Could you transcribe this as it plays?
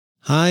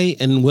Hi,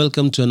 and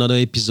welcome to another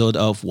episode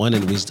of Wine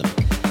and Wisdom.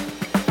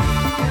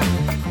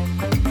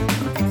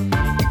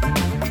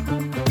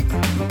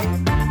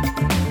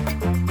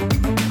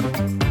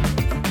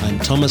 I'm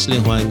Thomas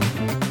Le Huang,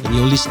 and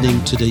you're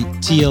listening to the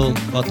TL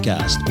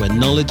podcast, where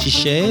knowledge is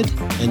shared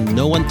and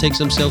no one takes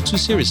themselves too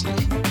seriously.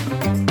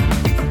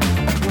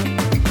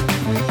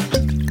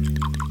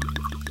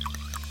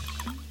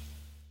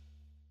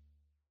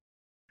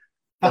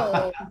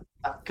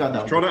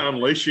 He's trying to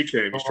unleash you,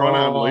 Cam. He's trying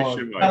to unleash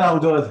you, mate. I'm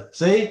good.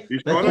 See?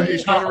 He's trying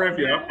to rev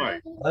you up,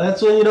 mate.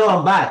 That's when you know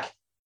I'm back.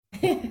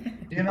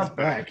 You're not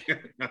back.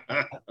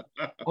 I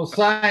was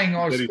saying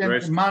I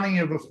spent the money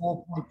of a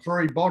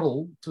 4.3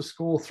 bottle to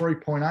score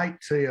 3.8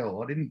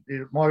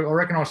 TL. I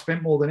reckon I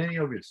spent more than any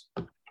of you.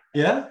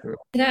 Yeah?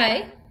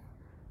 Today?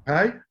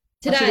 Hey?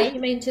 Today? You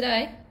mean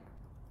today?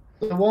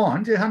 The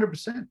wines, yeah,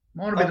 100%.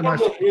 Mine would be I the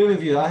most. agree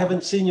with you. I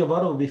haven't seen your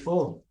bottle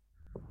before.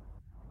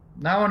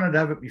 No one would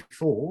have it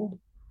before.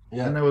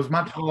 Yeah. And there was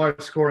much higher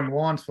scoring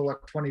wines for like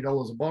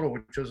 $20 a bottle,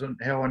 which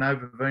isn't how I know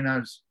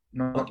Vivino's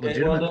not Okay,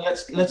 legitimate. well,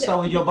 let's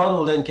start with your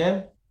bottle then,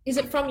 Cam. Is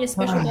it from your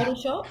special bottle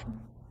shop?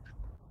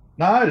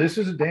 No, this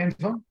is a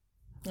Danton.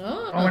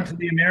 Oh. I went to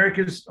the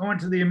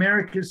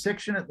Americas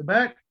section at the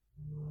back.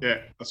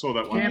 Yeah, I saw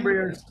that one.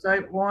 Cambria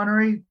Estate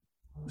Winery,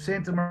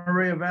 Santa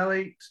Maria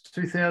Valley,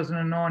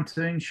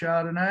 2019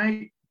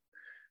 Chardonnay,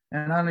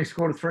 and only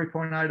scored a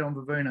 3.8 on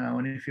Vivino.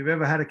 And if you've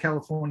ever had a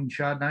Californian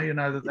Chardonnay, you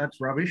know that that's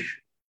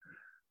rubbish,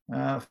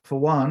 for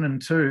one.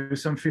 And two,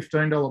 some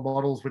 $15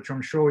 bottles, which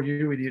I'm sure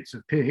you idiots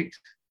have picked,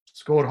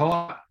 scored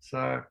high.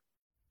 So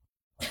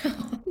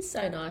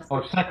So nice.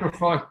 I've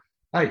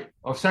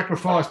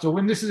sacrificed a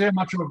win. This is how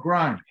much I've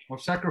grown.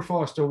 I've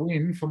sacrificed a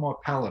win for my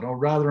palate. I'd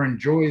rather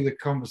enjoy the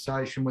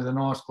conversation with a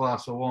nice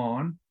glass of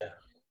wine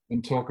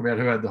than talk about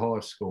who had the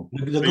highest score.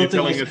 So you're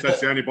telling us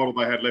that's the only bottle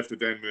they had left at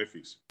Dan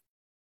Murphy's?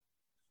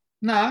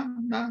 No.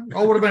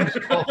 I would have been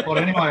disqualified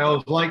anyway. I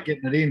was late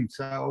getting it in,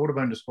 so I would have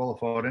been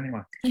disqualified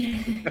anyway.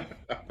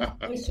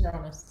 At least you're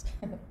honest.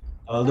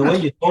 The way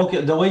you talk,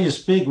 the way you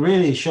speak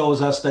really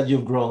shows us that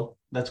you've grown.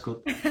 That's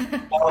good.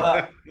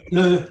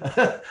 Lou,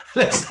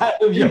 let's start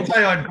with You you.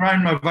 say I'd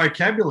grown my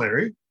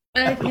vocabulary.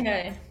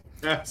 Okay.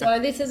 So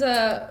this is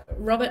a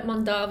Robert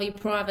Mondavi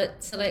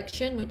private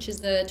selection, which is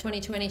the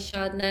 2020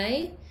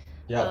 Chardonnay,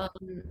 Yeah.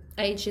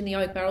 aged in the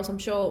oak barrels. I'm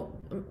sure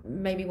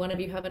maybe one of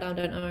you have it, I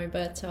don't know,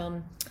 but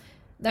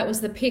that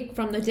was the pick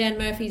from the Dan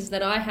Murphy's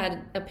that I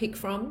had a pick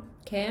from,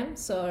 Cam.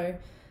 So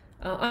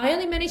I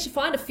only managed to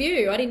find a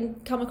few. I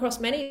didn't come across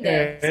many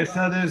there. Yeah,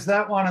 so there's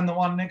that one, and the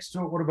one next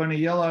to it would have been a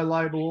yellow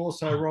label,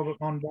 also Robert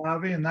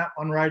Mondavi, and that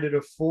one rated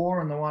a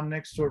 4, and the one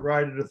next to it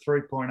rated a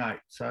 3.8.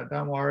 So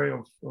don't worry.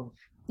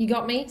 You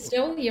got me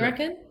still, you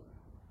reckon?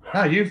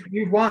 No, you've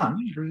won.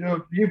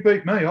 You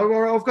beat me.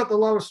 I've got the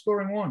lowest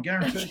scoring wine,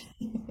 guaranteed.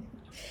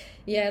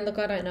 Yeah, look,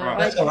 I don't know. Right.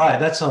 That's all right.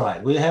 That's all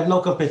right. We have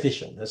no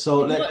competition.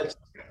 So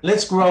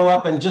let's grow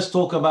up and just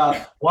talk about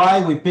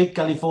why we pick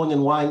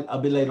Californian wine a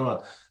bit later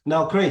on.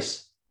 Now,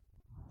 Chris.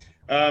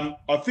 I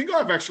think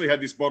I've actually had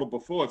this bottle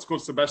before. It's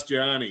called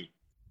Sebastiani,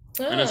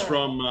 and it's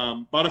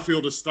from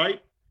Butterfield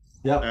Estate.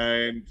 Yeah.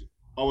 And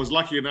I was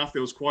lucky enough,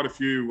 there was quite a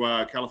few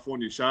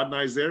California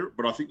Chardonnays there,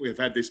 but I think we have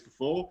had this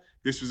before.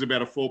 This was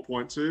about a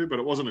 4.2, but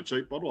it wasn't a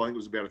cheap bottle. I think it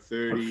was about a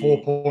 30.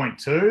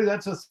 4.2.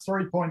 That's a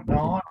 3.9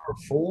 or a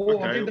 4.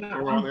 Okay, I did that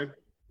all one. right then.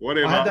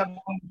 Whatever.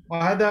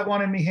 I had that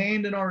one in my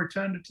hand, and I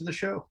returned it to the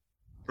shelf.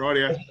 Right,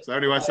 yeah. So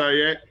anyway, so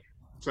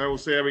we'll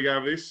see how we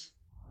go with this.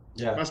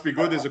 Yeah. Must be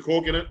good. There's a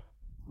cork in it.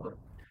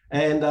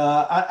 And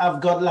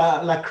I've got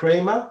La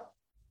Crema,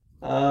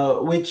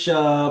 which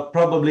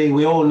probably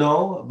we all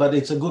know, but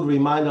it's a good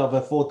reminder of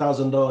a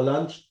 $4,000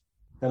 lunch.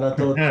 And I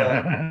thought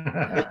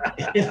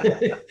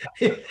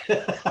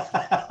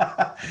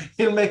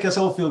it'll make us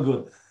all feel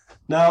good.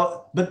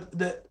 Now, but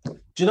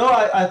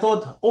I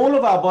thought all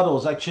of our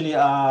bottles actually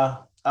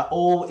are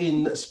all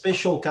in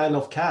special kind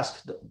of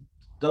cask.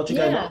 Don't you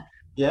guys know?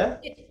 Yeah?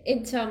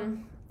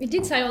 It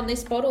did say on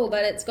this bottle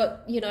that it's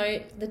got,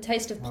 the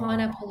taste of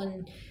pineapple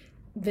and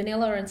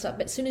vanilla and stuff,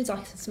 but as soon as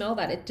I smell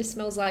that, it just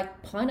smells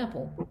like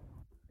pineapple.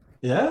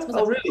 Yeah?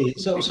 Oh, really?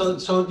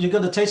 So you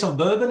got the taste of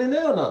bourbon in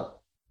there or not?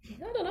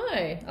 I don't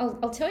know.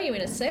 I'll tell you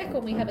in a sec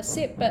when we have a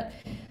sip, but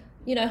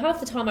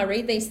half the time I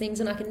read these things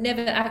and I can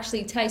never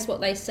actually taste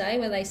what they say,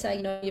 where they say,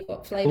 you've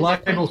got The flavors.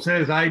 label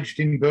says aged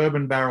in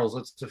bourbon barrels.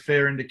 It's a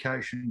fair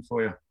indication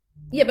for you.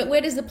 Yeah, but where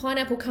does the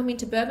pineapple come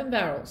into bourbon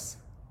barrels?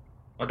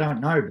 I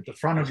don't know, but the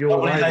front of your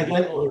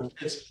label.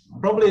 It's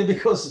probably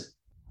because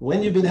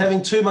when you've been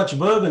having too much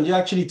bourbon, you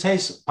actually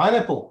taste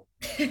pineapple.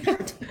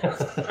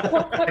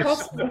 Quite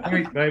possible.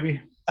 Sweet,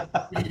 baby.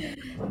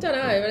 Don't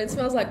know, but it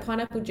smells like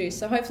pineapple juice,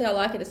 so hopefully I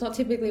like it. It's not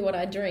typically what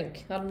I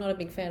drink. I'm not a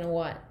big fan of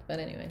white, but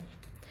anyway.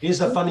 Here's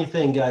a funny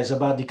thing, guys,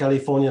 about the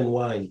Californian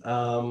wine.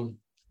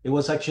 It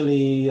was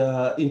actually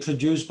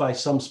introduced by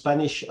some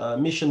Spanish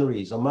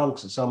missionaries or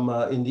monks, in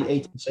the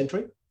 18th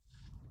century,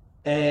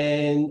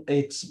 and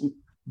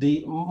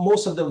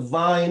most of the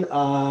vine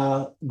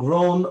are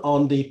grown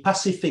on the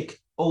Pacific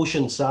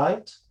Ocean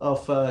side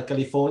of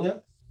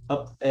California,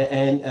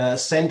 and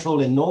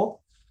central and north.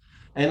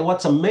 And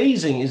what's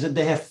amazing is that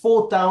they have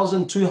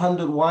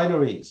 4,200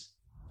 wineries.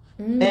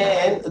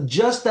 And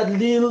just that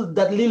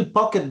little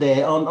pocket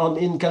there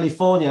in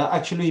California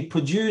actually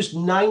produced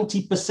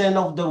 90%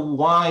 of the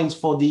wines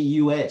for the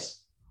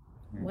US.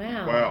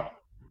 Wow.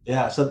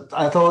 Yeah, so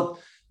I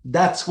thought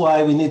that's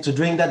why we need to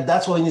drink that.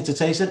 That's why we need to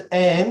taste it.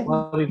 And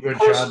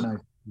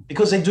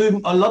because they do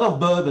a lot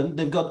of bourbon,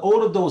 they've got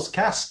all of those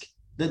casks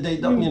that they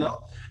don't,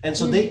 and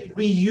so they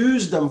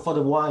reuse them for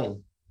the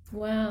wine.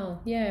 Wow.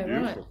 Yeah,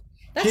 Beautiful. right.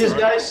 That's Cheers,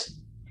 right. guys.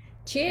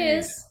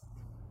 Cheers.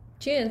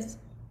 Cheers.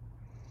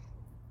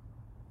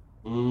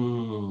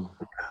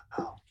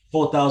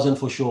 4,000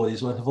 for sure.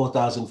 This one,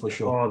 4,000 for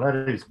sure. Oh,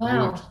 that is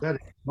Wow. good. That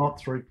is not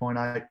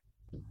 3.8.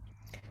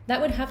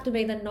 That would have to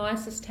be the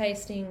nicest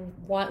tasting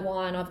white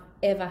wine I've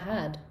ever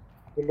had.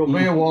 It'll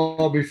be a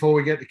while before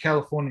we get to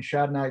California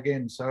Chardonnay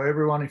again. So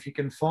everyone, if you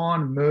can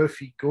find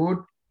Murphy Good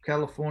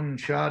California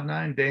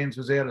Chardonnay, and Dan's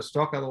was out of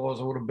stock, otherwise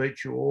I would have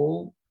beat you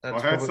all. I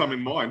had some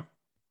in mind.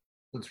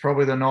 It's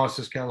probably the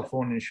nicest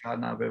California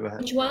Chardonnay I've ever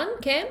had. Which one,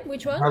 Cam?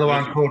 Which one? Another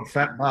one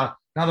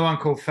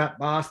called Fat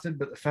Bastard,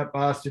 but the Fat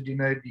Bastard you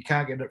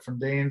can't get it from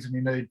Dan's, and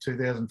you need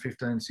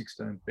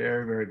 2015-16.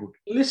 Very, very good.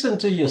 Listen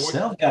to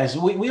yourself, guys.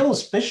 We all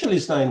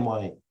specialists now in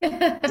wine.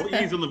 What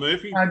year's on the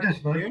Murphy? No,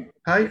 just me.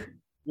 Hey,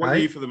 What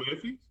year for the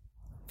Murphy?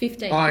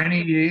 15.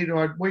 any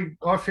year.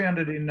 I found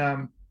it in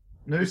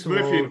It's Noosa.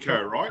 Murphy and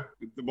Co, right?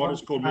 The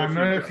bottle's called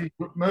Murphy.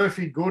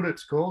 Murphy Good,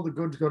 it's called. The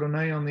Good's got an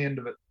E on the end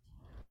of it.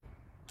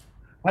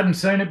 I hadn't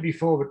seen it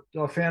before,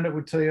 but I found it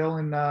with TL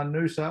in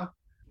Noosa.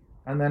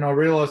 And then I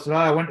realised today,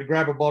 I went to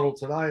grab a bottle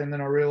today, and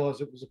then I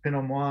realised it was a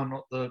Pinot Noir,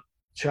 not the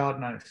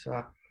Chardonnay.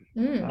 So,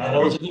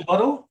 that was a good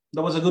bottle.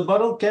 That was a good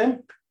bottle,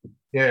 Cam.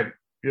 yeah,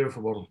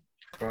 beautiful bottle.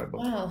 Great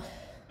bottle. Wow.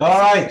 All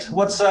right.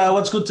 What's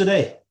good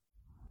today?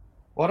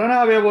 Well, I don't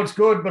know about what's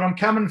good, but I'm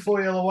coming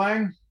for you,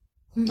 Luang.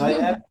 I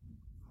am.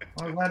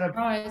 I've had a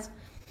Right.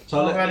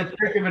 So I've had a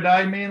trick of a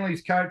day.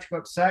 Manly's coach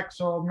got sacked,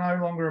 so I'm no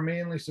longer a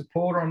Manly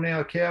supporter. I'm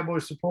now a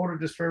Cowboys supporter,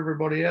 just for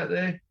everybody out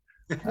there.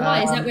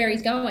 Why? Is that where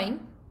he's going?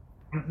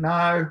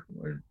 No,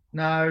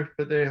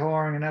 but they're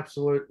hiring an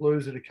absolute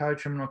loser to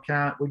coach them, and I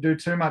can't. We do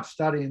too much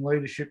study and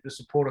leadership to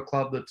support a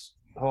club that's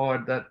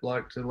hired that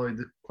bloke to lead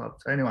the club.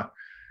 So anyway,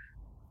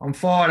 I'm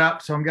fired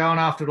up, so I'm going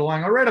after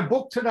Luang. I read a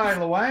book today,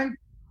 Luang.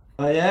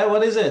 Oh, yeah,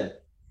 what is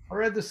it? I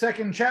read the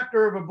second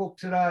chapter of a book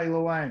today,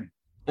 Luang.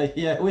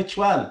 Yeah, which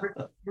one?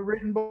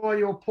 Written by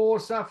your poor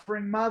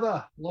suffering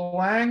mother,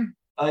 Luang.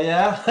 Oh,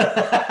 yeah.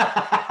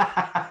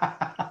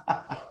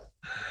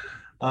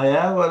 Oh,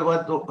 yeah.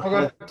 What? I've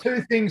got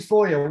two things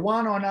for you.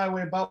 One, I know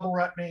where Bubble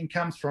Wrap Man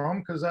comes from,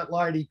 because that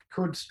lady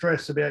could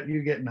stress about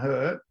you getting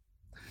hurt.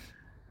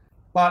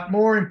 But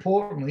more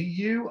importantly,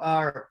 you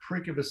are a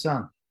prick of a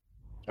son.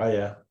 Oh,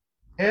 yeah.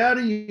 How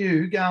do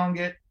you go and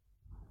get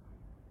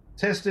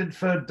tested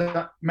for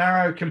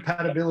marrow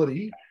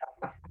compatibility?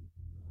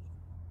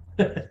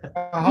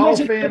 A whole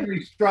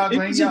family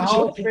struggling, your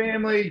whole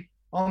family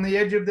on the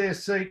edge of their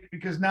seat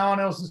because no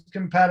one else is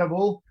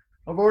compatible.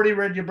 I've already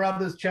read your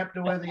brother's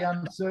chapter where the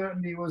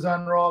uncertainty was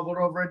unrivaled.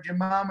 I've read your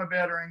mum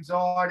about her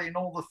anxiety and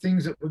all the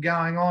things that were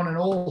going on, and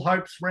all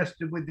hopes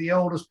rested with the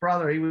eldest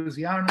brother. He was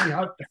the only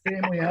hope the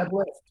family had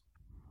left.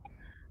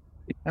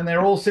 And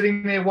they're all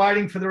sitting there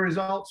waiting for the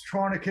results,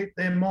 trying to keep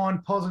their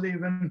mind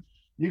positive. And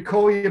you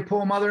call your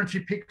poor mother and she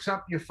picks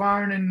up your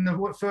phone, and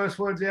the first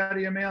words out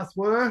of your mouth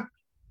were,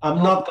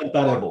 I'm not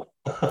compatible.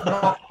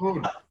 not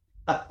good.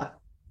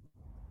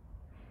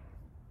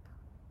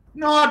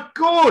 Not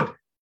good.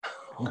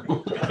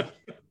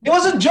 It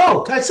was a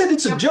joke. I said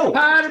it's a joke.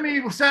 Part of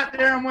me sat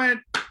there and went,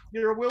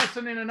 you're a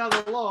Wilson in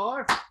another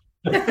life.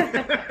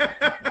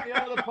 The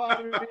other part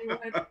of me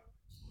went,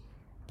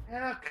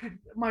 how could,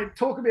 mate,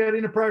 talk about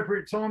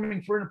inappropriate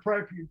timing for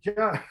inappropriate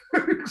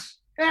jokes.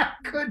 How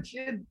could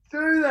you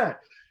do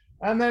that?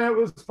 And then it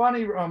was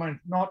funny. I mean,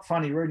 not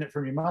funny reading it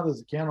from your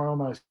mother's account. I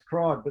almost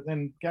cried. But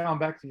then going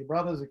back to your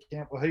brother's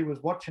account, where he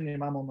was watching your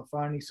mum on the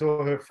phone, he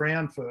saw her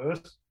frown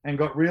first and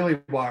got really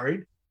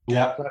worried.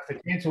 Yeah. So if the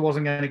cancer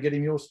wasn't going to get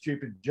him, your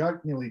stupid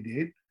joke nearly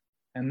did.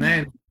 And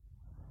then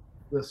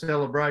the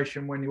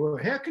celebration when you were,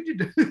 how could you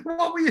do?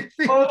 What were you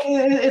thinking? Well,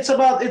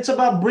 it's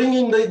about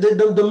bringing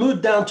the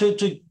mood down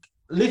to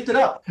lift it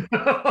up.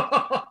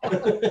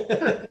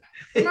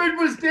 Mood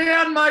was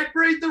down, mate.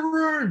 Read the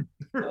room.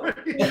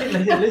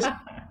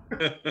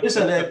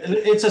 Listen,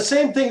 it's the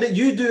same thing that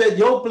you do at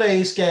your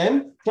place,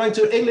 Cam, trying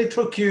to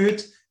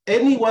electrocute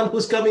anyone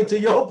who's coming to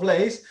your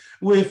place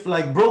with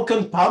like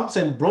broken pumps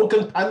and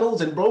broken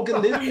panels and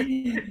broken this.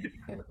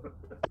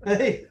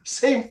 Hey,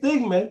 same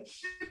thing, man.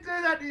 You do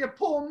that to your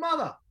poor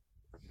mother.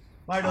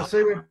 Mate, I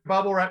see where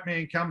Bubble Wrap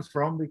Man comes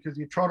from, because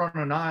you trod on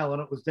a nail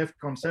and it was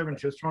DEFCON 7.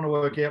 She was trying to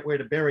work out where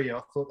to bury you.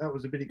 I thought that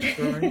was a bit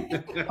extreme.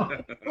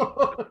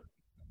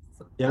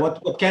 Yeah,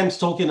 what Cam's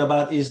talking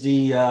about is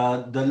the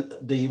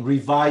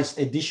revised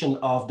edition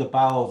of The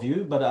Power of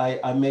You, but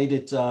I made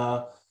it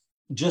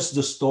just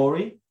the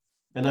story,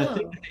 and I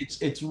think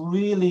it's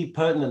really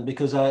pertinent,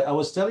 because I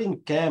was telling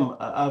Cam,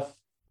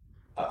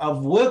 I've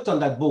worked on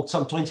that book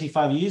some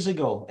 25 years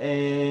ago,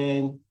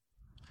 and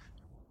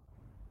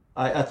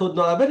I thought,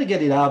 no, I better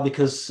get it out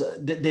because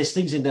there's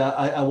things in there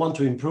I want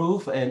to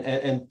improve,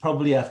 and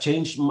probably I've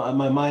changed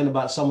my mind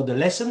about some of the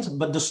lessons,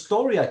 but the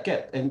story I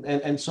kept.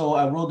 And so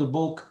I wrote a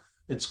book.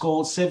 It's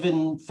called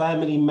 7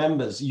 Family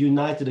Members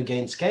United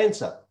Against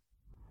Cancer.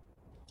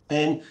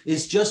 And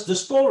it's just the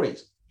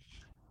stories.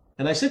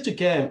 And I said to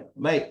Cam,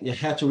 mate, you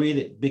have to read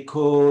it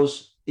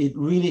because it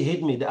really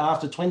hit me that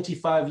after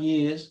 25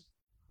 years,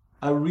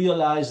 I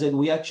realized that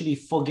we actually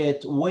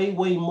forget way,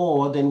 way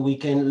more than we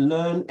can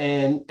learn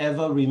and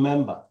ever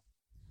remember.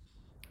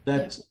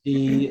 That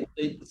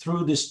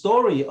through the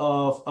story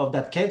of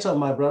that cancer of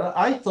my brother,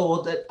 I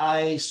thought that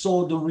I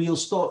saw the real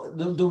story,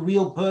 the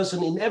real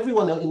person in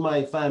everyone in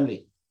my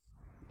family.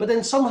 But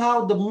then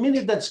somehow the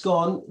minute that's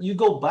gone, you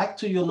go back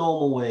to your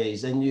normal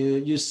ways and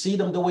you see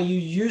them the way you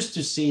used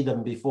to see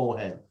them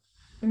beforehand.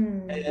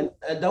 And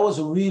that was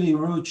a really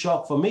rude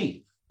shock for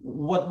me.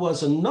 What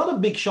was another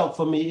big shock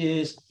for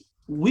me is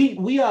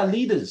we are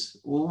leaders.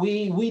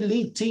 We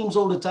lead teams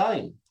all the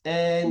time.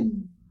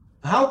 And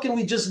how can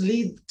we just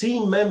lead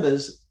team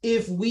members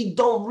if we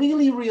don't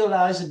really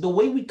realize that the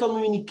way we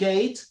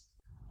communicate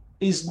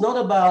is not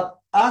about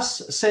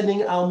us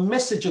sending our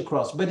message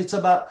across, but it's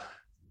about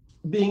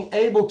being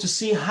able to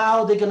see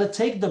how they're going to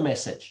take the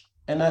message.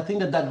 And I think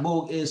that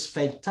book is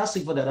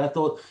fantastic for that. I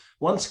thought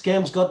once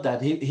Cam's got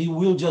that, he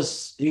will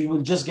just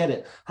get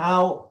it.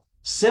 How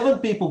 7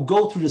 people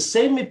go through the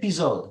same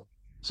episode.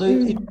 So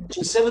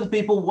imagine 7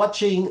 people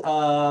watching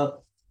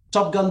Top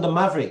Gun: The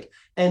Maverick,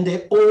 and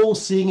they're all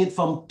seeing it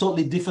from a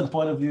totally different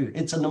point of view.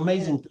 It's an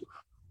amazing.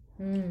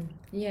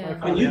 Yeah.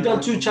 I mean, you've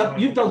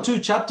done 2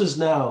 chapters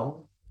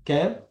now,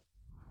 Cam.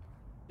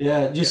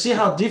 Yeah. Do you see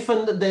how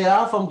different they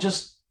are from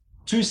just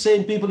 2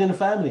 same people in a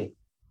family?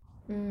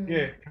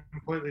 Yeah,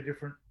 completely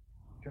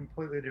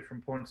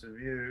different points of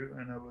view,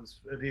 and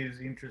it is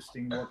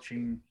interesting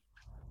watching,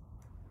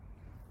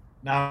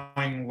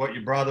 knowing what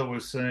your brother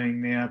was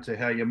saying now to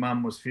how your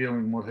mum was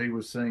feeling. What he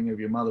was saying of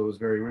your mother was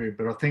very weird,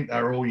 but I think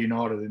they're all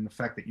united in the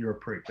fact that you're a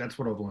prick. That's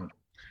what I've learned.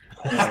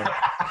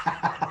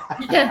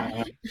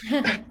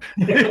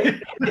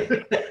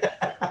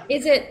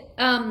 Is it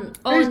on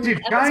Things did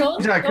change, Amazon?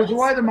 because the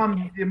way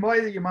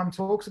that your mum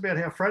talks about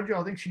how fragile,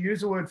 I think she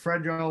used the word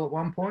fragile at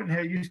one point, and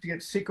how you used to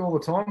get sick all the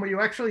time. Were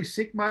you actually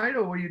sick, mate,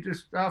 or were you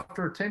just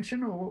after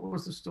attention, or what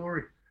was the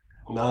story?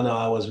 No,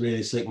 I was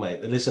really sick,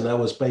 mate. Listen, I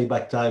was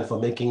payback time for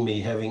making me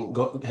having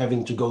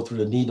to go through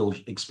the needle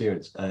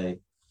experience.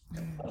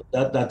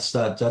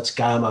 That's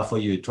karma for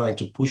you, trying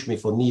to push me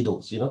for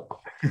needles, you know.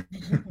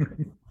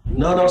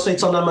 No, so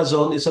it's on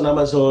Amazon. It's on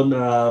Amazon,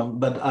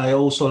 but I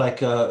also had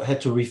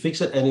to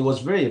refix it, and it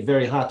was very,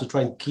 very hard to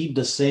try and keep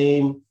the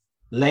same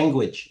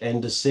language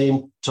and the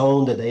same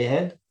tone that they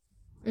had.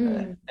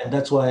 And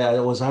that's why I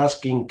was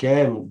asking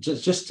Cam,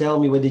 just tell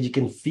me whether you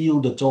can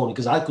feel the tone,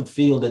 because I could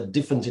feel the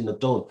difference in the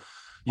tone.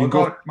 Mate,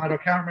 I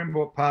can't remember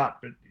what part,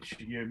 but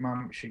your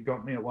mum, she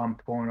got me at one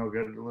point. I'll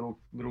get a little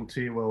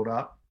tear welled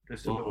up.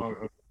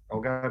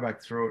 I'll go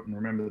back through it and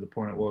remember the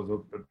point it was.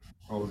 But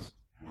I was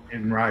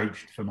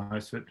enraged for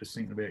most of it, just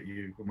thinking about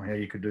you, how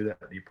you could do that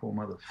to your poor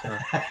mother. So,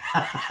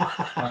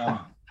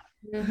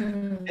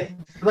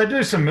 they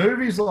do some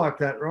movies like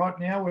that right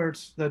now, where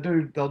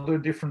they'll do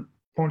different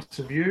points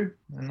of view,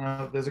 and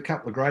there's a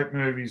couple of great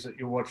movies that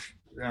you'll watch.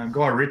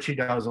 Guy Ritchie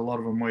does a lot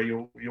of them where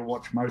you'll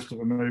watch most of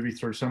a movie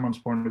through someone's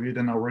point of view,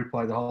 then they'll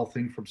replay the whole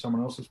thing from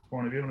someone else's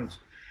point of view, and it's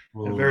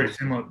a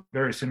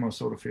very similar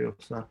sort of feel.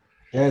 So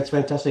yeah, it's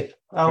fantastic.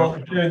 Oh,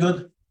 very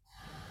good.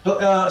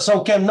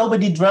 So Cam,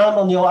 nobody drowned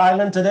on your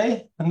island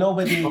today?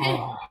 Nobody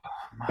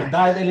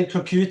died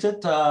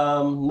electrocuted?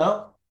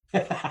 No?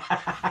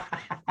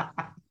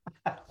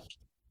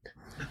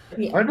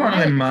 I had one of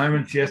them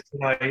moments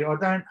yesterday. I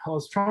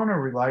was trying to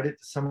relate it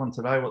to someone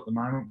today, what the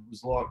moment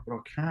was like, but I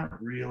can't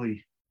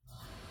really.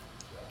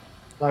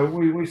 So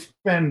we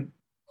spend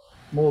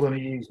more than a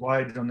year's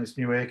wage on this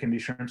new air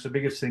conditioner. It's the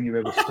biggest thing you've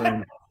ever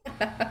seen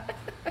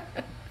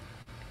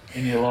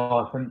in your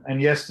life.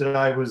 And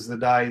yesterday was the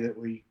day that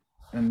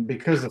and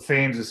because the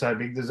fans are so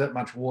big, there's that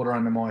much water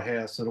under my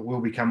house that it will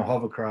become a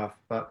hovercraft.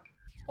 But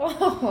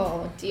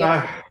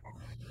dear.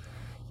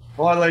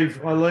 So I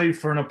leave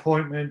for an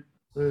appointment.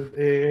 The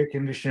air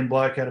conditioning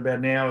bloke had about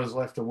an hour's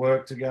left of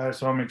work to go,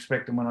 so I'm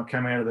expecting when I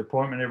come out of the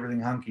appointment, everything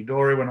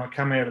hunky-dory. When I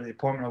come out of the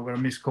appointment, I've got a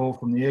missed call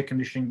from the air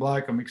conditioning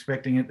bloke. I'm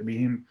expecting it to be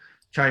him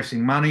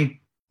chasing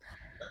money.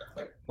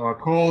 So I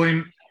call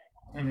him,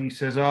 and he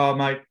says, "Oh,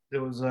 mate,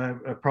 there was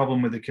a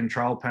problem with the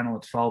control panel.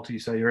 It's faulty,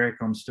 so your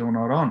aircon's still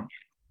not on."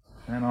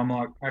 And I'm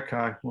like,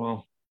 "Okay,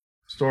 well,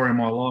 story of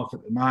my life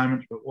at the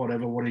moment, but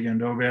whatever. What are you going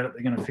to do about it?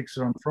 They're going to fix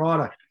it on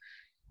Friday."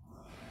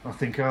 I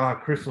think,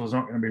 Crystal's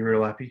not going to be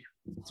real happy.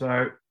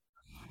 So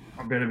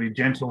I better be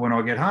gentle when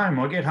I get home.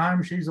 I get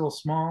home, she's all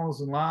smiles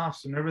and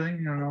laughs and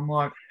everything. And I'm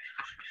like,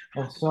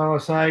 so I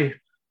say,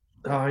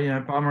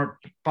 bummer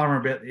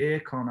about the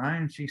aircon, eh?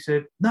 And she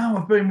said, "No,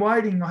 I've been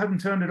waiting. I haven't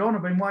turned it on.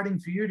 I've been waiting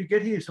for you to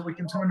get here so we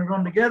can turn it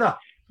on together."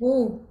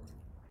 Ooh.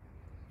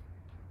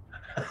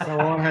 So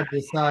I had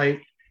to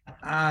say,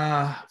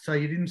 So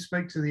you didn't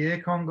speak to the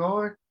aircon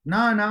guy? No,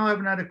 I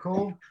haven't had a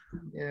call.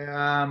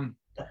 Yeah,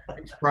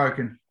 it's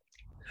broken.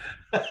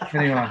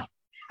 Anyway,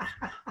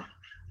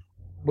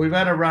 we've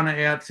had a run of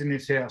outs in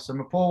this house, and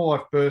my poor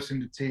wife burst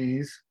into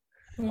tears.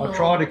 I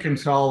tried to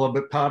console her,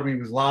 but part of me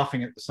was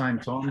laughing at the same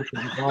time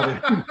because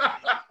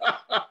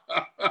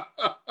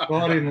if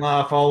I didn't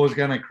laugh, I was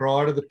going to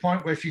cry, to the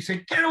point where she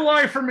said, "Get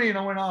away from me!" And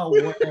I went, "Oh,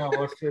 wow."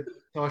 I said,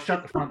 so I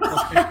shut the front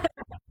door.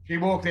 She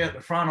walked out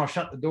the front. I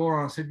shut the door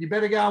and I said, "You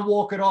better go and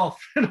walk it off."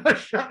 And I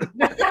shut the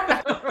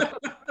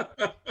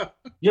door.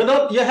 You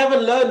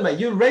haven't learned, mate.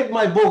 You read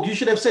my book. You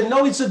should have said,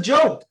 "No, it's a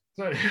joke."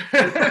 So,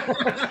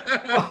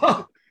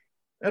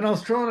 and I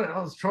was trying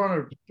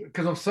to,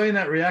 because I've seen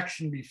that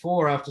reaction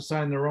before after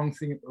saying the wrong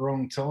thing at the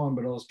wrong time,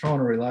 but I was trying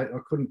to relate. I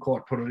couldn't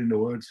quite put it into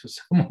words for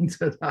someone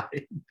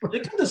today. You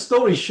cut the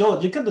story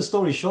short.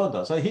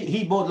 Though. So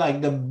he bought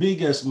like the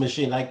biggest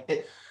machine.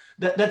 Like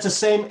that's the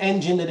same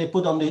engine that they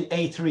put on the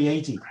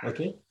A380.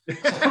 Okay.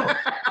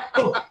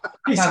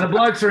 The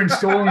blokes are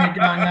installing it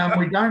going,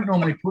 we don't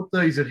normally put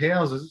these at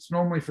houses. It's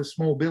normally for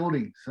small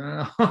buildings.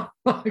 So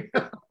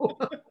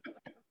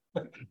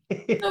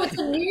it's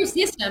a new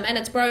system and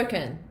it's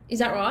broken. Is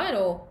that right?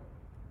 Or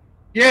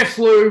yes,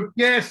 Lou.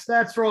 Yes,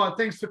 that's right.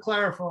 Thanks for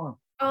clarifying.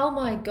 oh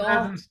my It god,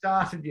 hasn't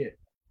started yet.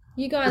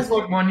 you guys! It's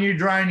like my new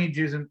drainage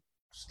isn't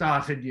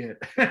started yet.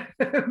 Oh,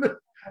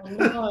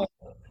 no.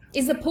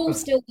 Is the pool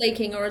still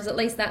leaking, or is at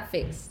least that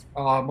fixed?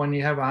 When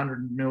you have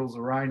 100 mils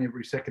of rain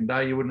every second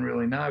day, you wouldn't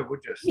really know, would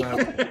you? So,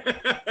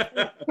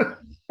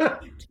 I'm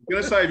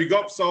going to say, have you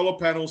got solar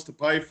panels to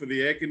pay for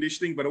the air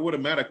conditioning? But it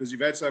wouldn't matter because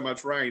you've had so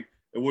much rain,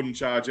 it wouldn't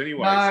charge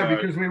anyway. no,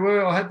 because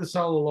I had the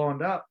solar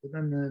lined up, but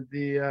then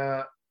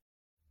the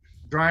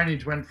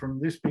drainage went from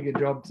this bigger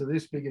job to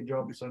this bigger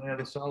job, so now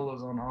the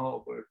solar's on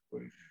hold. So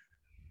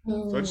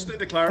I just need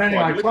to clarify.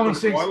 Anyway, Thomas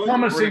thinks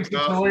it's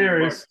nasty,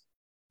 hilarious.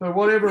 For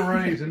whatever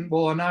reason,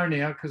 well, I know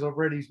now because I've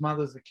read his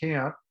mother's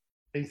account,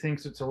 he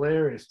thinks it's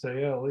hilarious,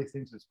 TL. He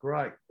thinks it's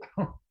great.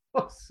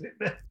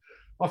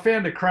 I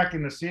found a crack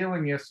in the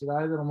ceiling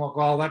yesterday that I'm like,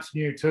 oh, that's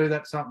new too.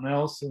 That's something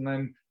else. And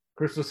then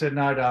Crystal said,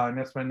 no, darling,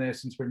 that's been there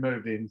since we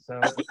moved in. So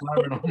at the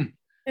moment,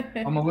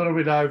 I'm a little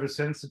bit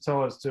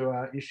oversensitised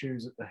to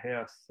issues at the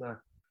house. So.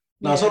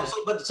 No,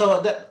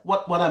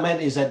 what I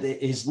meant is that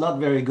he's not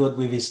very good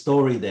with his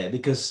story there,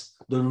 because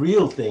the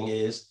real thing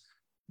is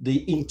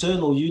the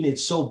internal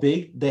unit's so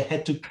big they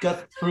had to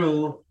cut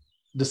through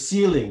the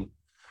ceiling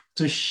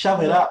to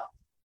shove it up.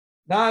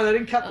 No, they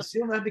didn't cut the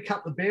ceiling. They had to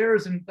cut the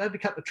bearers and they had to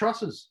cut the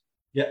trusses.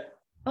 Yeah.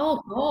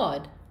 Oh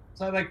God.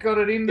 So they got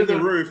it into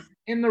the roof.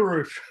 In the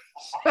roof.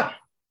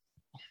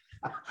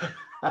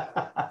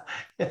 I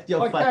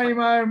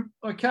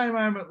came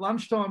home at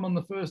lunchtime on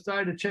the first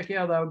day to check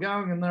how they were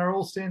going, and they're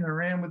all standing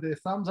around with their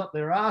thumbs up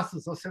their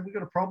asses. I said, "We've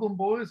got a problem,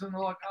 boys," and they're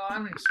like, "Oh,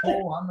 only a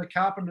small one. The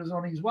carpenter's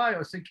on his way."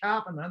 I said,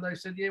 "Carpenter?" They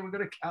said, "Yeah, we've got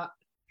to cut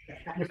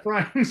your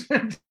frames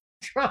and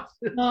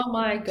trusses." Oh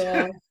my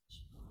God.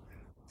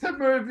 To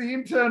move the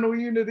internal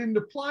unit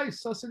into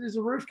place. I said, "Is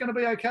the roof going to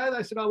be okay?"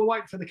 They said, "Oh, we're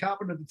waiting for the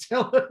carpenter to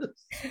tell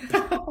us."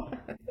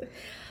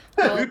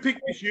 Who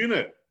picked this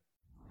unit?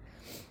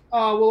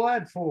 Oh, well, I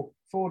had four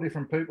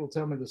different people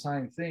tell me the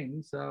same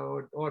thing,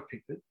 so I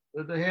picked it.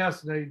 The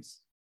house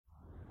needs,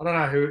 I don't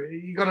know who,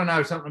 you got to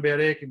know something about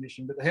air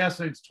conditioning, but the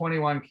house needs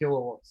 21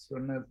 kilowatts.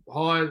 And That's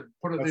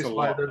this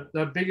way,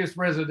 the biggest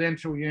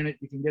residential unit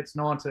you can get is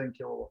 19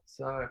 kilowatts.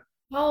 So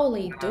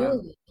Holy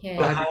dooly.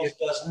 The house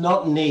does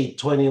not need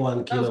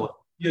 21 kilowatts.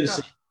 You'll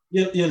see.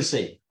 You'll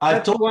see.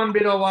 That's the one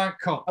bit I won't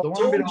cop. The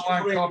one bit I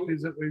won't cop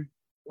is that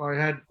I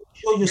had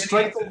you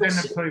strengthen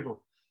the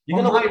people.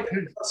 My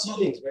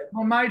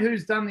mate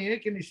who's done the air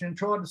conditioning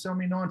tried to sell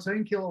me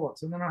 19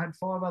 kilowatts, and then I had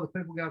 5 other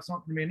people go, "It's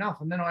not going to be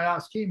enough." And then I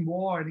asked him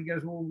why, and he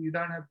goes, "Well, you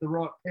don't have the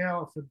right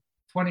power for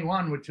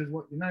 21, which is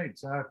what you need."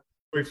 So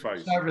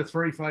Three-phase. Over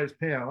 3-phase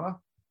power.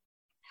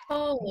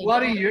 Holy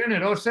Bloody God.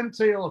 unit. I sent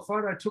TL a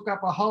photo. Took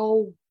up a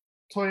whole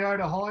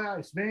Toyota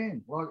Hiace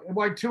van. Like it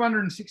weighed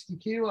 260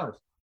 kilos.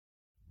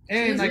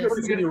 And they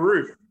couldn't get your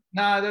roof.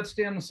 No, that's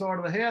down the side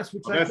of the house.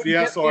 Which That's the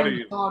outside of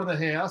the side of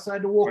the house. They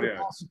had to walk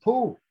across the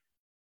pool.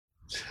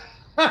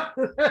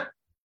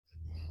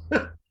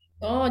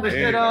 Oh, They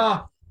said,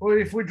 well,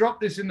 if we drop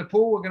this in the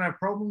pool, we're going to have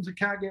problems. It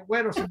can't get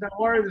wet. I said, don't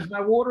worry, there's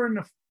no water in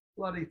the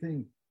bloody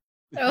thing.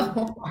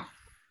 oh,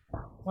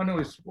 I knew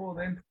he swore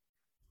then.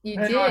 you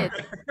Anyway,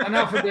 did.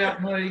 Enough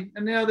about me.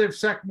 And now they've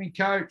sacked me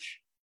coach.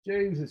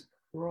 Jesus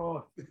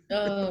Christ.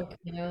 Oh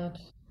God.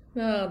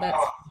 Oh, that's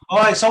All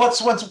right. So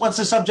what's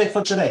the subject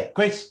for today,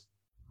 Chris?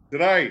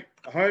 Today,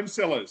 home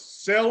sellers,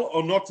 sell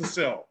or not to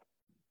sell?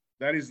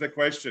 That is the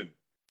question.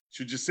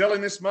 Should you sell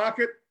in this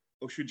market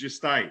or should you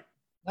stay?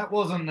 That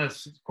wasn't the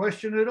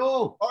question at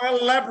all. I'll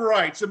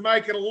elaborate to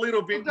make it a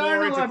little bit more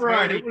Don't elaborate.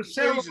 entertaining. It was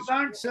sell or Jesus.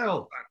 don't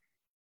sell.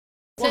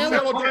 Well, Sell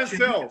sell or don't question.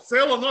 sell?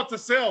 Sell or not to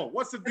sell?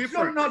 What's the It's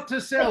difference? not to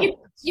sell.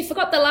 you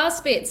forgot the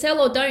last bit. Sell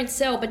or don't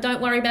sell, but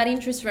don't worry about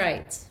interest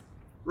rates.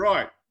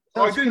 Right.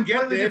 So I it's didn't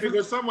get completely there different.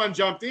 because someone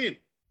jumped in.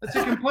 It's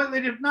a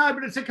completely different. No,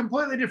 but it's a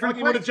completely different Like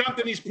he would have question.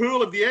 jumped in his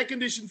pool if the air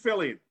condition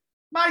fell in.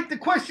 Mate, the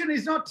question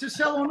is not to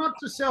sell or not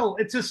to sell.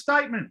 It's a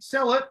statement.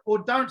 Sell it or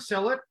don't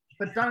sell it,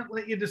 but don't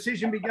let your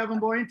decision be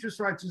governed by interest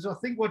rates, is I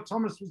think what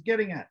Thomas was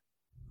getting at.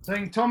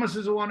 Saying Thomas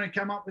is the one who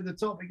came up with the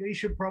topic. He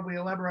should probably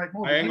elaborate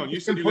more. Hey, hang on, you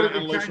said you're going to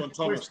unleash on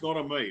Thomas, not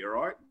on me, all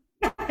right?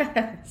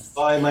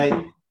 Bye, mate.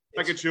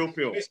 Take a chill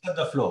pill. Chris at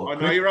the floor. I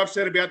know you're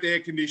upset about the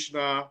air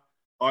conditioner.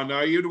 I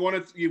know you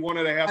wanted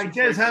a house. Hey,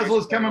 Jez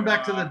Hasler's coming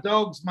back to the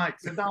dogs, mate,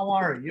 so don't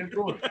worry. You're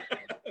good.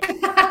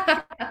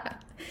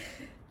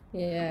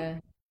 Yeah.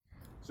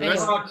 So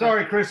that's, Oh,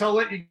 sorry, Chris. I'll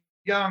let you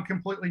go and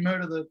completely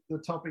murder the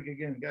topic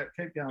again.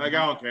 Keep going. no, go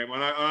on, Cam.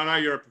 I know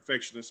you're a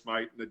perfectionist,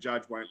 mate, and the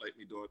judge won't let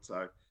me do it.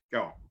 So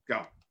go on,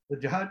 go. The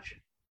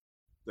judge.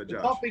 The The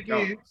judge. topic Go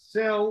is on.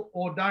 sell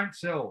or don't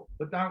sell,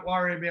 but don't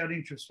worry about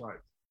interest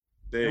rates.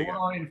 There And you what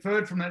go. I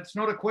inferred from that, it's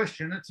not a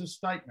question, it's a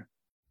statement.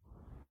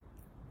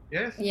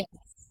 Yes? Yeah.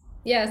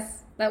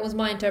 Yes, that was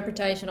my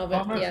interpretation of it.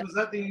 Thomas, Yeah. was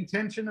that the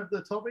intention of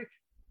the topic?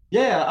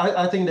 Yeah,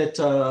 I think that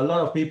a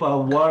lot of people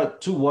are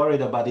too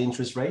worried about the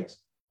interest rates.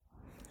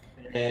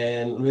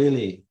 And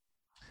really,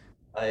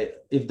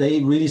 if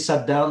they really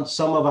sat down,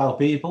 some of our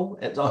people,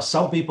 or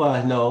some people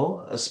I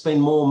know,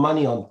 spend more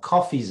money on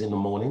coffees in the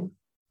morning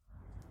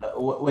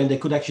when they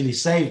could actually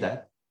save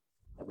that.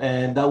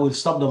 And that will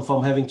stop them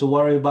from having to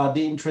worry about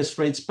the interest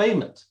rates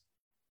payment,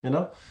 you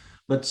know.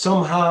 But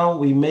somehow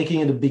we're making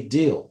it a big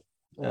deal.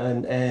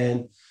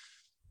 And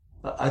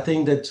I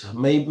think that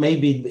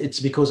maybe it's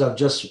because I've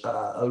just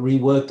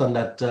reworked on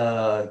that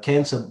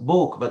cancer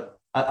book, but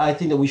I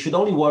think that we should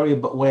only worry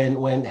about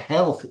when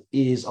health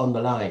is on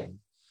the line.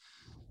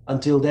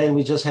 Until then,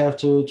 we just have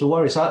to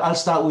worry. So I'll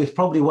start with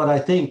probably what I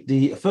think.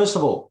 First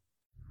of all,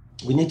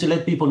 we need to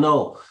let people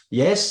know,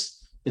 yes,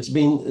 it's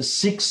been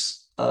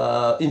 6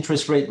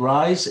 interest rate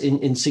rise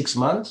in 6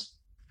 months.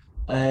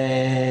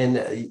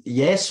 And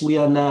yes, we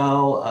are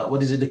now,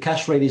 the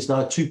cash rate is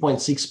now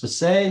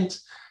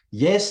 2.6%.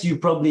 Yes, you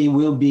probably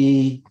will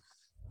be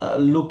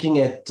looking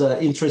at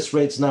interest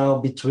rates now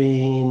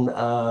between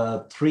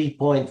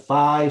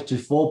 3.5 to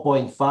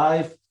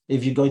 4.5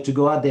 if you're going to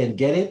go out there and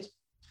get it.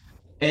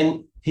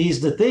 And here's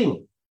the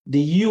thing,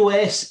 the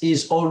US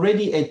is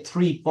already at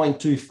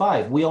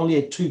 3.25. We're only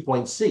at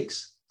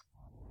 2.6.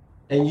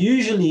 And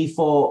usually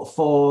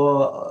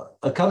for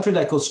a country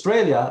like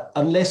Australia,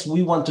 unless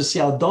we want to see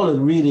our dollar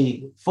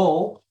really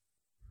fall,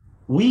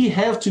 we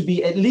have to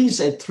be at least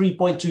at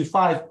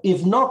 3.25,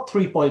 if not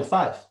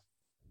 3.5.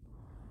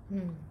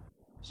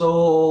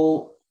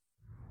 So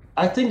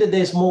I think that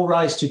there's more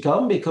rise to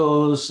come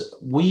because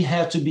we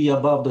have to be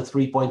above the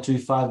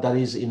 3.25 that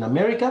is in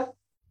America.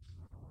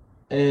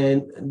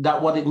 And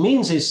that what it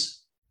means is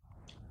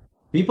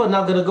people are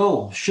now going to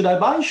go, should I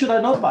buy? Should I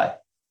not buy?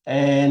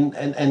 And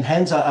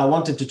hence I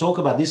wanted to talk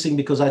about this thing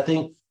because I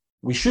think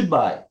we should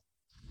buy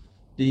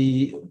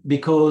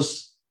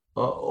because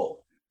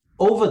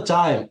over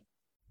time,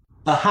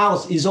 a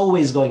house is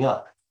always going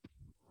up,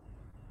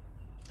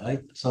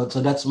 right? So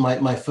that's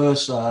my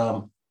first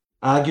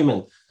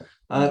argument.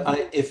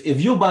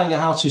 If you're buying a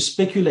house to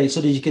speculate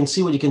so that you can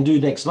see what you can do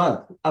next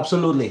month,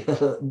 absolutely.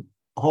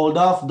 Hold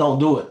off, don't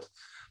do it.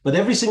 But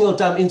every single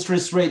time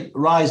interest rate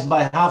rise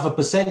by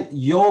 0.5%,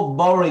 your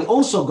borrowing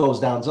also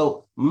goes down.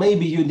 So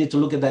maybe you need to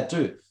look at that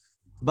too.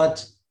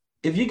 But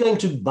if you're going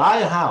to buy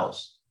a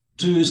house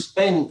to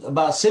spend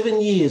about 7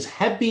 years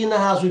happy in the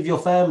house with your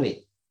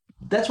family,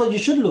 that's what you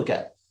should look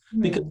at.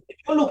 Because if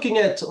you're looking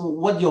at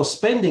what you're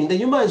spending, then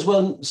you might as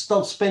well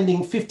start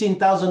spending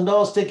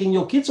 $15,000 taking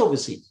your kids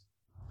overseas.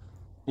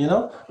 You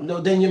know,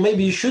 then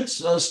maybe you should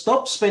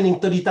stop spending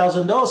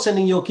 $30,000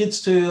 sending your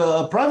kids to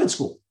a private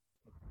school.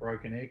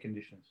 Broken air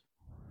conditioners.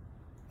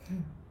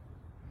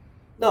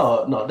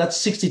 No, that's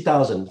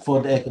 60,000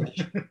 for the air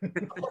conditioner.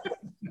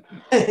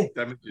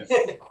 Damages.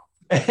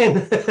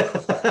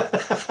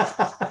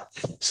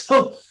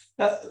 So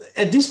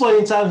at this point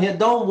in time here,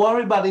 don't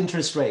worry about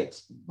interest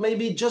rates.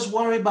 Maybe just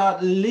worry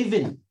about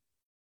living.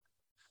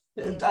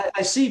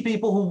 I see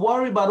people who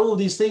worry about all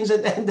these things,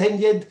 and then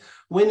yet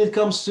when it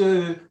comes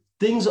to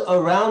things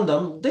around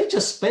them, they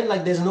just spend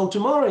like there's no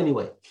tomorrow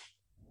anyway.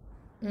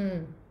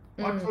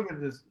 I look at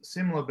it as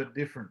similar but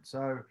different.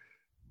 So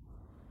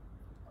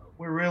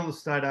we're real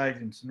estate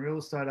agents, and real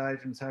estate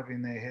agents have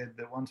in their head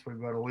that once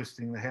we've got a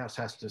listing, the house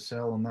has to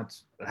sell, and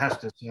it has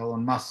to sell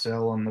and must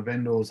sell, and the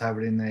vendors have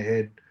it in their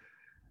head.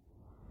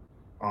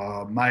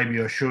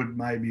 Maybe I should,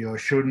 maybe I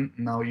shouldn't,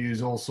 and they'll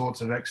use all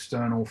sorts of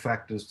external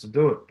factors to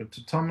do it. But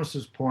to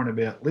Thomas's point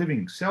about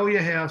living, sell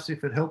your house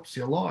if it helps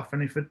your life,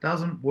 and if it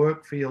doesn't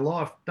work for your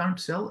life, don't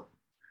sell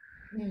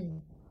it.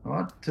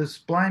 Right? To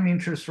blame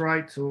interest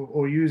rates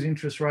or use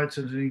interest rates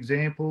as an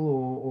example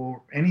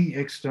or any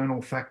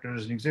external factor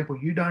as an example,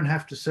 you don't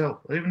have to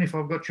sell. Even if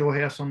I've got your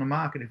house on the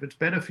market, if it's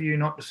better for you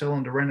not to sell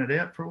and to rent it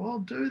out for a while,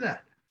 do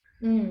that.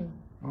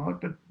 Right?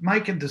 But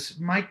make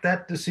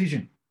that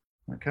decision.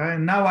 Okay,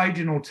 and no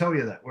agent will tell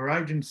you that. We're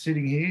agents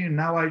sitting here, and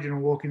no agent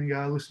will walk in and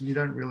go, listen, you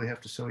don't really have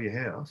to sell your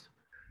house.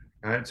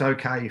 Okay, it's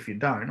okay if you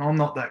don't. I'm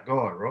not that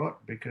guy, right?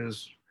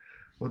 Because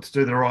let's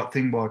do the right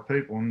thing by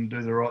people and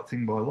do the right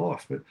thing by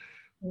life. But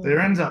there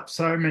ends up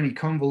so many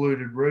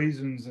convoluted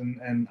reasons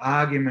and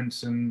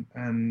arguments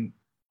and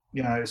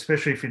you know,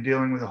 especially if you're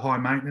dealing with a high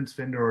maintenance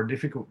vendor or a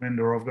difficult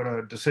vendor. I've got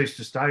a deceased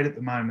estate at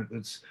the moment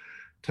that's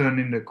turned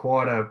into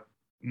quite a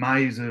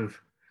maze of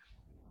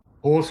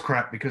horse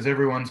crap because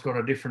everyone's got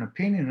a different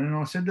opinion. And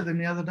I said to them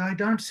the other day,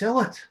 don't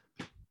sell it.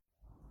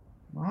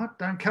 Right?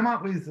 Don't come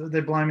up with,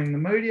 they're blaming the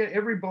media.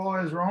 Every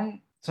buyer's wrong.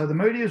 So the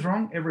media's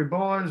wrong. Every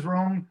buyer's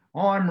wrong.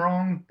 I'm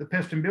wrong. The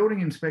pest and building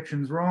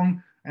inspection's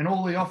wrong. And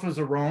all the offers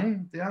are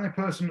wrong. The only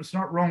person that's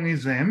not wrong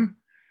is them.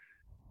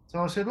 So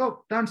I said,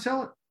 look, don't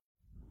sell it.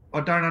 I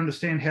don't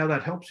understand how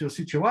that helps your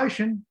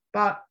situation,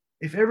 but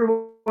if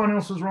everyone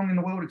else is wrong in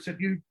the world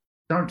except you,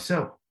 don't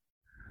sell.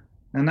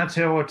 And that's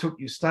how I took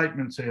your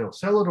statements here.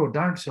 Sell it or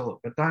don't sell it,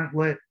 but don't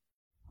let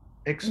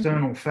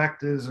external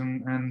factors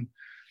and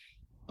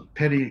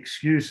petty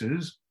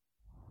excuses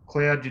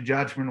cloud your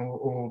judgment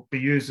or be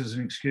used as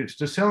an excuse.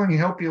 Does selling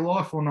help your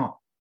life or not?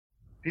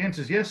 The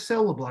answer is yes,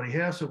 sell the bloody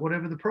house at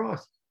whatever the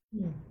price.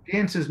 The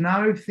answer is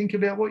no, think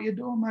about what you're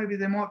doing. Maybe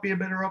there might be a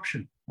better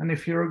option. And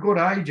if you're a good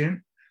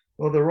agent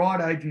or the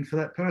right agent for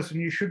that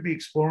person, you should be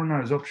exploring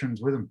those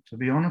options with them, to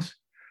be honest.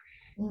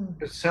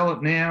 Just sell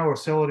it now or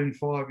sell it in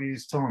 5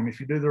 years' time.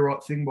 If you do the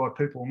right thing by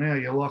people now,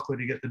 you're likely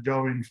to get the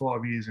job in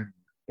 5 years.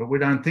 But we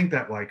don't think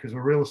that way because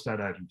we're real estate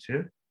agents,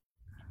 yeah?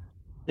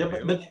 Yeah,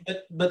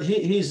 but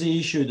here's the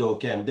issue though,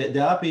 Cam.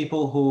 There are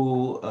people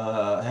who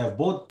have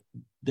bought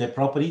their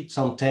property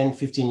some 10,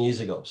 15 years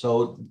ago.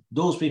 So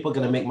those people are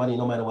going to make money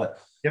no matter what.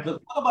 Yep.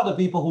 But what about the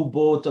people who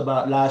bought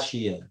about last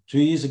year, 2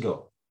 years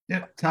ago?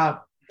 Yeah,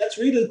 top. That's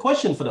really the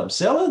question for them.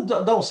 Sell it,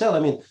 don't sell. I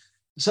mean,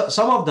 so,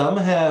 some of them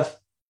have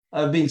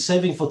been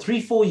saving for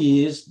 3-4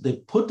 years. They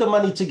put the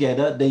money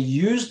together. They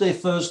use their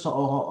first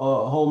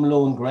home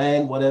loan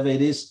grant, whatever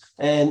it is.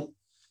 And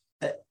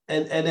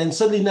then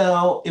suddenly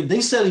now, if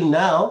they're selling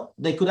now,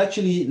 they could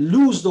actually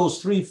lose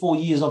those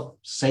 3-4 years of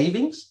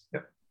savings.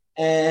 Yep.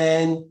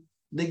 And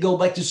they go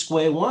back to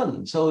square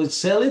one. So it's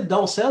sell it,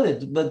 don't sell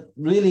it. But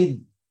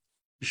really,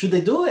 should they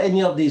do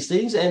any of these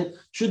things? And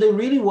should they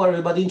really worry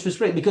about the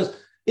interest rate? Because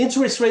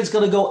interest rate's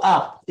going to go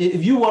up.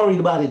 If you're worried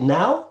about it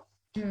now,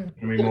 I'm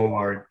more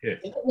worried. Yeah.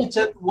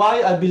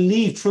 Why I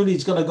believe truly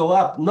it's going to go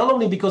up, not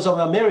only because of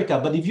America,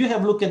 but if you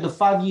have looked at the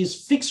 5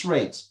 years fixed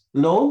rate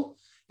loan,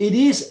 it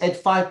is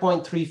at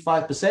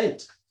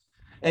 5.35%.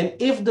 And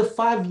if the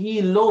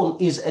 5-year loan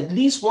is at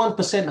least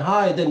 1%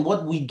 higher than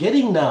what we're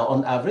getting now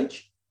on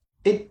average,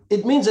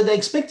 it means that they're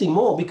expecting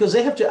more because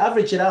they have to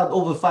average it out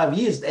over 5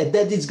 years. And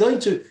that it's going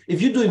to, if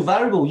you're doing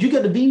variable, you're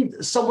going to be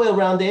somewhere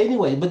around there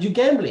anyway, but you're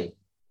gambling.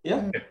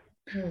 Yeah.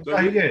 So,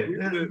 yeah,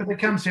 but it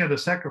comes down to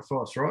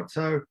sacrifice, right?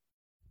 So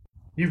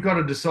you've got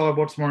to decide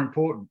what's more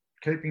important,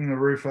 keeping the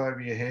roof over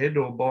your head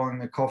or buying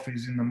the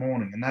coffees in the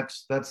morning. And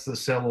that's the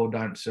sell or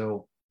don't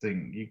sell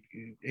thing.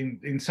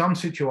 In some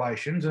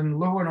situations, and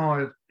Lou and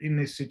I in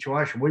this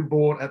situation, we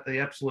bought at the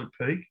absolute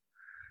peak.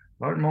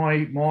 Right?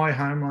 My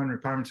home loan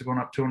repayments have gone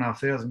up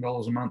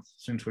 $2,500 a month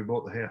since we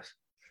bought the house.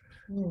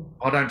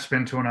 I don't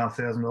spend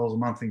 $2,500 a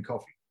month in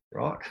coffee,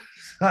 right?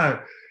 So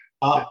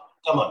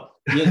come on.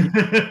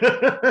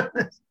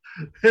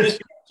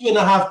 Just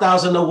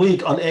 $2,500 a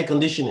week on air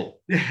conditioning.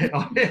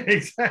 Yeah,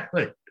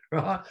 exactly.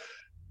 Right.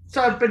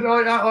 So, but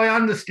I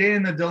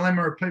understand the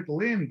dilemma of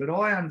people in, but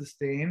I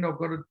understand I've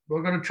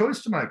got a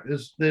choice to make.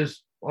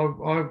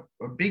 I'm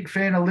a big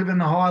fan of living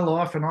the high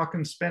life, and I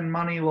can spend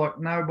money like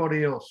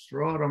nobody else.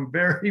 Right. I'm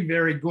very,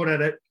 very good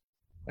at it,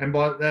 and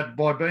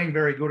by being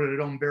very good at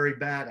it, I'm very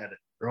bad at it.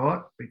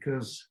 Right,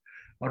 because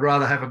I'd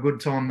rather have a good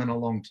time than a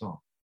long time.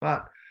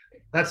 But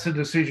that's a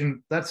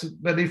decision. But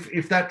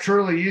if that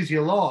truly is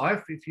your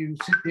life, if you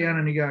sit down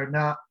and you go,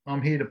 nah,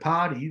 I'm here to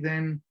party,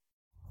 then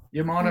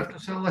you might have to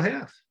sell the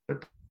house.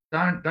 But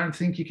don't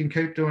think you can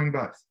keep doing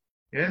both.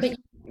 Yes? But,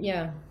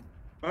 yeah.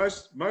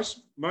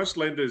 Most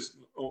lenders,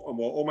 or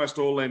almost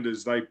all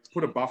lenders, they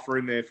put a buffer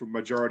in there for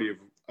majority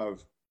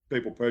of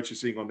people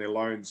purchasing on their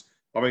loans.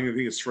 I think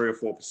it's 3 or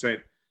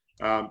 4%.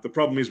 The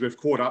problem is we've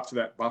caught up to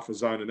that buffer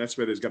zone, and that's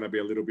where there's going to be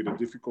a little bit of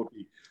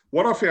difficulty.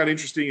 What I found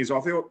interesting is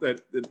I feel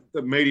that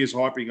the media is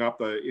hyping up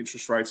the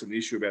interest rates and the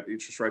issue about the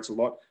interest rates a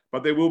lot,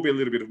 but there will be a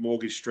little bit of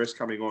mortgage stress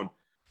coming on.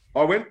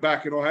 I went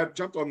back and I had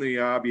jumped on the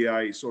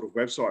RBA sort of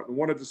website and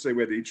wanted to see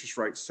where the interest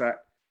rates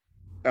sat.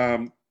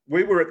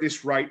 We were at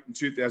this rate in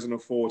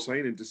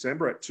 2014 in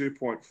December at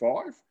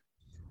 2.5,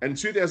 and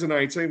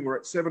 2018 we're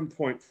at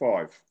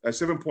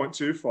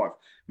 7.25.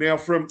 Now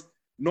from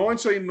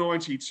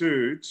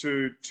 1992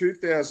 to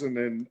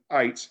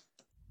 2008,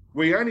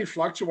 we only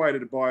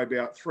fluctuated by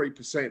about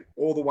 3%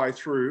 all the way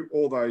through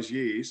all those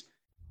years.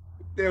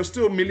 There were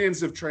still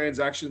millions of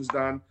transactions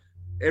done.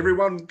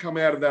 Everyone come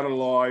out of that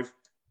alive.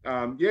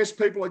 Yes,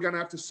 people are going to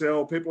have to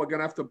sell. People are going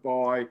to have to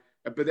buy.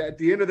 But at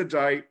the end of the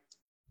day,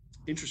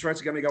 interest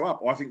rates are going to go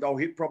up. I think they'll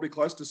hit probably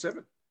close to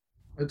 7%.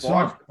 It's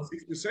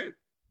 6%.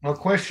 I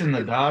question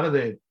the data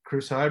there,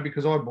 Chris Hay,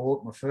 because I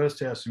bought my first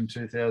house in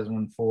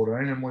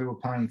 2014 and we were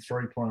paying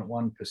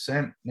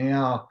 3.1%.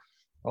 Now,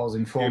 I was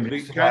informed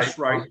the cash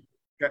rate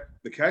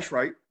the cash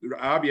rate, the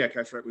RBA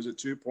cash rate was at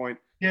 2 point.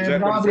 Yeah, is the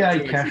that what it's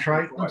at, RBA cash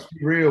rate, 2.65? let's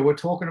be real. We're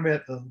talking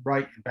about the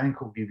rate your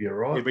bank will give you,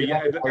 right?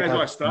 Yeah, but The as RBA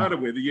I started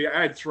with, you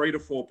add 3 to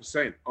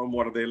 4% on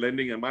what they're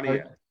lending their money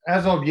at.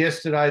 As of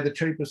yesterday, the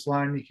cheapest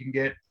loan you can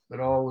get that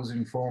I was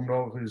informed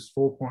of is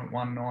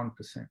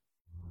 4.19%.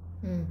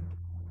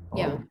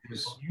 Yeah.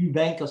 You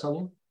bank or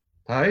something?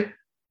 Hey?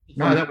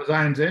 No, that was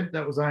ANZ.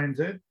 That was ANZ.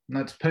 And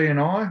that's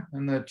P&I.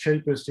 And the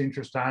cheapest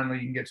interest only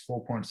you can get is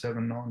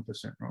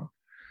 4.79%, right?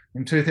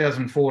 In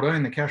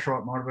 2014, the cash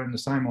rate might have been the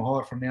same or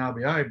higher from the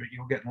RBA, but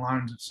you're getting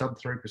loans at sub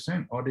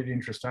 3%. I did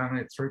interest only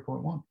at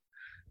 3.1.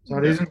 So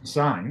it isn't the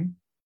same.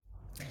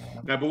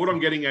 No, but what I'm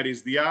getting at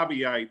is the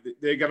RBA,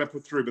 they're going to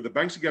put through, but the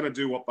banks are going to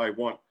do what they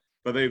want.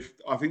 But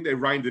I think they've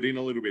reined it in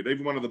a little bit.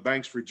 Even one of the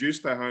banks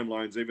reduced their home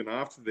loans even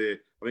after I think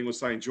it was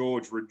St.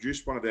 George,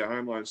 reduced one of their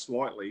home loans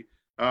slightly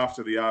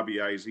after the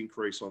RBA's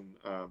increase on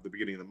the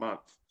beginning of the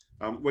month.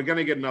 We're going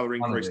to get another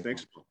increase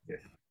next month.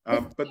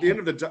 Yeah. But at the end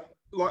of the day,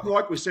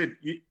 like we said,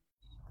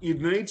 you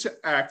need to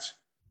act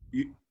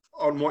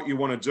on what you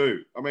want to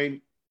do. I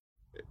mean,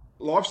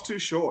 life's too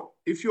short.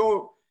 If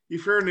you're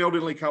an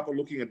elderly couple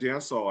looking to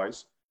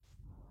downsize,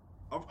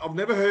 I've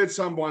never heard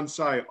someone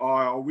say, "Oh,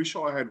 I wish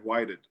I had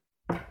waited."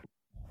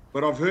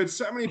 But I've heard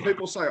so many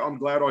people say, "I'm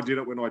glad I did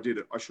it when I did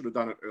it. I should have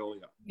done it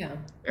earlier." Yeah.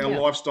 Our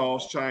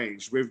lifestyles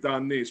changed. We've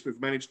done this. We've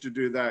managed to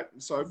do that,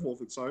 and so forth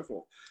and so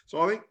forth.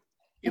 So I think,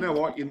 you know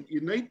what, you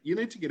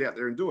need to get out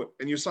there and do it.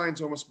 And you're saying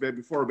to us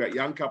before about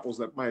young couples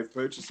that may have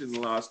purchased in the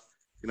last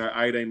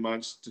 18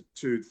 months to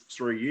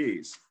 2-3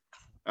 years.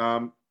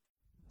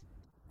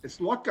 It's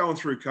like going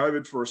through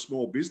COVID for a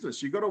small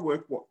business. You've got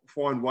to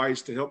find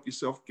ways to help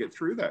yourself get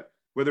through that,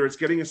 whether it's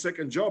getting a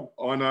second job.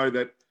 I know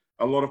that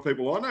a lot of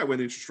people I know when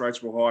interest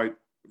rates were high,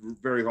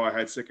 very high,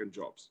 had second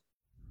jobs.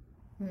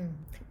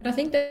 But I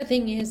think the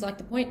thing is, like,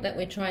 the point that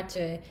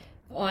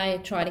I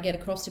try to get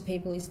across to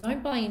people is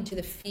don't buy into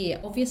the fear.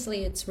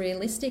 Obviously, it's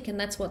realistic and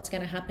that's what's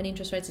going to happen.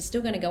 Interest rates are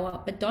still going to go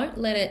up, but don't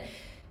let it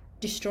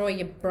destroy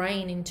your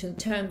brain into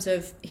terms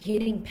of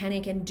hitting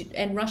panic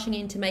and rushing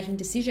into making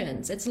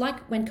decisions. It's like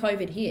when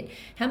COVID hit.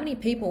 How many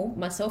people,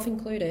 myself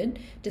included,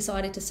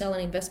 decided to sell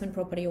an investment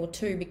property or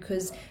two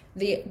because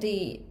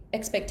the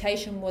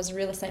expectation was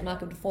real estate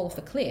market to fall off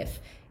a cliff?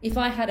 If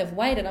I had have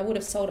waited, I would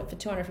have sold it for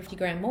 250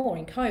 grand more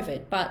in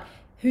COVID, but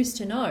who's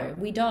to know?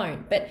 We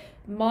don't. But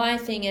my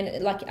thing,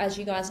 and like, as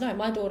you guys know,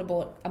 my daughter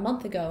bought a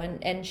month ago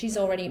and she's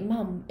already,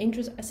 Mum,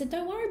 interest. I said,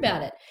 don't worry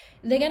about it.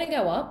 They're going to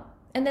go up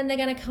and then they're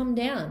going to come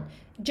down.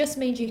 It just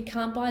means you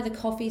can't buy the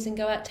coffees and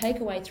go out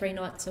takeaway 3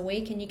 nights a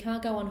week, and you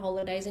can't go on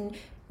holidays, and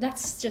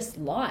that's just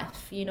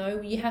life. You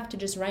have to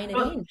just rein it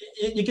in.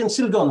 You can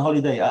still go on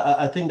holiday.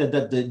 I think that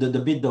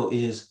the bit though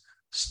is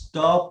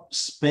stop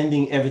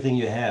spending everything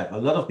you have. A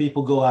lot of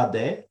people go out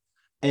there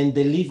and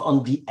they live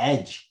on the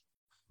edge.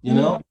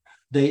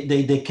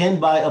 They can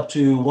buy up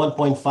to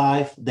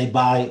 1.5. They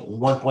buy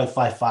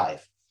 1.55.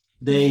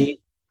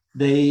 They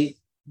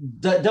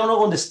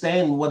don't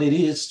understand what it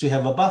is to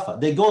have a buffer.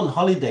 They go on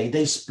holiday,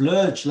 they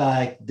splurge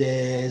like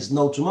there's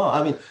no tomorrow.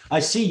 I mean, I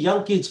see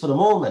young kids for the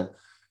moment.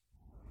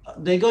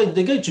 They're going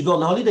to go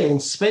on holiday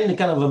and spend the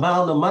kind of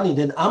amount of money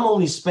that I'm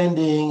only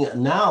spending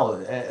now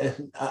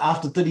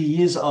after 30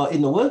 years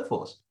in the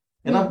workforce.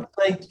 And I'm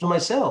saying to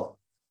myself,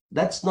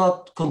 that's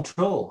not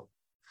control.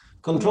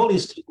 Control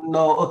is to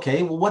know,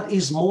 okay, well, what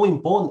is more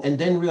important? And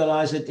then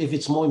realize that if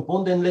it's more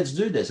important, then let's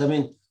do this. I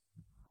mean,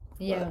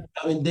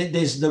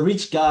 there's the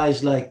rich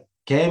guys like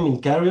Cam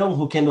and Carry On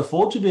who can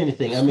afford to do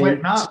anything. I mean,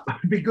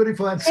 it'd be good if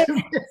I had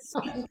some.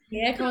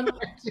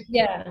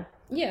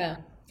 Yeah.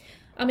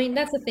 I mean,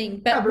 that's the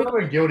thing. But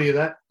I'm guilty of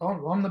that.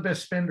 I'm the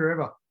best spender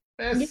ever.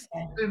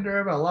 Spender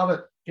ever. I love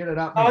it. Get it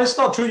up. No, it's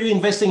not true. You're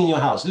investing in your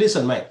house.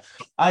 Listen, mate.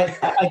 I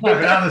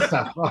but other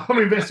stuff. I'm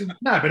investing.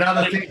 No, but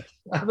other things.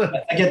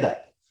 I get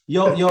that.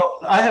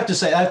 I have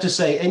to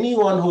say,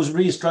 anyone who's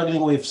really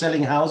struggling with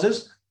selling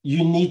houses,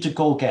 you need to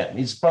call Cam.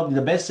 He's probably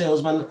the best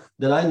salesman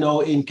that I know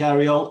in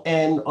Carry On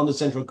and on the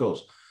Central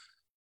Coast.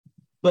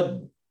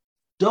 But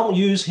don't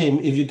use him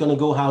if you're going to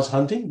go house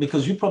hunting,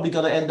 because you're probably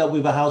going to end up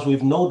with a house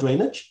with no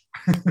drainage,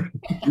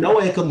 no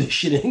air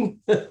conditioning.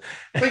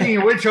 Speaking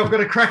of which, I've got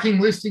a cracking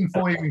listing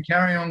for you in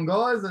Carry On,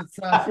 guys. It's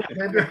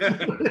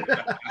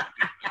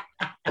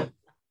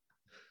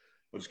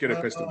Let's get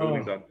a custom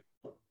building done.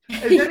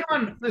 Is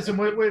anyone, listen,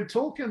 we're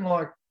talking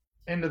like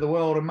end of the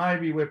world, and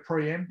maybe we're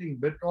preempting,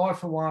 but I,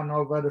 for one,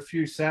 I've had a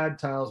few sad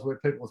tales where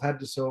people have had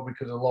to sell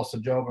because of loss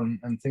of job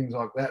and things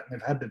like that, and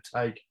they've had to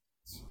take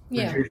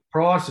reduced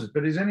prices.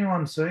 But is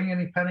anyone seeing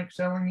any panic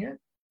selling yet?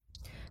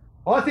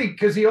 I think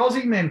because the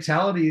Aussie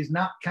mentality is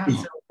can't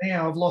sell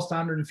now. I've lost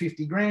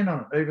 150 grand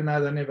on it, even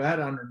though they never had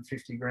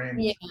 150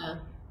 grand. Yeah.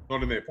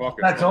 Not in their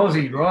pocket. That's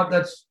Aussie, right?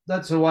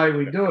 That's the way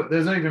we do it.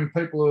 There's even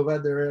people who have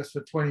had their house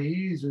for 20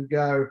 years who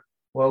go,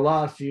 well,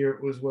 last year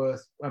it was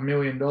worth $1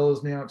 million.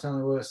 Now it's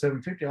only worth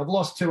 750. I've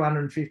lost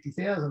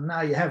 250,000.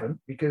 No, you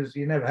haven't, because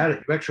you never had it.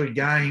 You've actually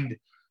gained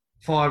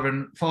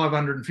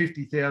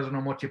 550,000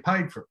 on what you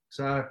paid for it.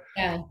 So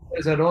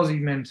there's that Aussie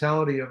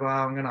mentality of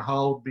I'm going to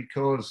hold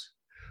because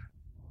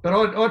But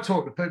I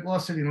talk to people. I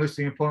sit in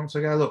listing appointments.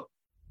 I go, look,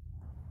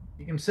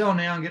 you can sell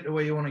now and get to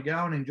where you want to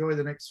go and enjoy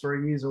the next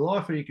 3 years of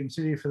life, or you can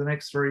sit here for the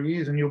next 3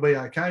 years and you'll be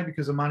okay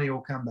because the money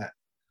will come back.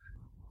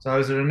 So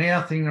is it a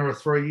now thing or a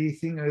 3-year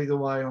thing? Either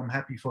way, I'm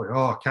happy for you.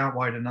 Oh, I can't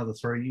wait another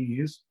 3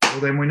 years. Well,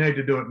 then we need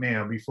to do it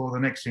now before the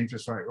next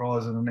interest rate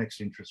rise and the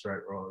next interest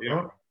rate rise. Yeah.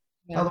 Right?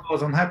 Yeah.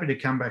 Otherwise, I'm happy to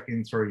come back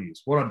in 3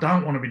 years. What I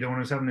don't want to be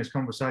doing is having this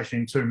conversation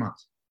in 2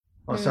 months.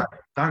 I say,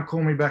 don't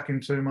call me back in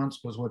 2 months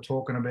because we're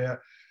talking about,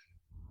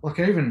 like,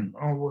 even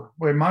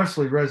we're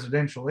mostly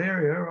residential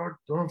area.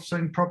 I've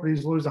seen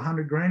properties lose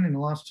 100 grand in the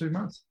last 2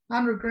 months.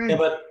 100 grand.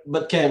 Yeah,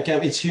 but Cam,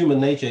 it's human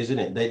nature, isn't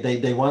it?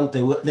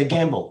 They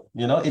gamble.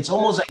 You know, it's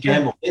almost a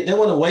gamble. They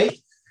want to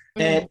wait,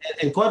 and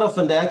quite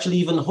often they're actually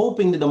even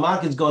hoping that the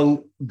market's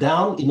going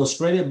down in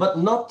Australia, but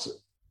not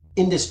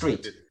in the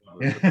street.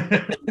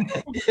 Yeah.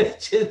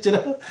 You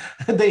know,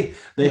 they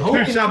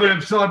hope two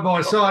suburbs side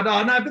by side.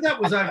 Oh no, but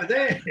that was over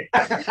there.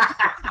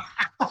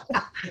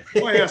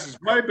 My house is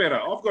way better.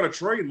 I've got a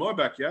tree in my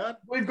backyard.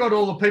 We've got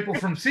all the people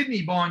from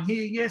Sydney buying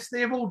here. Yes,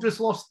 they've all just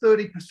lost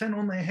 30%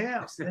 on their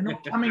house. They're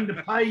not coming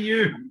to pay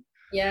you.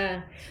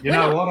 Yeah. You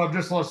know what? I've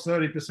just lost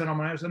 30% on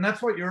my house. And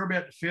that's what you're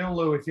about to feel,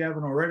 Lou, if you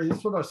haven't already.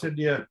 That's what I said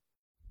to you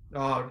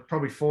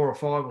probably 4 or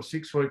 5 or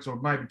 6 weeks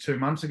or maybe 2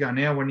 months ago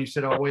now when you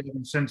said, oh, we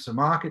haven't sensed a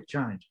market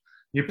change.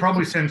 You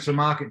probably sense a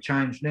market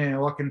change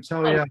now. I can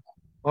tell you,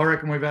 I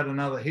reckon we've had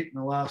another hit in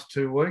the last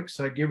 2 weeks.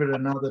 So give it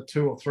another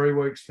 2 or 3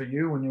 weeks for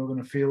you and you're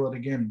going to feel it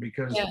again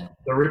because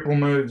the ripple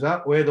moves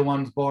up. We're the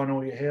ones buying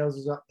all your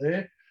houses up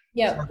there.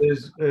 Yeah.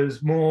 So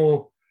there's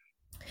more.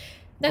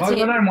 I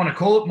don't want to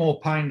call it more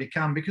pain to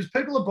come because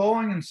people are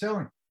buying and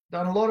selling.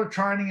 Done a lot of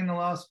training in the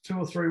last 2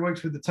 or 3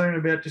 weeks with the team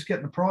about just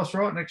getting the price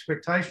right and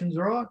expectations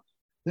right.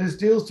 There's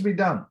deals to be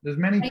done. There's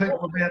many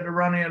people about to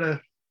run out of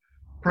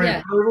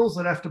pre-approvals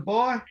that have to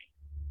buy.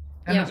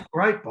 And it's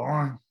great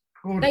buying.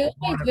 They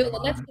always will,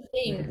 and that's the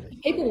thing.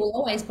 People will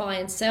always buy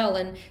and sell.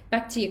 And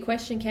back to your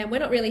question, Cam, we're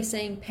not really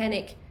seeing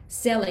panic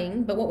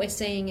selling, but what we're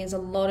seeing is a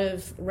lot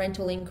of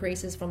rental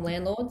increases from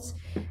landlords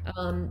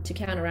to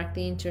counteract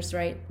the interest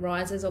rate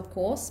rises, of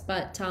course.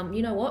 But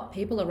you know what?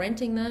 People are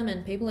renting them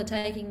and people are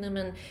taking them.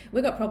 And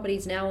we've got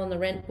properties now on the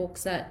rent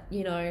books that,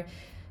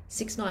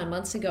 6-9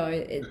 months ago,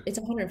 it's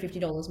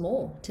 $150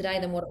 more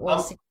today than what it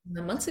was 6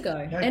 months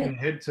ago. And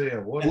head to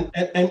your what? And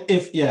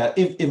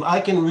if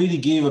I can really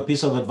give a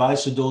piece of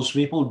advice to those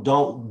people,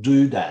 don't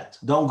do that.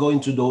 Don't go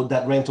into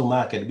that rental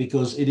market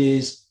because it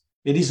is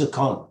a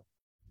con.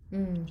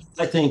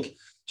 I think,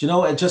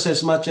 just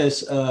as much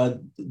as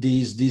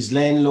these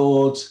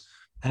landlords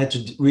had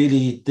to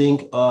really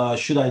think,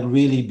 should I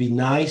really be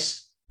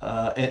nice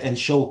and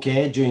show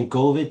care during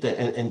COVID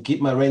and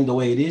keep my rent the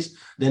way it is?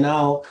 They're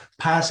now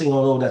passing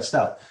on all that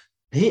stuff.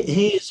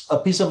 Here's a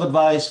piece of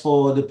advice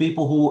for the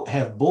people who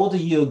have bought a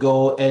year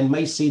ago and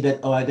may see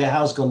that their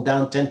house gone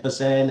down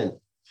 10% and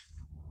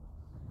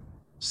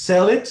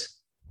sell it,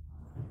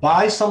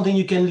 buy something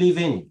you can live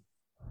in,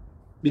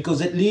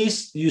 because at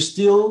least you're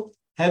still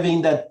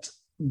having that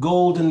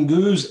golden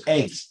goose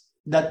eggs,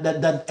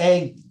 that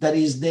egg that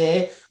is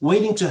there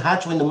waiting to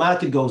hatch when the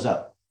market goes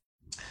up.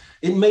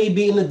 It may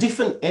be in a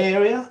different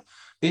area.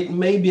 It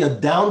may be a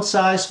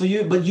downsize for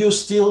you, but you're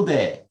still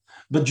there.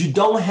 But you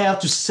don't have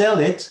to sell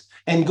it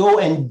and go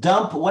and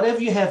dump whatever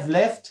you have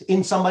left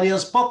in somebody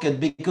else's pocket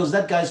because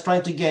that guy's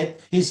trying to get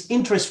his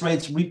interest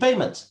rates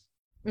repayment.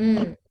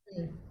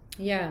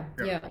 Yeah,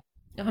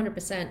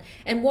 100%.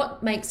 And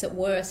what makes it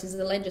worse is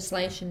the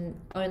legislation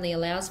only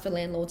allows for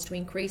landlords to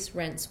increase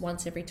rents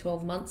once every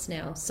 12 months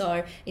now.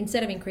 So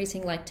instead of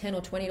increasing like $10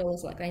 or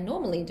 $20 like they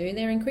normally do,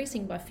 they're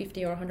increasing by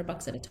 $50 or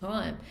 $100 at a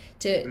time.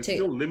 It's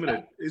still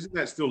limited. Isn't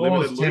that still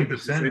limited?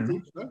 It's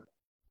 10%.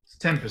 It's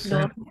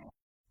 10%.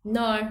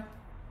 No.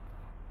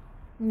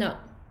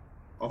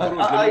 I thought it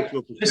was limited to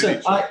a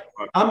percentage.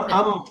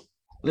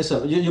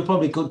 Listen, you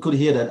probably could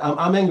hear that.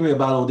 I'm angry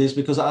about all this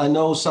because I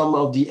know some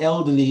of the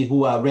elderly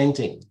who are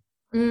renting.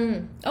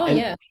 And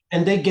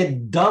they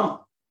get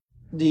dumped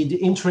the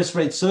interest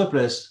rate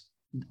surplus.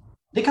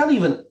 They can't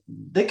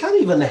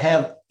even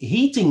have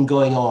heating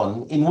going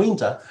on in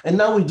winter, and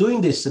now we're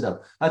doing this to them.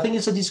 I think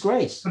it's a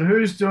disgrace. But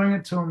who's doing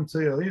it to them,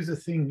 Theo? Here's the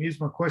thing. Here's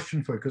my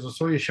question for you, because I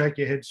saw you shake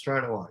your head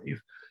straight away.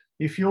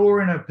 If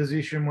you're in a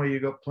position where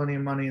you've got plenty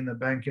of money in the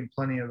bank and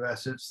plenty of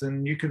assets,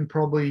 then you can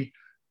probably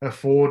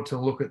afford to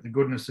look at the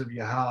goodness of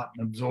your heart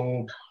and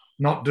absorb,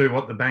 not do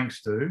what the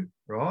banks do,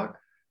 right?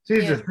 So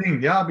here's the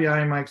thing. The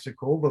RBA makes a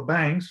call. The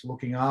banks,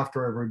 looking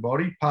after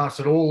everybody, pass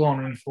it all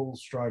on in full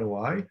straight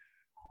away.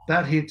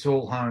 That hits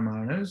all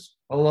homeowners.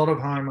 A lot of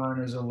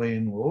homeowners are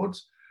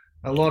landlords.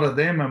 A lot of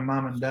them are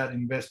mum and dad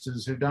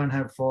investors who don't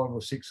have 5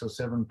 or 6 or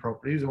 7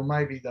 properties, or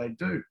maybe they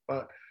do.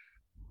 But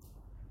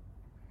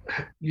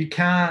you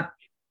can't.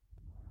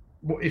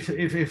 If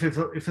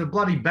the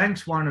bloody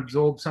banks won't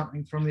absorb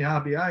something from the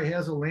RBA,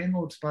 how's a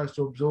landlord supposed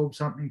to absorb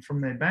something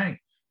from their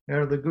bank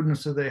out of the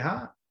goodness of their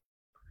heart?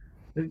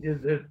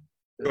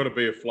 Got to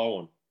be a flow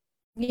on.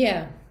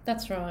 Yeah,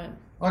 that's right.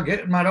 I get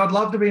it, mate. I'd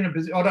love to be in a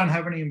position. I don't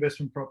have any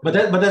investment property.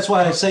 But that's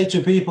why I say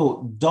to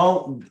people,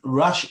 don't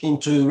rush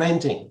into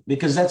renting,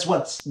 because that's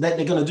what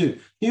they're going to do.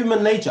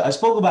 Human nature. I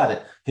spoke about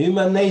it.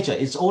 Human nature.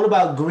 It's all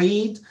about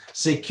greed,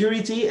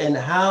 security, and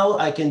how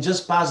I can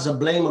just pass the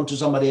blame onto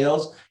somebody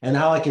else, and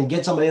how I can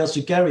get somebody else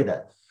to carry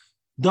that.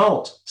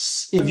 Don't.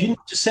 If you need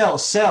to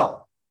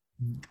sell.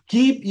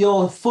 Keep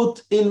your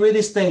foot in real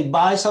estate.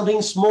 Buy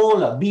something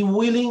smaller. Be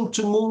willing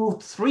to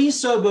move 3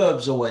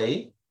 suburbs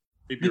away,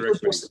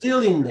 because you're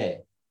still in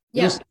there.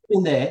 Yeah. You're still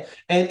in there,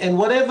 and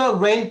whatever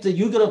rent that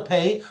you're gonna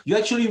pay, you're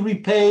actually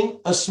repaying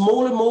a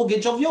smaller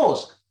mortgage of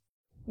yours.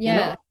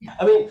 Yeah. You know?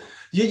 I mean,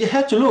 you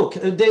have to look.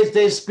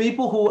 There's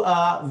people who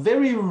are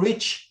very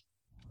rich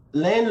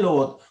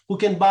landlord who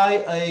can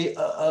buy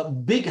a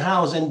big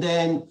house and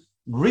then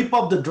rip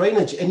up the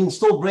drainage and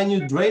install brand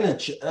new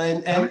drainage.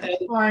 And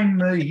Blame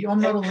me. I'm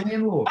not a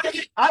landlord.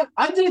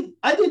 I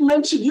did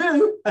mention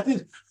you.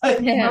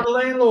 I'm not a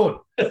landlord.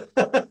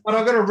 But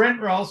I've got a rent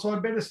roll, so I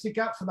better stick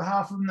up for the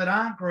half of them that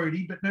aren't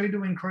greedy but need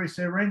to increase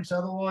their rents.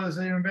 Otherwise,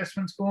 their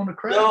investment's gone to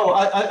crap. No,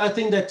 I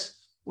think that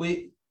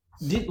the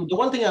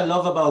one thing I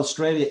love about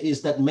Australia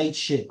is that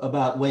mateship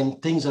about when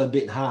things are a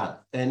bit hard.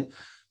 And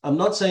I'm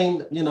not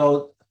saying,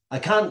 I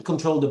can't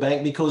control the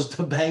bank, because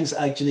the bank's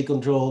actually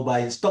controlled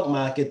by the stock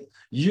market.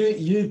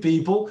 You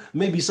people,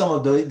 maybe some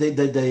of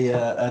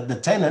the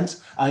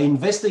tenants are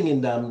investing in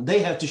them.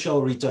 They have to show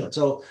a return.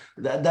 So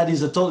that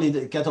is a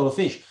totally kettle of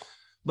fish.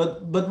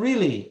 But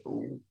really,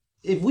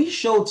 if we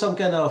showed some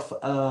kind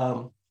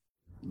of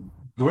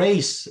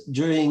grace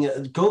during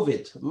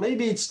COVID,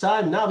 maybe it's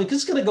time now,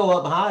 because it's going to go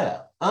up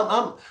higher.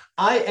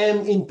 I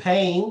am in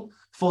pain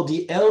for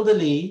the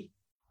elderly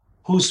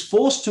who's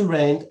forced to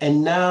rent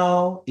and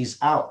now is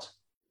out.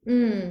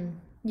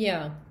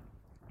 Yeah.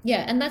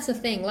 Yeah, and that's the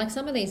thing. Like,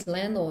 some of these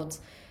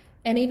landlords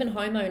and even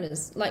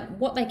homeowners, like,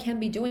 what they can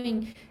be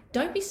doing,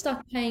 don't be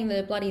stuck paying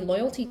the bloody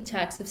loyalty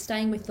tax of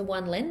staying with the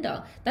one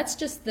lender. That's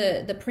just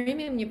the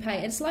premium you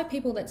pay. It's like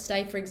people that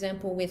stay, for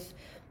example, with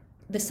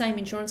the same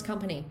insurance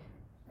company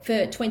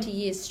for 20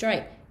 years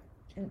straight.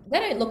 They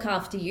don't look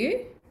after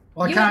you.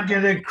 I can't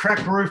get a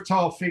cracked roof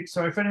tile fixed.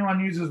 So if anyone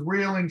uses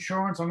real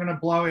insurance, I'm going to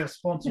blow our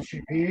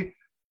sponsorship here.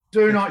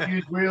 Do not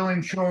use real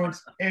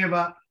insurance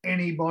ever,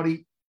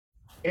 anybody,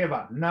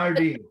 ever. No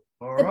deal.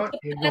 All right.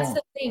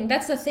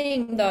 That's the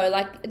thing, though.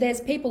 Like, there's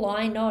people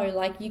I know,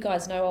 like you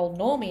guys know old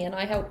Normie, and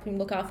I help him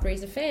look after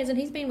his affairs, and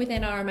he's been with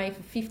NRMA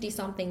for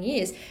 50-something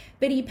years,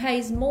 but he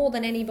pays more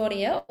than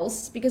anybody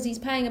else because he's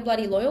paying a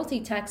bloody loyalty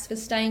tax for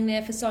staying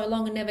there for so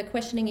long and never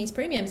questioning his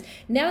premiums.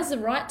 Now's the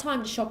right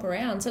time to shop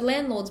around. So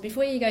landlords,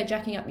 before you go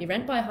jacking up your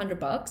rent by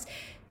 $100,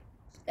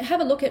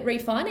 have a look at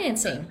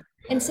refinancing.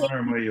 And see,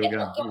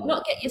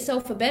 not get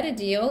yourself a better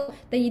deal,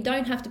 then you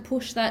don't have to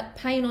push that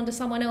pain onto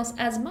someone else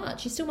as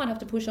much. You still might have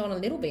to push on a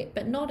little bit,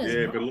 but not as much.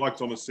 Yeah, but like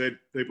Thomas said,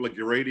 people are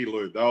greedy,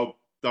 Lou. They'll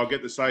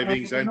get the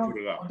savings and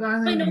put it up. I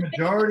don't think the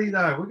majority,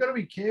 though. We've got to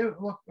be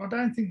careful. Look, I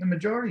don't think the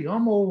majority.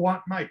 I'm all white,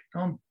 mate.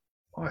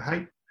 I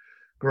hate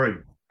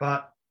greed,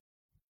 but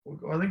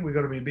I think we've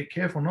got to be a bit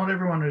careful. Not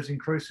everyone is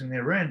increasing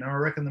their rent, and I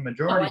reckon the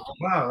majority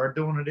are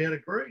doing it out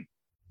of greed.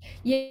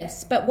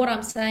 Yes, but what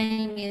I'm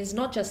saying is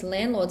not just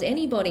landlords,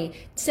 anybody,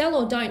 sell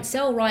or don't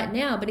sell right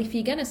now, but if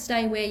you're going to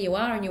stay where you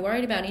are and you're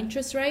worried about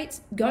interest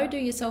rates, go do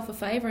yourself a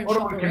favour and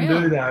shop around. What I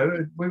can do,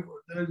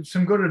 though,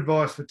 some good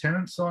advice for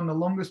tenants: sign the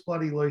longest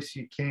bloody lease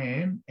you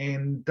can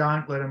and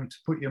don't let them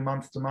put your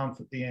month to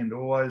month at the end.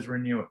 Always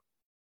renew it,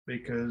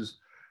 because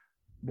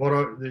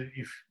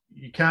if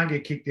you can't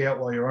get kicked out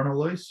while you're on a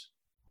lease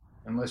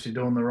unless you're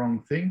doing the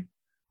wrong thing.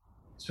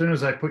 As soon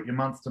as they put you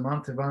month to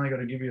month, they've only got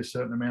to give you a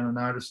certain amount of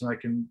notice, and they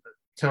can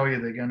tell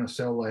you they're going to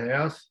sell the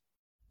house,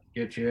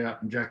 get you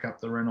out and jack up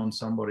the rent on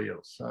somebody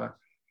else. So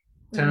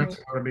tenants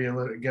have got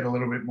to get a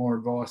little bit more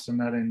advice on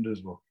that end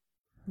as well.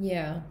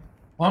 Yeah.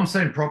 I'm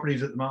seeing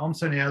properties at the moment. I'm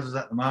seeing houses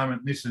at the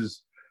moment. This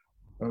is,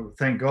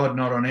 thank God,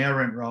 not on our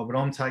rent roll, but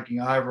I'm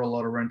taking over a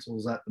lot of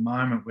rentals at the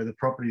moment where the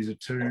properties are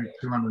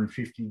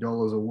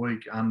 $250 a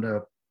week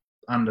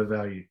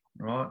undervalued,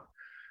 right?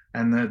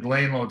 And the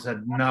landlords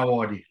had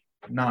no idea,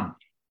 none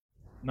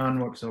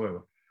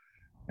whatsoever.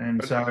 And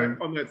but so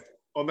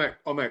on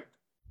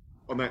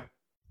that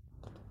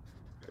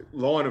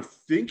line of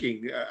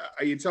thinking,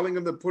 are you telling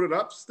them to put it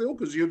up still?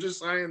 Because you're just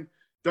saying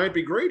don't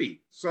be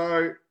greedy.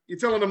 So you're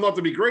telling them not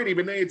to be greedy,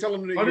 but now you're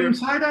telling them. I didn't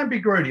say don't be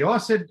greedy. I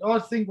said I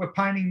think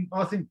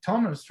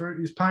Thomas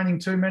is painting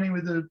too many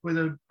with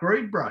a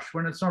greed brush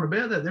when it's not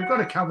about that. They've got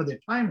to cover their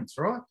payments,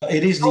 right?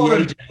 It is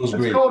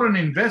it's called an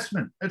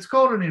investment. It's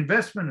called an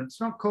investment.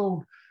 It's not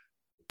called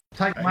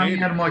take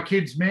money out of my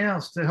kids'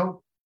 mouths to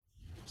help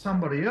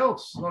somebody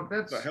else. Like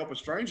that's to help a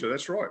stranger.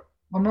 That's right.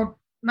 No,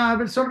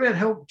 but it's not about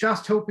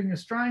helping a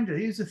stranger.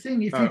 Here's the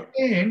thing: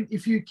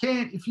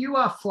 if you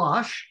are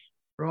flush,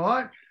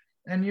 right,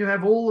 and you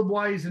have all the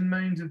ways and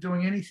means of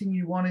doing anything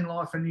you want in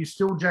life, and you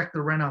still jack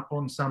the rent up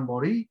on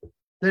somebody,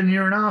 then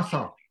you're an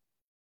arsehole,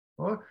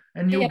 right?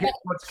 And you'll get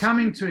what's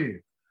coming to you.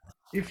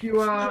 If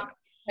you are,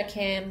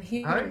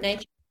 human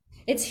nature.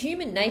 It's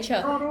human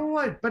nature. Not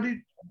always, but it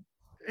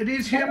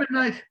is human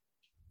nature.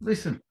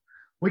 listen,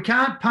 we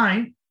can't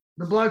paint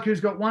the bloke who's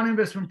got one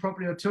investment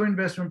property or two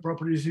investment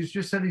properties who's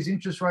just had his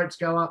interest rates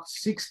go up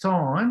 6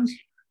 times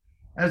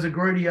as a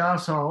greedy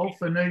arsehole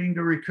for needing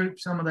to recoup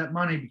some of that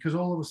money, because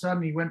all of a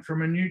sudden he went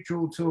from a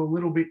neutral to a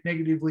little bit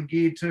negatively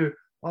geared to,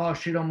 oh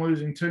shit, I'm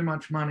losing too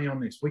much money on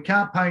this. We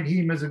can't paint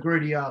him as a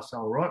greedy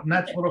arsehole, right? And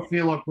that's what I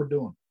feel like we're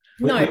doing.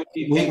 No.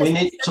 We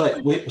need,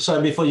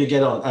 sorry, before you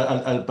get on,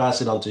 I'll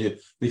pass it on to you.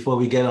 Before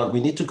we get on, we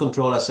need to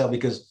control ourselves,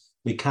 because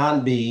we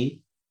can't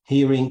be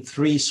hearing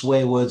 3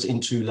 swear words in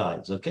 2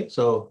 lines, okay?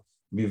 So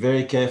be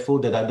very careful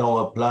that I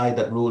don't apply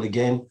that rule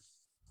again.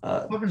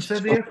 I haven't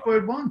said the F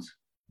word once.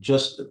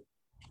 Just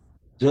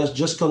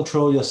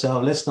control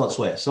yourself. Let's not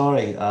swear.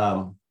 Sorry,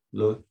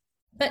 Lou.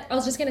 But I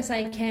was just going to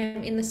say,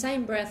 Cam, in the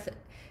same breath,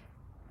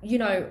 you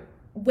know,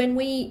 when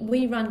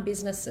we run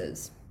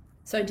businesses,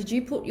 so did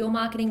you put your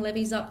marketing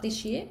levies up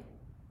this year?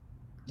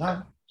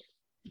 No.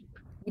 You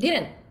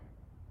didn't?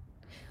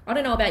 I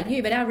don't know about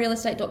you, but our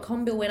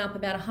realestate.com bill went up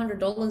about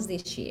 $100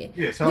 this year.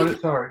 Yeah, so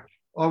sorry.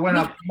 I went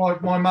up,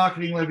 my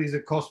marketing levies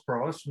at cost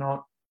price,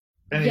 not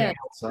anything else.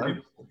 So.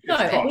 No,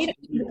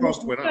 the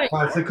cost went up.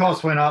 If the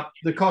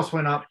cost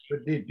went up,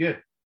 it did, yeah.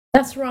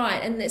 That's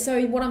right. And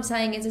so what I'm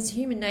saying is, it's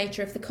human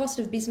nature. If the cost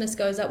of business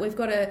goes up, we've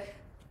got to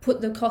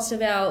put the cost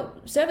of our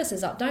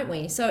services up, don't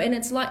we? So, and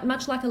it's like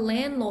much like a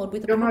landlord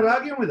with a... I'm not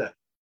arguing with that.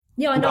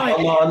 Yeah, I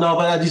know. No,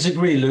 but I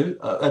disagree, Lou.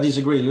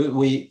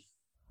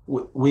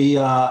 We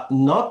are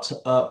not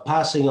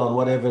passing on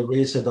whatever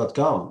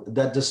realestate.com.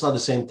 That's not the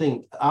same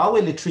thing. Our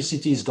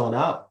electricity has gone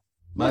up,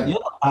 but you're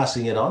not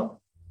passing it on.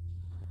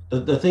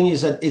 The thing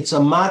is that it's a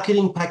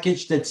marketing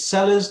package that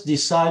sellers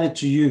decided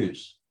to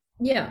use.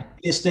 Yeah.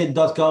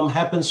 Realestate.com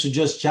happens to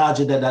just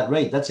charge it at that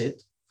rate. That's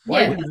it.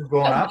 Wages have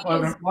gone up.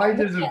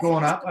 Wages have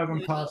gone up. I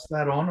haven't passed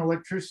that on.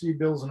 Electricity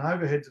bills and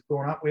overheads have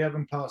gone up. We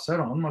haven't passed that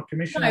on. My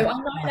commission. No,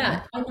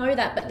 I know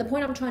that. But the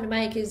point I'm trying to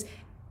make is,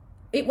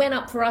 it went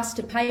up for us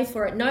to pay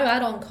for it, no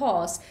add-on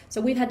cost. So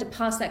we've had to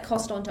pass that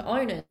cost on to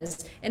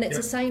owners. And it's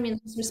the same in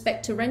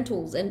respect to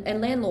rentals and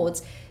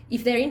landlords.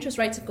 If their interest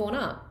rates have gone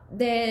up,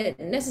 they're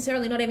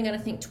necessarily not even going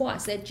to think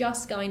twice. They're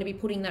just going to be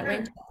putting that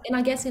rent. And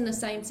I guess in the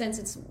same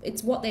sense,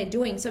 it's what they're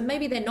doing. So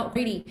maybe they're not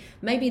greedy.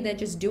 Maybe they're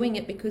just doing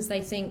it because they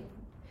think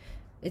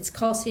it's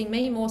costing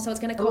me more, so it's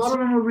going to cost. A lot of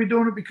them will be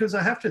doing it because they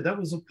have to. That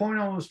was the point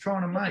I was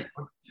trying to make.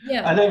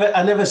 Yeah.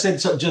 I never said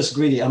just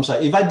greedy. I'm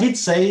sorry. If I did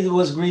say it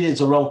was greedy,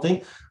 it's a wrong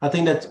thing. I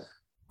think that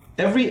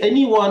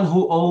anyone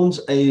who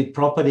owns a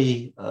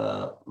property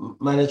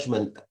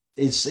management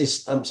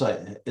is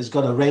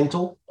got a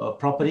rental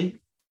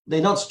property.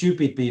 They're not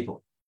stupid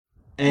people,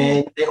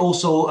 and they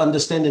also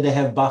understand that they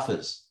have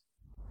buffers.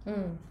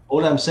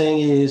 All I'm saying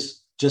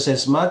is, just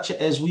as much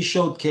as we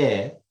showed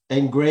care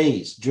and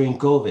grace during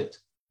COVID,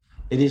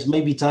 it is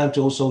maybe time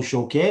to also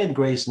show care and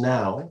grace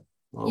now.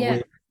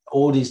 With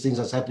all these things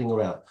that's happening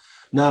around.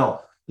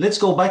 Now, let's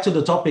go back to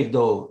the topic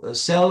though.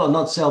 Sell or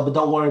not sell, but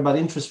don't worry about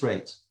interest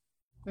rates.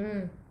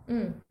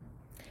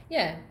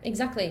 Yeah,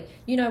 exactly.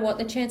 You know what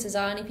the chances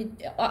are, and if you,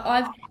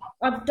 I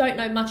don't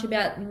know much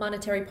about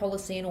monetary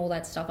policy and all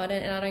that stuff. I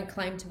don't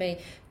claim to be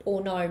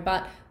or know,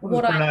 but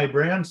what does Brene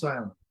Brown say?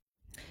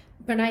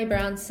 Brene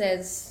Brown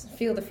says,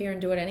 "Feel the fear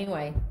and do it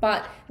anyway."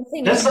 But the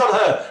thing that's not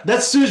her.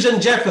 That's Susan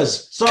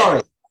Jeffers.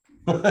 Sorry.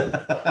 No,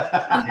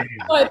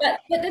 but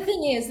the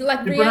thing is,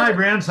 like, did Brene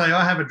Brown say,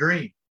 "I have a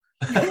dream"?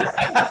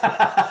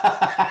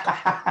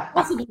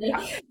 Possibly.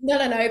 No.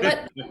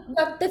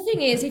 But the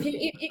thing is, if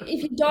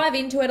you dive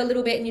into it a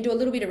little bit and you do a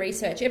little bit of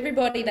research,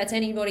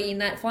 anybody in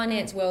that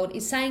finance world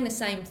is saying the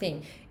same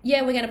thing.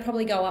 Yeah, we're going to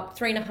probably go up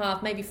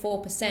 3.5%, maybe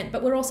 4%,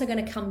 but we're also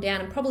going to come down,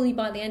 and probably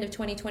by the end of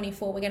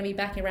 2024, we're going to be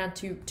back around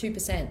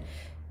 2%.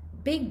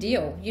 Big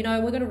deal. You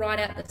know, we're going to ride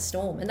out the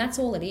storm, and that's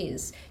all it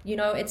is. You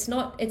know, it's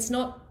not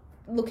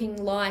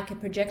looking like a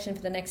projection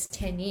for the next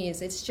 10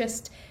 years. It's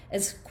just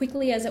as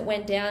quickly as it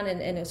went down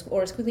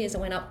or as quickly as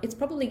it went up, it's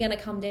probably going to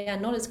come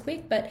down, not as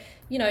quick, but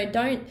you know,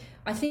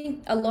 I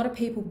think a lot of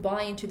people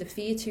buy into the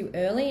fear too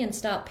early and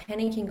start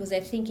panicking because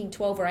they're thinking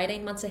 12 or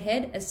 18 months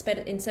ahead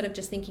instead of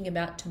just thinking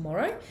about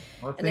tomorrow.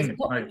 And there's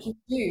what we can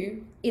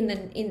do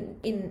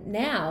in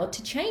now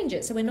to change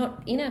it, so we're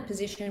not in a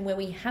position where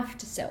we have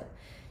to sell.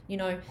 You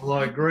know, well,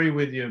 I agree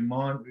with you,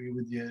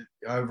 with your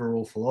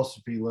overall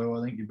philosophy, Lou.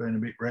 I think you've been a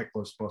bit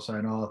reckless by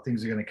saying,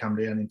 things are going to come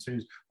down in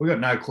twos. We've got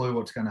no clue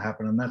what's going to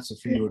happen, and that's the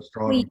fear that's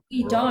driving.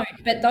 We don't,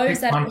 but those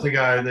 6 months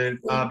ago, the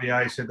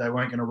RBA said they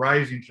weren't going to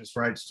raise interest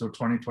rates till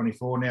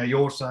 2024. Now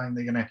you're saying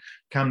they're going to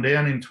come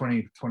down in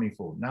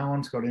 2024. No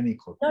one's got any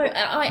clue. No,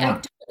 I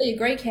totally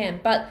agree,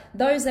 Cam, but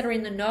those that are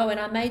in the know, and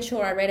I made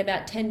sure I read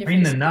about 10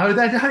 different... In the know?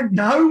 They don't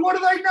know? What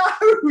do they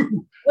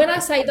know? When I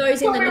say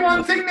those in the know...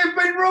 one thing they've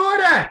been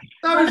right at.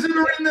 Those that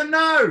are in the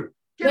know.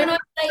 Get a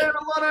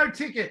lotto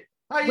ticket.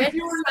 Hey, if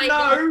you're in the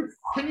know,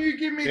 can you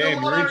give me the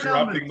lotto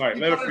interrupting, mate.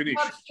 Let her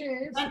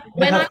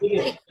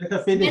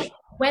finish.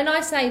 When I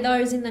say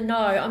those in the know,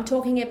 I'm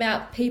talking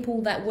about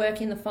people that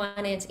work in the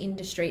finance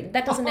industry.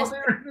 That doesn't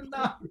necessarily...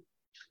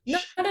 They're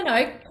in the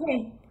know.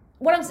 No.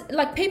 what I'm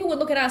like, people would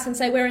look at us and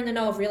say we're in the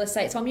know of real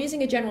estate. So I'm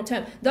using a general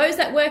term. Those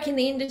that work in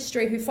the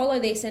industry who follow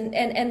this and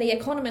the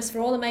economists for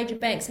all the major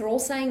banks are all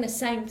saying the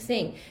same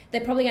thing.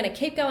 They're probably going to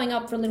keep going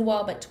up for a little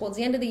while, but towards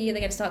the end of the year,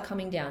 they're going to start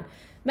coming down.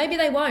 Maybe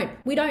they won't.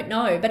 We don't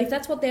know. But if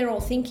that's what they're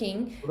all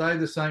thinking. Are they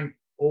the same,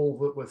 all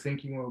that were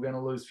thinking we were going to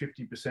lose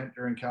 50%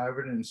 during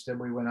COVID and instead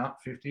we went up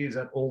 50? Is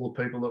that all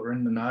the people that were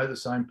in the know, the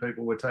same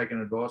people we're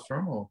taking advice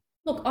from? Or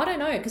Look, I don't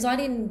know because I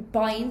didn't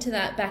buy into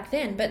that back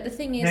then. But the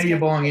thing is, now you're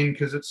buying in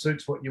because it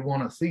suits what you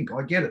want to think.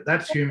 I get it.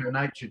 That's human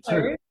nature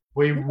too.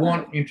 We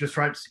want interest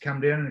rates to come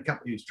down in a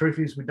couple of years. Truth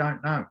is, we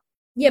don't know.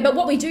 Yeah, but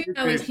what we do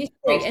know is history.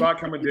 They'll start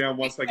coming down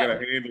once they get a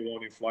handle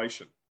on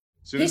inflation.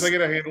 As soon as they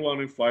get a handle on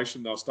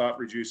inflation, they'll start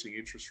reducing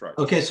interest rates.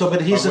 Okay, so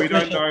but here's But a we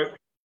don't question. know.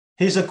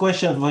 Here's a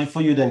question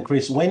for you then,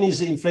 Chris. When is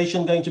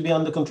inflation going to be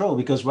under control?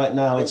 Because right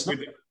now it's not.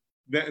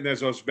 And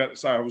as I was about to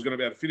say, I was going to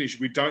be able to finish.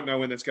 We don't know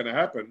when that's going to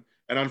happen.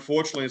 And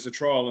unfortunately, it's a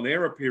trial and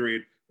error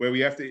period where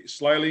we have to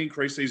slowly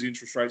increase these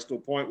interest rates to a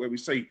point where we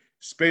see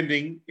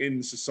spending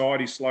in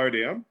society slow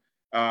down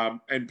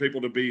and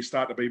people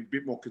start to be a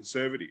bit more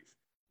conservative.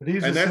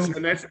 And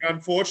that's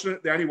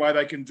unfortunate. The only way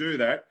they can do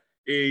that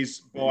is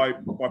by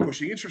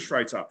pushing interest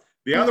rates up.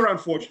 The other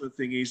unfortunate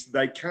thing is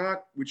they can't,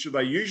 which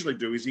they usually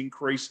do, is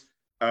increase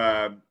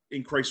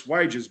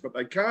wages, but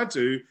they can't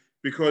do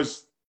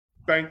because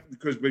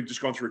we've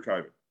just gone through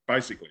COVID,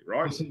 basically,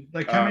 right? So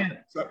they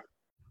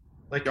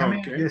come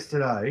out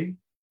yesterday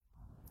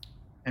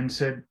and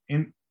said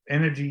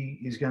energy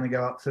is going to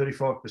go up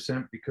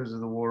 35% because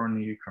of the war in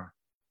the Ukraine.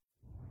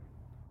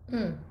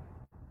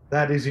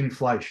 That is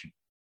inflation.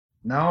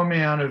 No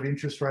amount of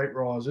interest rate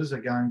rises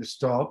are going to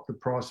stop the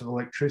price of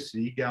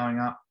electricity going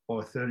up by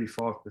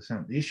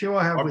 35%. The issue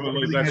I have with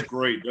believe that's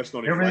greed. That's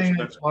not everything, inflation.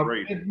 That's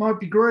greed. It might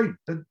be greed,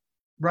 but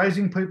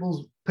raising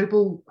people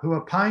who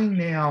are paying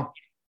now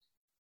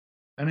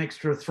an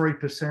extra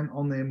 3%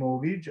 on their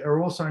mortgage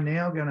are also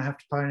now going to have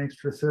to pay an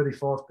extra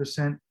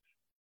 35%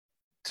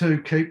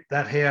 to keep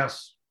that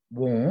house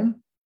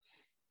warm.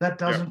 That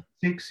doesn't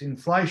fix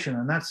inflation,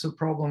 and that's the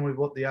problem with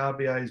what the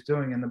RBA is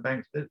doing and the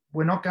banks.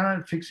 We're not going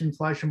to fix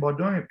inflation by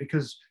doing it,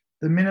 because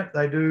the minute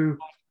they do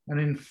an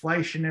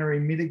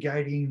inflationary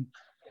mitigating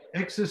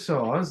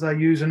exercise, they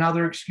use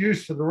another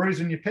excuse for the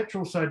reason your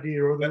petrol's so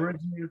dear or the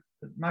reason you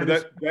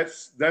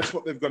that's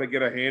what they've got to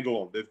get a handle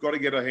on. They've got to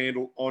get a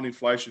handle on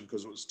inflation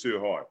because it was too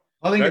high.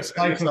 I think that's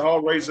the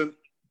whole reason.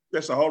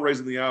 That's the whole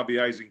reason the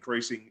RBA is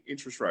increasing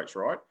interest rates,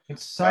 right?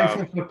 It's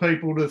safer for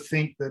people to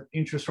think that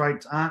interest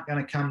rates aren't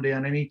going to come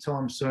down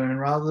anytime soon,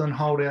 rather than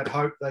hold out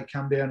hope they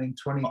come down in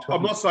 2020.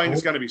 I'm not saying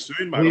it's going to be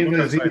soon, mate. I'm not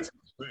going to say it's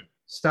soon.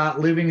 Start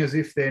living as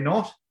if they're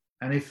not,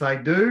 and if they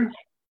do,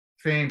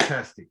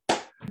 fantastic.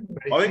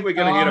 I think we're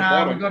going to hit a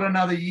bottom. We've got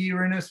another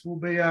year in us. We'll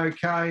be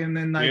okay, and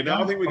then they. Yeah,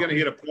 no, I think we're going to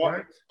hit a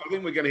bottom. I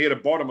think we're going to hit a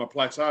bottom, a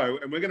plateau,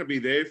 and we're going to be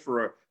there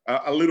for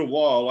a little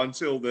while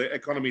until the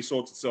economy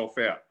sorts itself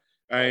out.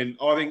 And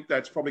I think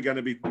that's probably going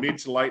to be mid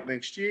to late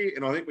next year,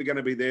 and I think we're going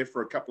to be there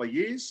for a couple of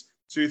years,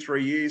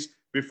 2-3 years,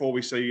 before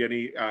we see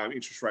any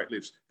interest rate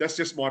lifts. That's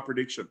just my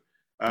prediction.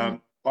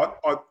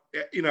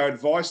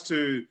 Advice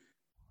to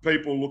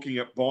people looking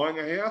at buying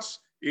a house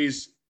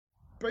is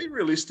be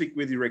realistic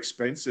with your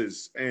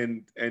expenses.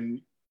 And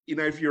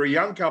if you're a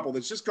young couple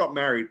that's just got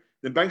married,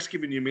 the bank's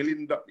giving you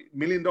 $1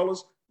 million.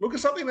 Look at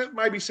something that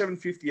maybe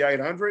 $750,000,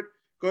 $800,000,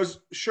 because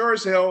sure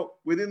as hell,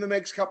 within the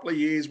next couple of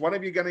years, one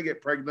of you are going to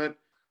get pregnant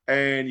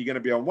and you're going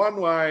to be on one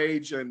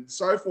wage and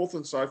so forth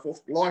and so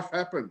forth. Life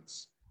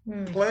happens.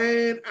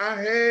 Plan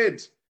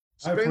ahead.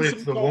 Hopefully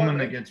it's the woman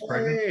that gets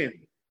pregnant.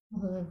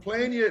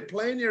 Plan your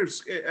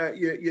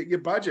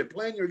budget,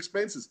 plan your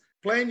expenses,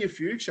 plan your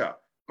future.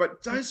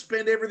 But don't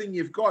spend everything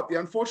you've got. The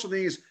unfortunate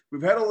thing is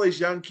we've had all these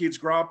young kids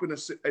grow up in a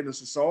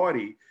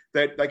society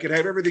that they can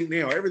have everything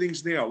now.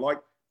 Everything's now. Like,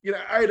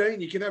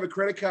 18, you can have a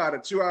credit card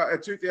at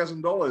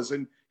 $2,000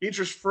 and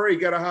interest-free,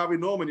 go to Harvey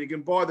Norman. You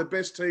can buy the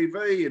best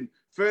TV and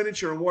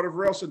furniture and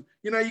whatever else. And,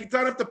 you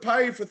don't have to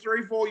pay for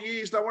 3-4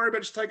 years. Don't worry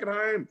about just taking it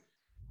home.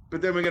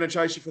 But then we're going to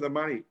chase you for the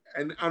money.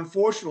 And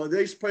unfortunately,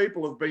 these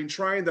people have been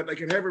trained that they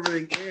can have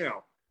everything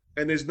now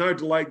and there's no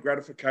delayed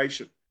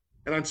gratification.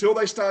 And until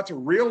they start to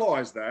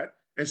realize that,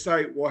 and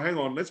say, well, hang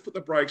on, let's put the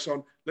brakes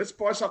on. Let's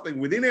buy something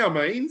within our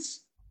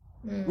means,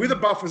 with a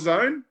buffer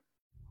zone.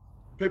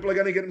 People are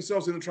going to get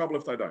themselves into trouble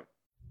if they don't.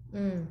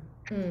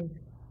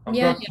 I've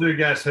got 2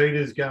 gas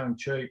heaters going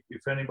cheap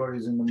if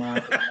anybody's in the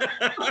market.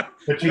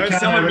 But you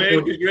can't have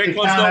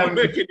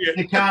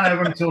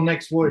them until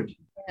next week.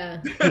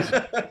 Yeah.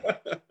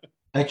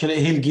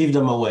 Actually, he'll give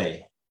them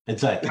away.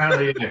 Exactly.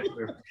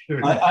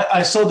 Yeah.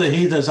 I saw the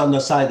heaters on the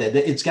side there.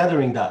 It's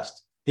gathering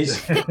dust. He's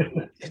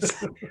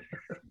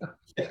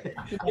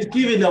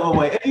giving them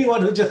away.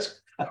 Anyone who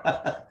just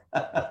he'll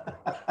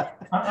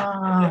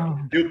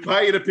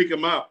pay you to pick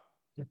them up.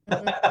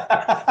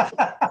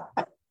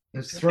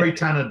 There's 3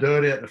 ton of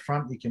dirt out the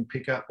front you can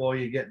pick up while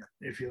you're getting it,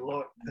 if you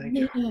like. Thank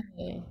you.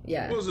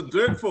 Yeah. What was the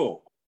dirt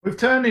for? We've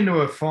turned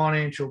into a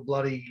financial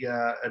bloody.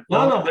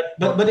 No,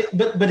 but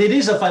it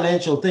is a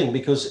financial thing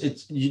because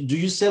it's do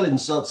you sell and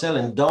not sell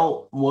and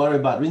don't worry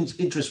about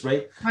interest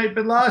rate. Mate,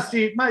 but last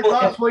week I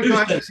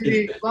had to sit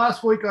here.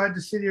 Last week I had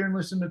to sit here and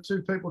listen to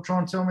two people try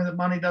and tell me that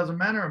money doesn't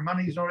matter and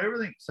money's not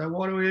everything. So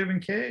why do we even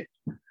care?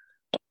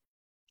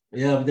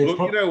 Yeah, look,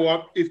 you know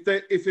what? If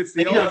it's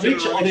the older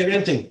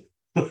generation,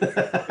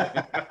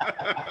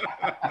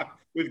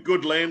 with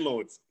good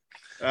landlords.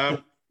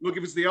 Look,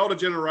 if it's the older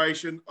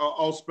generation,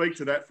 I'll speak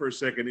to that for a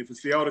second. If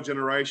it's the older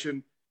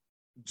generation,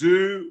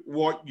 do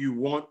what you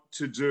want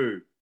to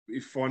do.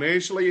 If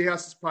financially your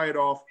house is paid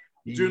off,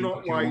 do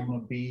not wait.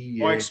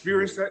 I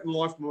experienced that in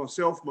life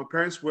myself. My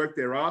parents worked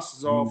their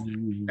asses off,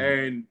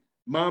 and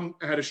Mum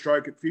had a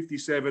stroke at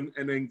 57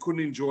 and then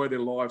couldn't enjoy their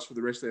lives for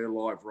the rest of their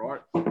life,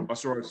 right? I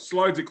saw a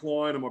slow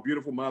decline of my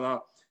beautiful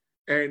mother,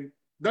 and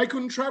they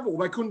couldn't travel.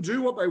 They couldn't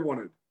do what they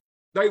wanted.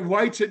 They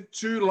waited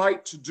too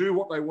late to do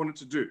what they wanted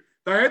to do.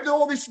 They had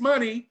all this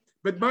money,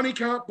 but money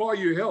can't buy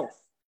you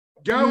health.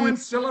 Go and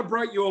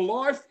celebrate your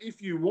life.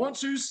 If you want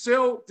to,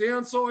 sell,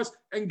 downsize,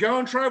 and go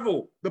and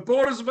travel. The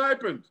borders have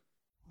opened.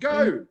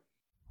 Go.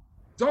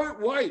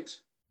 Don't wait.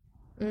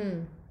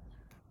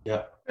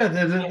 Yeah.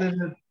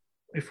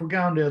 If we're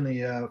going down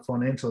the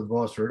financial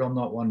advice route, I'm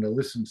not one to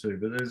listen to,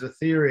 but there's a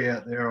theory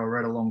out there I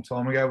read a long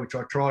time ago, which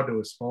I tried to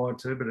aspire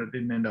to, but it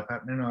didn't end up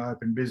happening. I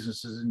opened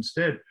businesses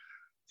instead.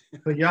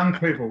 For young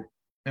people,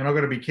 and I've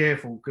got to be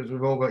careful because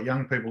we've all got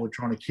young people who are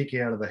trying to kick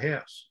out of the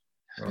house.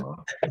 Right?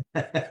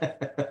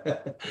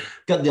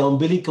 Got the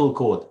umbilical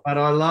cord. But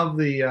I love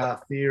the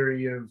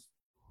theory of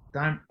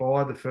don't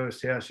buy the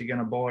first house you're going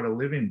to buy to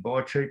live in.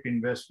 Buy cheap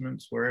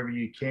investments wherever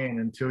you can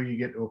until you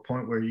get to a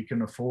point where you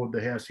can afford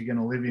the house you're going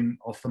to live in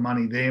off the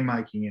money they're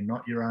making and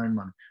not your own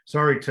money.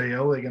 Sorry,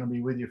 TL, they're going to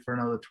be with you for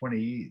another 20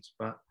 years.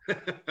 But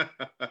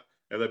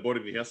have they bought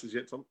any houses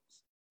yet, Tom?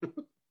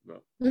 No.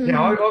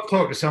 Yeah, I've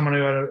talked to someone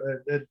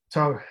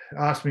who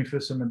asked me for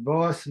some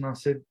advice, and I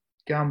said,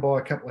 go and buy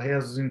a couple of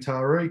houses in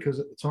Taree, because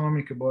at the time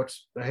you could buy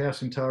a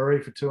house in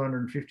Taree for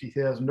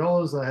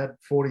 $250,000. They had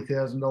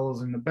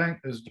 $40,000 in the bank.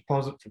 There's a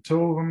deposit for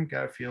two of them.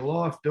 Go for your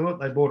life, do it.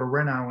 They bought a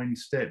Renault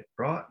instead,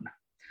 right?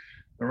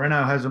 The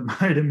Renault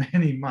hasn't made them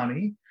any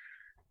money.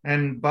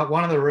 But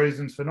one of the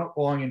reasons for not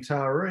buying in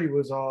Taree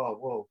was, I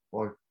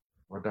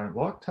don't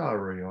like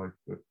Taree.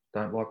 I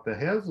don't like the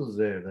houses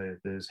there.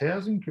 There's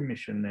housing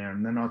commission there.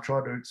 And then I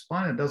tried to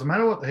explain it doesn't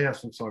matter what the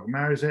house looks like. It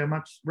matters how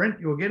much rent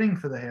you're getting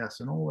for the house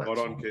and all that. Right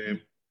on,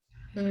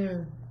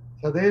 Cam.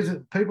 So there's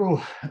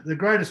people, the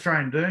great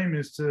Australian dream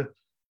is to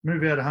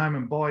move out of home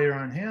and buy your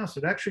own house.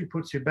 It actually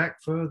puts you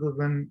back further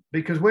than,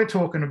 because we're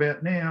talking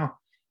about now,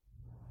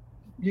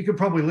 you could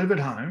probably live at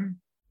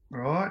home,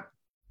 right,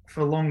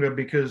 for longer,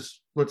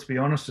 because let's be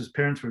honest, as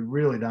parents, we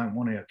really don't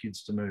want our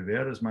kids to move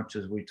out as much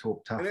as we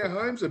talk tough. And our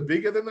homes are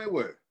bigger than they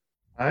were.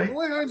 Hey?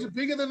 All our homes are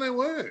bigger than they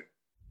were.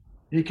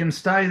 You can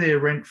stay there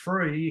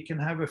rent-free. You can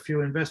have a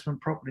few investment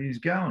properties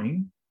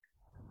going.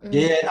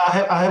 Yeah,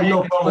 I have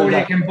no problem with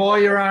that. Or you can buy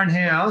your own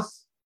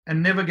house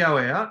and never go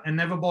out and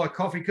never buy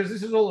coffee, because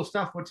this is all the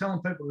stuff we're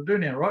telling people to do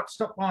now, right?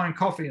 Stop buying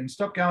coffee and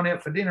stop going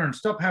out for dinner and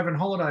stop having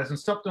holidays and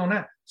stop doing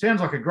that. Sounds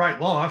like a great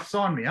life.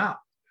 Sign me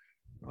up.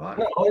 Right?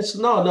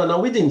 No,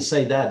 we didn't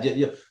say that.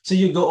 So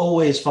you go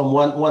always from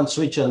one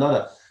switch to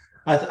another.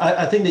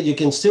 I think that you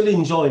can still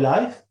enjoy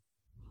life,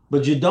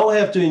 but you don't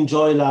have to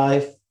enjoy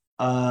life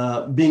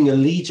being a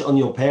leech on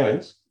your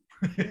parents.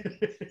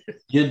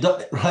 You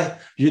don't, right?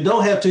 You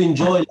don't have to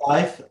enjoy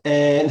life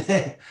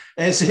and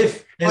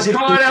Alex,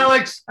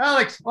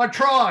 I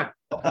tried.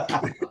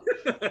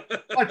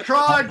 I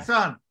tried,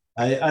 son.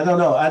 I don't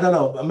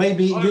know.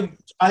 Maybe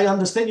I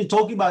understand you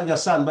talking about your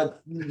son,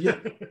 but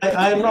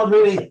I'm not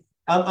really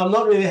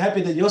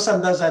happy that your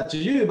son does that to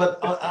you. But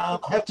I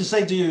have to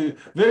say to you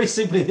very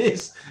simply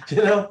this,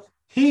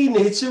 he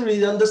needs to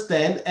really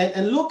understand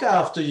and look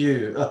after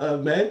you,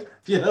 man.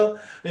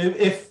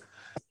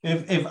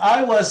 If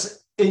I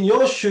was in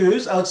your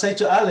shoes, I would say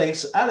to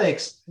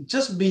Alex,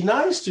 just be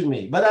nice to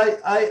me. But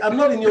I'm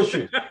not in your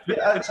shoes.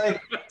 I'd say,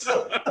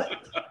 so.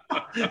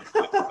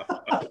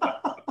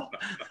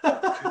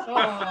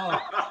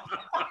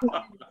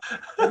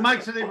 It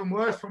makes it even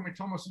worse for me,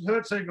 Thomas. It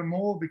hurts even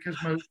more because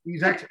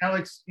he's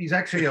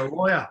actually a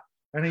lawyer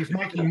and he's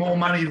making more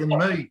money than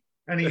me,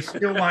 and he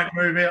still won't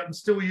move out and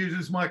still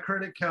uses my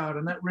credit card,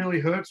 and that really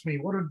hurts me.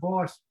 What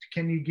advice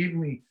can you give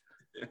me?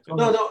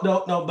 No,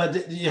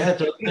 but you have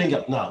to think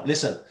of, now,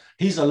 listen,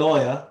 he's a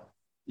lawyer.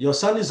 Your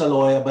son is a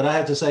lawyer, but I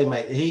have to say,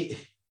 mate,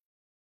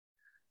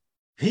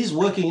 he's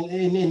working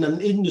in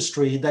an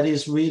industry that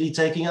is really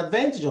taking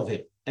advantage of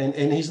him.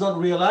 And he's not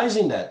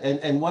realizing that.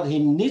 And what he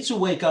needs to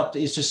wake up to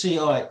is to see,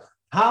 all right,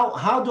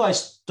 how do I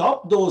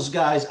stop those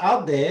guys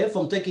out there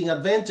from taking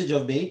advantage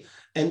of me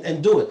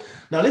and do it?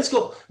 Now, let's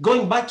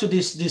going back to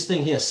this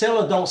thing here,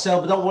 sell or don't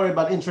sell, but don't worry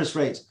about interest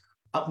rates.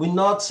 We're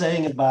not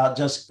saying about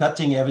just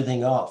cutting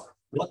everything off.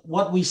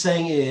 What we're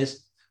saying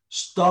is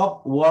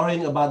stop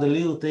worrying about the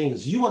little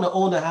things. You want to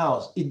own a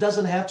house. It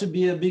doesn't have to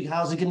be a big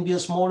house. It can be a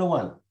smaller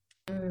one,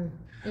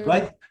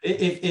 right?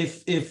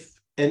 If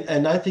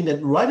and I think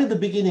that right at the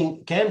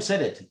beginning, Cam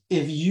said it.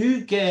 If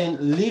you can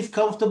live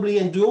comfortably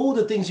and do all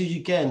the things that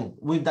you can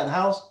with that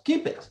house,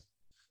 keep it.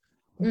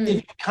 If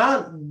you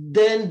can't,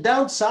 then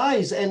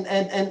downsize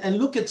and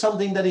look at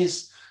something that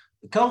is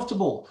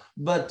comfortable.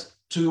 But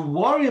to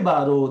worry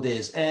about all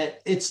this,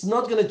 it's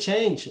not going to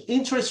change.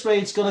 Interest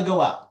rates going to go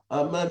up.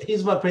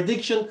 Here's my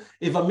prediction.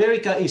 If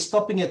America is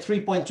stopping at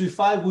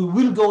 3.25, we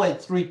will go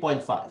at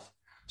 3.5.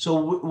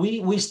 So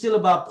we still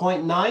about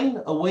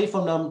 0.9 away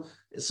from them.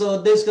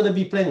 So there's going to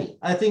be plenty.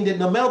 I think that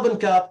the Melbourne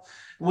Cup,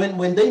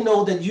 when they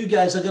know that you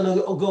guys are going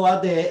to go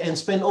out there and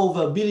spend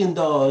over $1 billion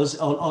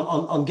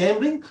on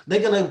gambling, they're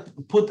going to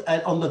put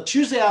on the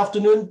Tuesday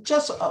afternoon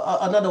just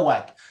another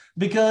whack,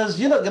 because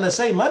you're not going to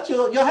say much.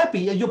 You're happy.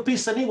 You're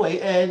pissed anyway,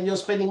 and you're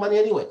spending money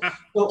anyway.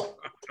 So,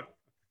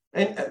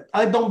 and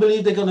I don't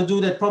believe they're going to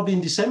do that probably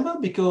in December,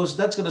 because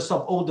that's going to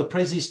stop all the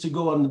prezzies to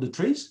go under the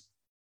trees.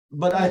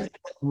 But I think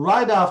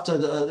right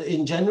after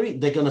in January,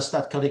 they're going to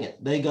start cutting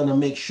it. They're going to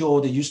make sure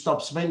that you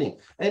stop spending.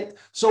 And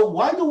so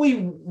why do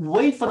we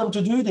wait for them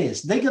to do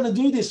this? They're going to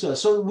do this.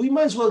 So we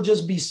might as well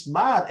just be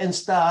smart and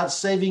start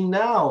saving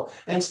now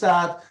and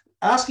start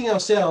asking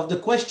ourselves the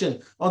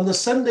question on the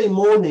Sunday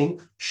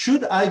morning,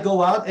 should I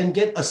go out and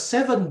get a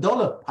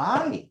 $7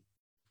 pie?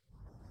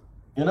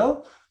 You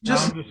know? I'm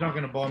just not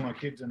going to buy my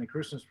kids any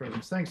Christmas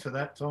presents. Thanks for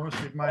that, Thomas.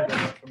 You've made that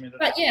up for me.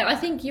 But yeah, I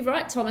think you're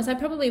right, Thomas. I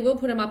probably will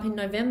put them up in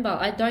November.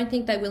 I don't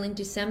think they will in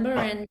December.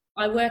 And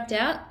I worked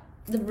out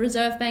the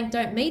Reserve Bank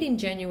don't meet in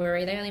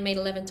January. They only meet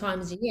 11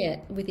 times a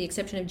year, with the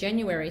exception of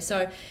January.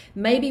 So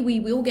maybe we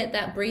will get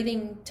that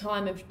breathing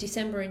time of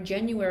December and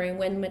January,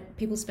 when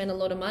people spend a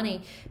lot of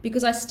money,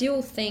 because I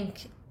still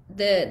think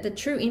the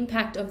true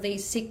impact of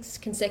these 6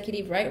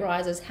 consecutive rate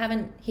rises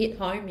haven't hit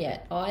home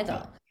yet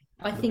either.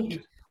 I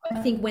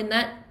think when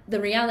the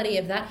reality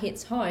of that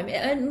hits home,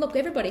 and look,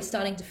 everybody's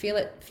starting to feel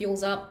it,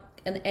 fuel's up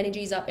and the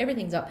energy's up,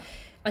 everything's up.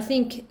 I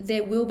think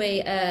there will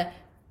be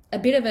a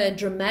bit of a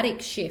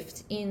dramatic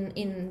shift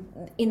in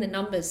the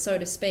numbers, so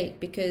to speak,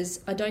 because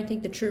I don't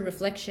think the true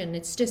reflection,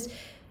 it's just,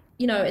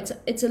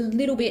 it's a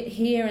little bit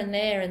here and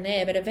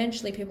there, but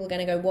eventually people are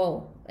going to go,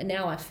 whoa, and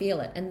now I feel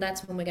it. And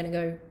that's when we're going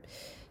to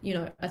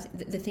go,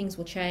 the things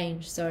will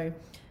change. So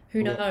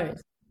who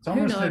knows?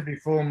 Thomas said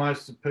before,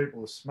 most of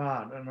people are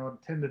smart, and I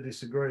tend to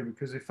disagree,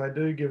 because if they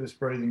do give us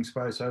breathing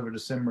space over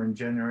December and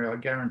January, I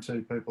guarantee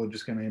people are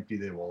just going to empty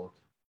their wallet.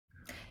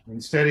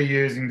 Instead of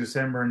using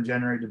December and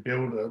January to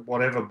build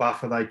whatever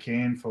buffer they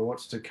can for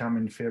what's to come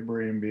in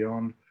February and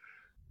beyond,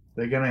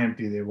 they're going to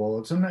empty their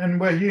wallets. And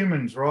we're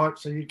humans, right?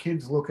 So your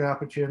kids look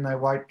up at you and they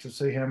wait to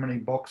see how many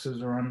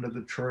boxes are under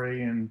the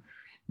tree, and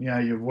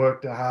you've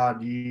worked a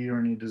hard year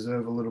and you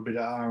deserve a little bit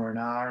of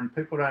R&R, and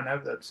people don't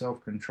have that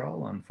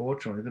self-control,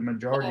 unfortunately.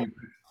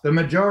 The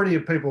majority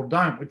of people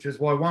don't, which is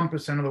why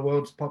 1% of the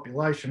world's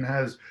population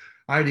has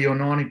 80 or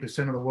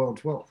 90% of the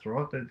world's wealth,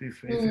 right? That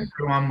if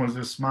everyone was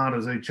as smart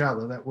as each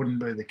other, that wouldn't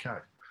be the case.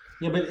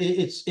 Yeah, but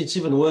it's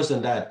even worse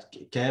than that,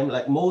 Cam.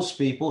 Like, most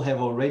people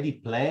have already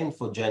planned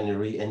for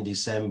January and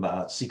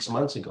December 6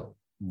 months ago.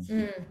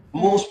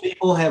 Most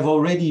people have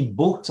already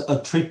booked a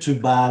trip to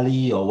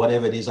Bali or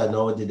whatever it is. I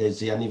know that there's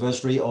the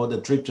anniversary, or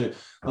the trip to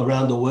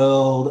around the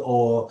world,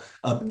 or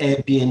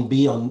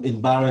Airbnb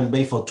in Byron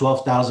Bay for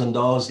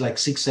 $12,000 like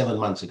 6-7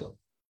 months ago,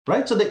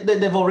 right? So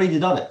they've already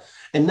done it,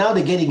 and now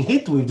they're getting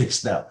hit with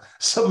this now.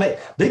 So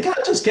they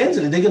can't just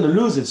cancel it; they're going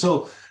to lose it.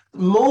 So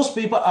most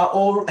people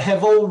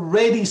have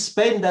already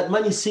spent that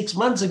money 6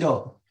 months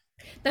ago.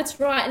 That's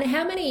right. And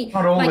how many?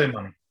 Not all their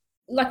money.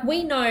 Like,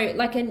 we know,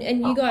 and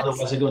you guys.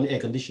 Otherwise, they're going air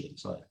conditioning.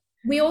 Sorry.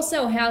 We all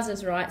sell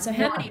houses, right? So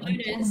how many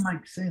owners?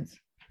 Makes sense.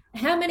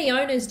 How many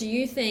owners do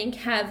you think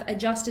have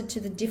adjusted to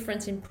the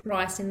difference in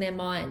price in their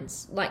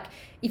minds? Like,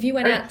 if you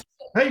went out,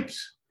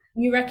 heaps.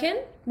 You reckon?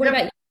 What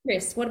about you,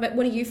 Chris? What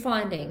are you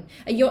finding?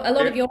 Are a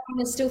lot of your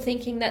owners still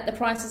thinking that the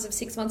prices of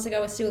 6 months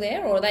ago are still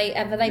there, or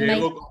have they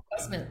made an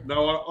adjustment?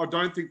 No, I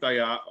don't think they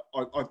are.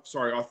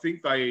 I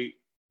think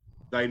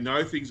they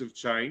know things have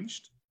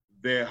changed.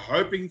 They're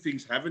hoping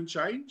things haven't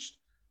changed,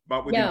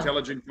 but with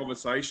intelligent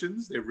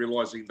conversations, they're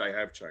realizing they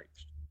have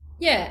changed.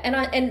 Yeah,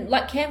 and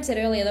like Cam said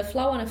earlier, the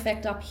flow-on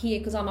effect up here,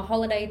 because I'm a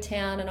holiday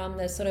town and I'm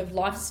the sort of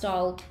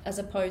lifestyle, as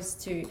opposed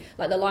to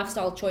like the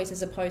lifestyle choice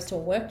as opposed to a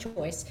work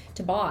choice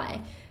to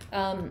buy.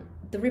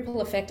 The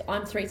ripple effect,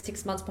 I'm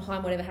 3-6 months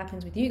behind whatever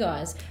happens with you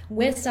guys.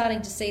 We're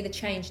starting to see the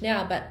change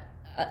now, but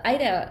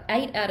 8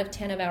 out of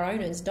 10 of our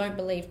owners don't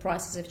believe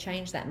prices have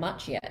changed that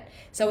much yet.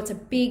 So it's a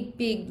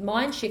big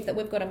mind shift that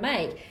we've got to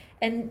make.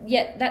 And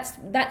yet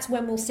that's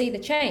when we'll see the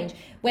change.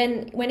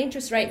 When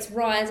interest rates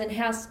rise and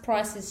house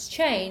prices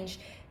change,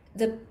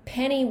 the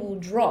penny will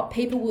drop.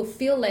 People will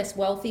feel less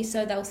wealthy,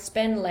 so they'll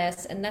spend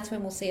less, and that's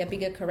when we'll see a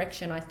bigger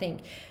correction, I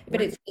think.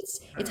 But it's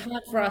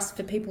hard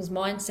for people's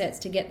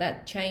mindsets to get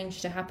that change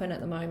to happen at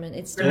the moment.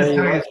 It's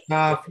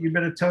you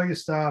better tell your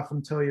staff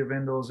and tell your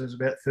vendors there's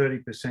about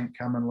 30%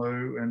 coming,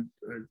 Lou, and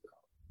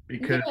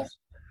because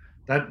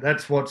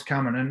that's what's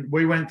coming. And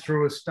we went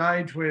through a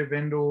stage where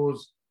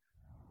vendors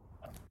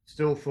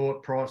still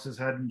thought prices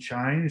hadn't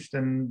changed,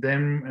 and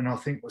I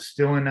think we're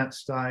still in that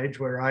stage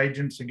where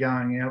agents are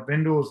going out.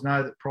 Vendors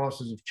know that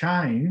prices have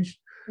changed.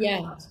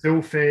 Yeah.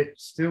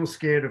 Still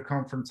scared of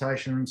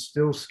confrontation and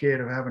still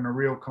scared of having a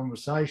real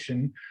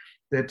conversation.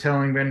 They're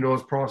telling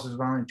vendors prices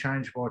have only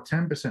changed by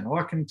 10%.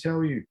 I can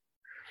tell you,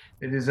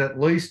 it is at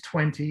least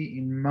 20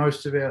 in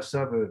most of our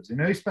suburbs.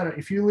 In East Bateau,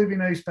 if you live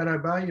in East Bateau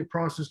Bay, your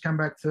prices come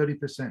back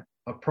 30%.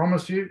 I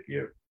promise you,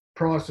 your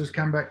prices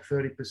come back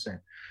 30%.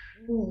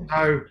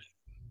 So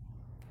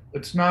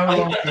it's no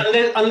longer...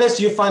 Unless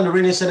you find a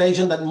real estate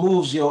agent that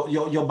moves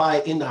your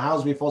buy in the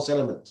house before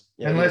settlement.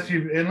 Yeah,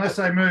 unless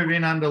they move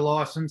in under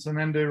license and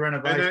then do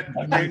renovation.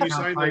 And you're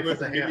saying they're worth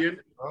 $1 million.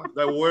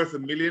 They were worth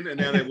 $1 million, and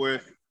now they're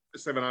worth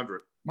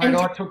 700. Mate,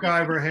 I took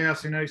over a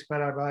house in East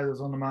Bateau Bay that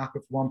was on the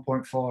market for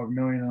 1.5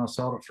 million, and I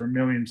sold it for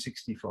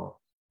 $1,065,000.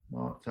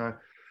 Right, so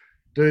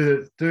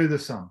do the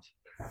sums,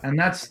 and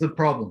that's the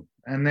problem.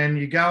 And then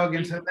you go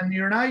against it, and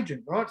you're an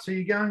agent, right? So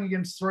you're going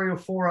against 3 or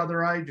 4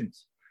 other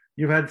agents.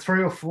 You've had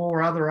 3 or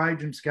 4 other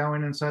agents go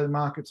in and say the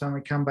market's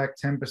only come back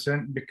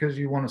 10%. Because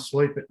you want to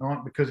sleep at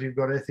night, because you've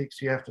got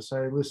ethics, you have to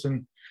say,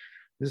 listen,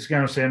 this is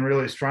going to sound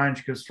really strange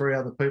because 3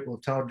 other people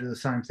have told you the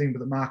same thing, but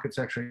the market's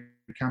actually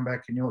come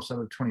back and you're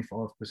sort of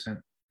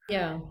 25%.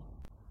 Yeah.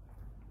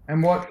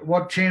 And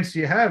what chance do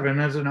you have? And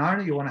as an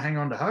owner, you want to hang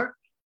on to hope,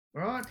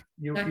 right?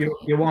 You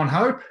want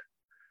hope,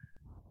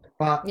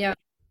 but yeah,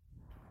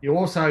 you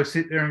also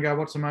sit there and go,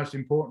 what's the most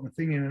important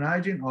thing in an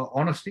agent? Oh,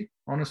 honesty.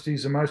 Honesty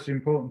is the most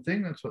important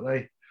thing. That's what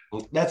they...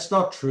 That's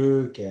not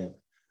true, Ken.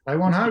 They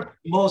want hope.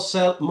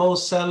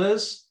 Most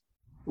sellers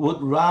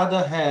would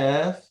rather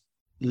have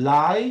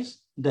lies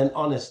than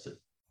honesty.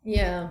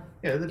 Yeah.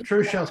 Yeah, the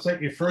truth shall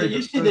set you free.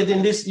 You see that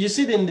in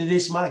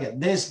this market.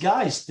 There's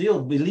guys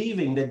still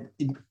believing that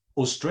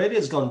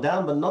Australia's gone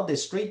down, but not the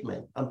street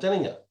man. I'm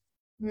telling you.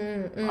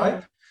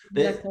 Right?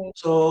 Exactly.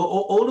 So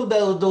all of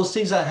those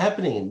things are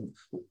happening.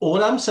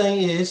 All I'm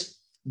saying is,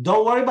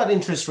 don't worry about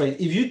interest rate.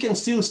 If you can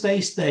still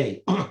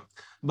stay.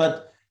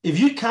 But if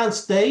you can't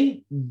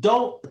stay,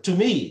 don't. To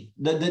me,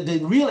 the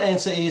real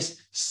answer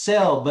is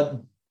sell,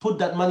 but put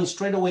that money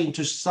straight away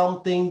into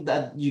something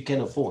that you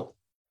can afford.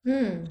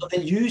 So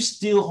that you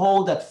still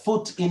hold that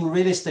foot in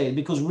real estate,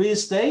 because real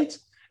estate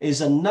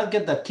is a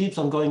nugget that keeps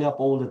on going up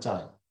all the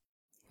time.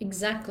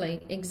 Exactly.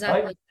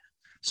 Right?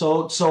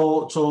 So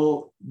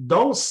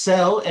don't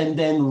sell and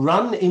then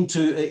run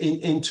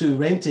into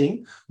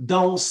renting.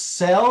 Don't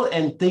sell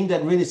and think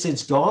that real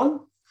estate's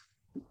gone.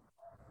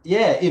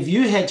 Yeah, if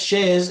you had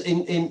shares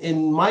in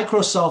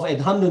Microsoft at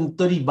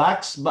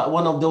 $130, but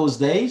one of those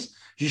days,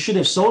 you should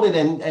have sold it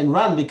and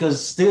run,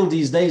 because still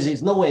these days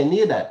it's nowhere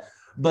near that.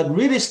 But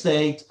real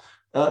estate,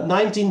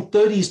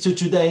 1930s to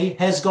today,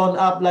 has gone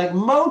up like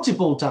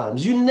multiple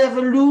times. You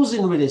never lose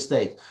in real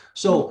estate.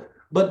 So,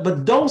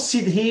 but don't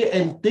sit here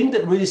and think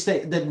that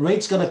that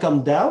rate's going to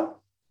come down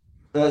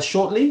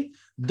shortly.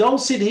 Don't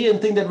sit here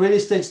and think that real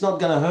estate's not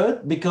going to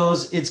hurt,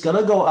 because it's going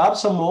to go up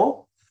some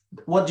more.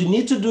 What you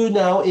need to do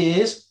now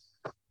is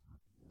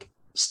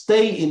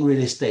stay in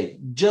real estate.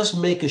 Just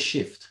make a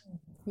shift.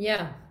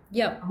 Yeah.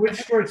 Yep. Which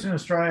streets in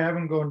Australia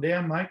haven't gone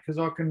down, mate? Because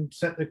I can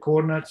set the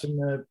coordinates in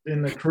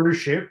the cruise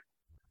ship.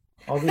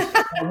 I'll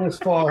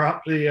just fire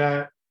up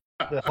the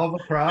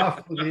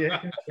hovercraft with the air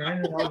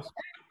conditioning, and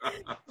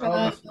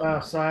I'll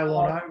just sail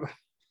on over.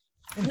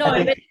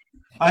 No,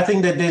 I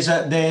think that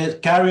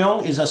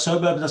Carryong is a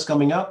suburb that's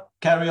coming up.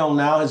 Carryong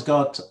now has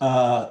got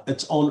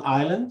its own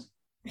island.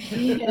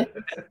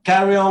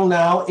 Carryong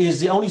now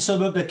is the only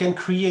suburb that can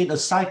create a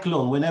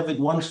cyclone whenever it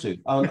wants to,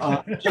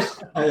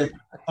 just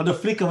on the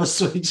flick of a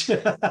switch. You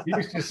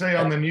used to see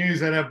on the news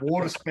that have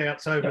water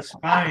spouts over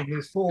Spain.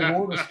 There's 4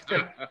 water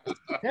spouts.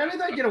 How do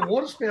they get a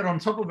water spout on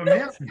top of a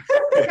mountain?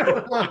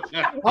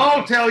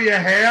 I'll tell you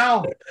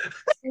how.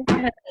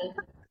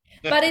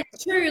 But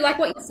it's true, like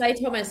what you say,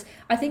 Thomas.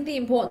 I think the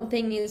important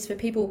thing is for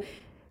people.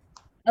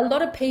 A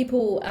lot of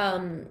people,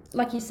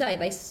 like you say,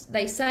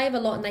 they save a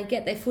lot and they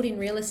get their foot in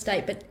real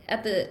estate, but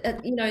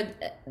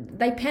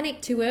they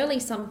panic too early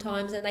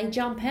sometimes and they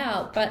jump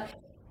out. But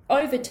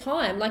over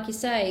time, like you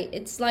say,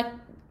 it's like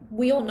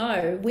we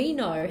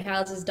know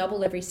houses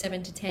double every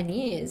 7 to 10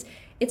 years.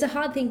 It's a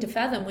hard thing to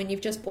fathom when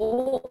you've just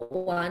bought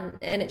one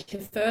and it's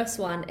your first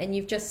one and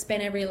you've just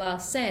spent every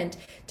last cent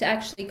to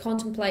actually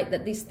contemplate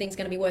that this thing's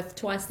going to be worth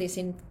twice this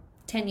in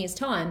 10 years'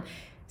 time.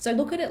 So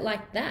look at it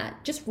like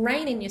that. Just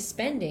rein in your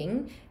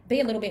spending. Be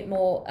a little bit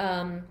more,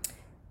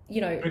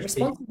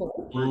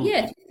 responsible.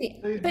 Yeah,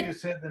 but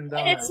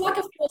it's like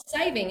a forced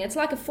saving. It's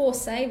like a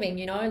forced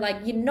saving. Like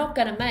you're not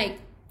going to make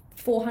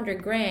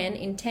 400 grand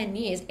in 10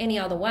 years any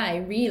other way.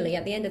 Really,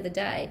 at the end of the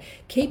day,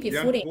 keep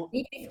your foot in.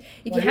 If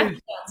you have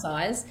to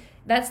downsize,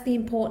 that's the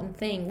important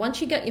thing.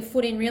 Once you get your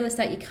foot in real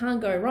estate, you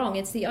can't go wrong.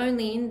 It's the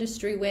only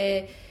industry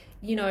where,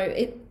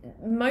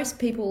 most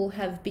people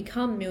have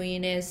become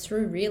millionaires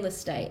through real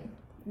estate.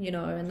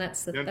 And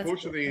that's the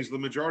unfortunate thing is the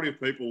majority of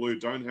people who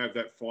don't have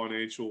that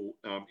financial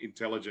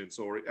intelligence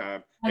or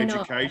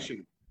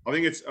education. I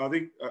think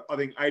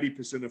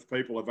 80% of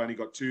people have only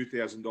got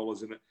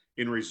 $2,000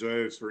 in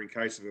reserves for in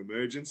case of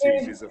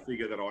emergencies is a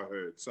figure that I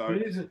heard. So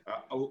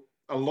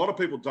a lot of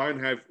people don't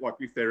have, like,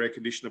 if their air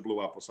conditioner blew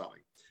up or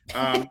something.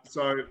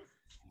 So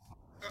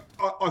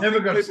I Never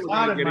think got people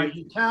started, mate.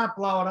 You can't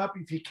blow it up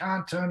if you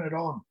can't turn it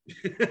on.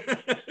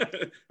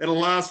 It'll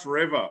last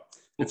forever.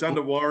 It's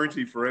under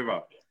warranty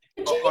forever.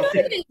 I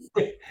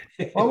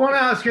want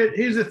to ask you,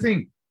 here's the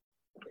thing.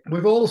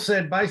 We've all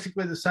said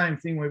basically the same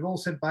thing. We've all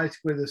said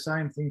basically the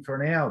same thing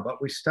for an hour, but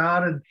we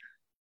started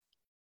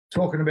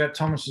talking about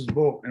Thomas's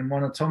book, and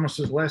one of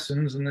Thomas's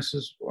lessons, and this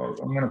is, well,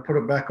 I'm going to put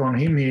it back on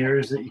him here,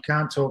 is that you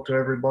can't talk to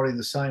everybody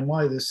the same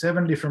way. There's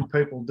 7 different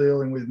people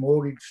dealing with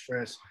mortgage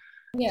stress,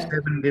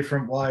 7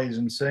 different ways,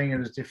 and seeing it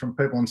as different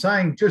people. And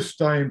saying just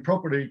stay in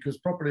property because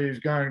property is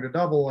going to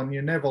double and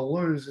you never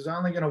lose is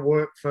only going to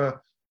work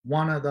for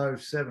one of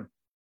those 7.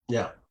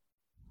 Yeah.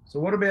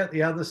 So what about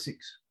the other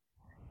 6?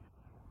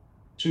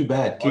 Too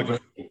bad. I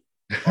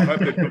hope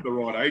they've got the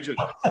right agent.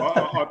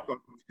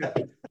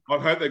 I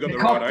hope they got the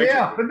right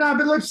agent.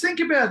 But let's think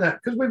about that,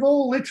 because we've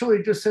all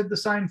literally just said the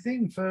same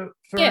thing for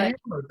an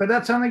hour. But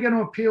that's only going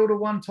to appeal to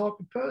one type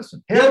of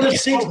person.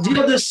 The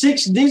other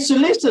six needs to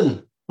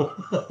listen. But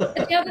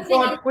the other thing,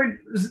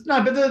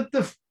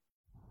 the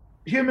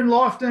human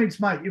life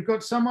needs, mate. You've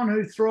got someone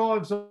who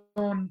thrives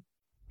on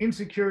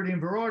insecurity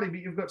and variety, but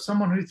you've got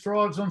someone who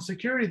thrives on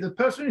security. The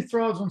person who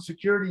thrives on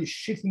security is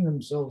shitting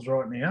themselves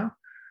right now.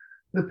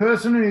 The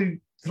person who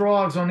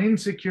thrives on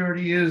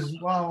insecurity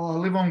is, well, I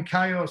live on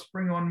chaos,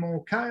 bring on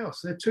more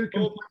chaos. They're two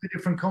completely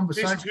different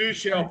conversations. This too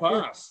shall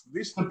pass.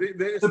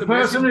 The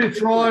person who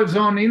thrives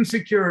on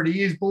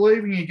insecurity is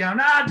believing you, going,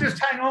 just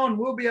hang on,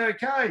 we'll be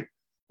okay.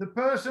 The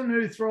person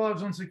who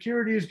thrives on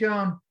security is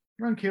going,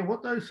 I don't care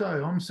what they say.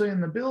 I'm seeing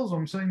the bills,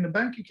 I'm seeing the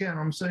bank account,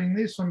 I'm seeing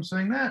this, I'm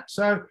seeing that.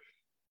 So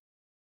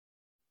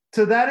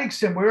to that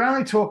extent, we're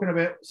only talking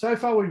about, so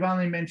far we've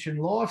only mentioned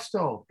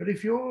lifestyle, but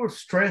if your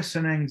stress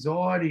and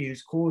anxiety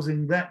is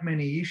causing that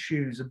many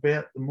issues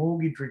about the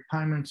mortgage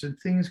repayments and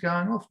things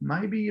going off,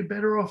 maybe you're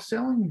better off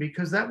selling,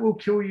 because that will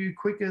kill you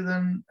quicker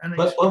than an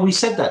But well, we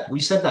said that.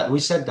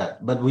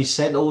 But we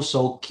said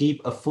also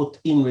keep a foot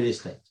in real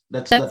estate.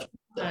 That's right.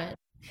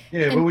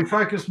 Yeah, but we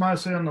focus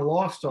mostly on the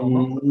lifestyle.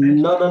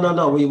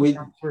 No.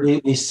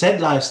 We said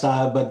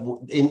lifestyle, but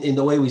in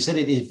the way we said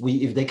it,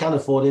 if they can't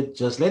afford it,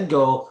 just let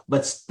go,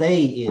 but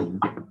stay in.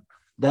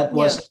 That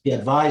was the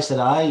advice that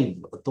I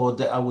thought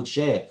that I would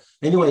share.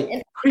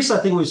 Anyway, Chris, I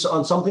think was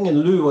on something,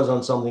 and Lou was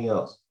on something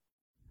else.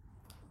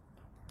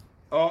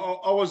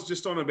 I was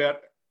just on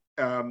about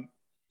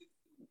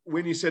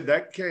when you said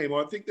that, Cam,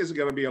 I think there's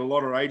going to be a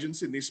lot of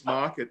agents in this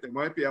market that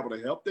won't be able to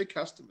help their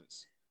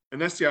customers. And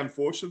that's the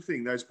unfortunate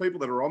thing. Those people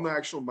that are on the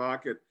actual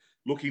market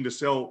looking to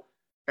sell,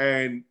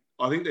 and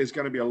I think there's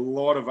going to be a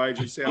lot of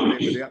agents out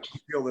there without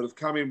skill that have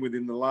come in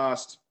within the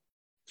last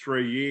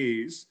 3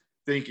 years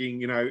thinking,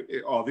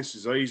 this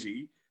is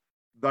easy.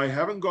 They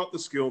haven't got the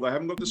skill. They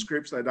haven't got the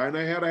scripts. They don't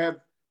know how to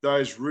have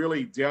those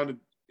really down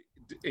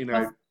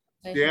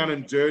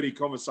and dirty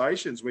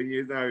conversations when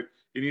you're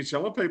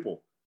telling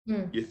people,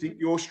 you think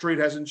your street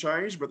hasn't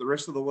changed, but the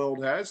rest of the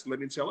world has. Let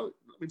me tell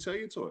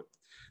you to it.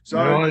 So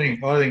no,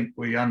 I think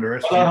we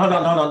underestimate. Hold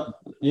on.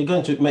 You're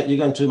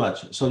going too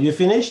much. So you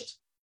finished?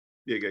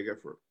 Yeah, go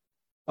for it.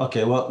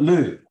 Okay. Well,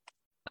 Lou.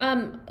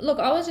 Look,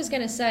 I was just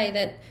going to say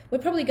that we're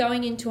probably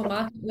going into a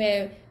market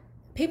where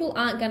people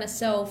aren't going to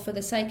sell for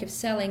the sake of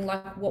selling,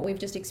 like what we've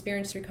just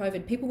experienced through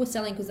COVID. People were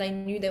selling because they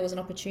knew there was an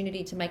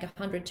opportunity to make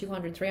 $100,000,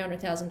 $200,000,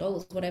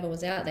 $300,000, whatever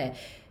was out there.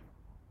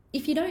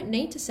 If you don't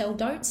need to sell,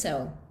 don't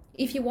sell.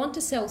 If you want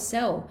to sell,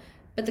 sell.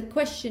 But the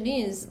question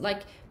is,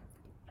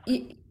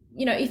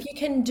 if you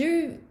can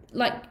do,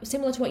 like,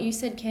 similar to what you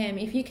said, Cam,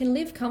 if you can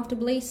live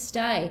comfortably,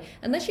 stay,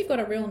 unless you've got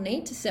a real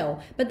need to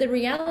sell. But the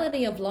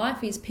reality of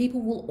life is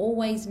people will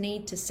always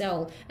need to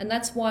sell. And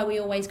that's why we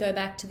always go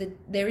back to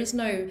there is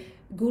no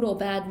good or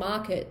bad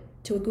market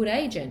to a good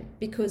agent,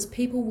 because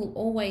people will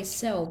always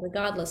sell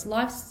regardless.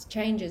 Life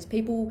changes.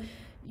 People,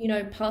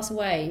 pass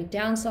away,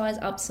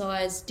 downsize,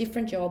 upsize,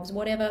 different jobs,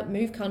 whatever,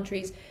 move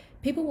countries.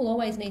 People will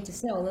always need to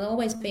sell. There'll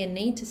always be a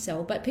need to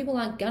sell, but people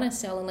aren't going to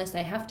sell unless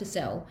they have to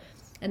sell.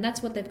 And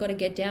that's what they've got to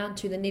get down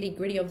to, the nitty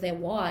gritty of their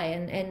why,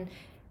 and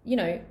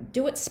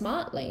do it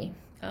smartly.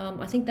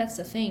 I think that's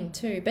the thing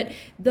too. But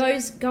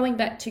those, going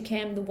back to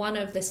Cam, one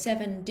of the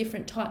 7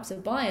 different types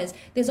of buyers,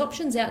 there's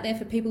options out there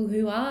for people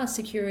who are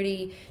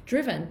security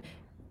driven.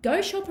 Go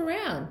shop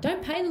around.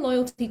 Don't pay the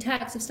loyalty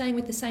tax of staying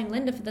with the same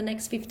lender for the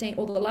next 15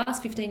 or the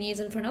last 15 years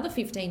and for another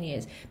 15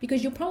 years,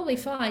 because you'll probably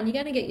find you're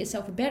going to get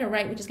yourself a better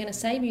rate, which is going to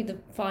save you the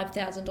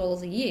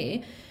 $5,000 a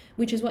year,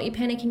 which is what you're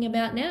panicking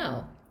about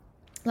now.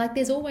 Like,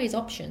 there's always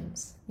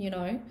options,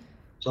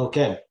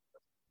 Okay.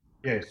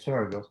 Yeah,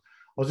 sorry,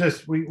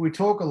 guys. We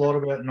talk a lot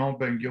about, and I've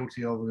been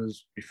guilty of it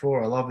as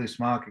before. I love this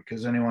market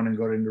because anyone who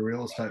got into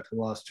real estate for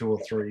the last 2 or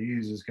 3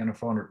 years is going to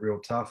find it real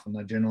tough, and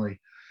they generally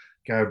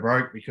go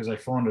broke because they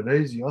find it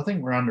easy. I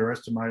think we're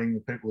underestimating the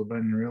people who've been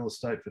in real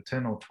estate for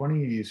 10 or 20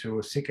 years who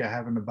are sick of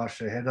having to bash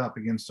their head up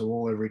against the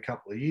wall every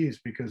couple of years,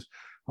 because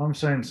I'm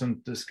seeing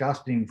some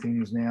disgusting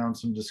things now and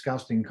some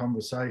disgusting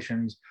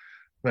conversations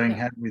being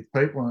had with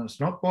people, and it's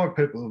not by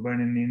people who've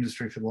been in the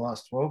industry for the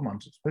last 12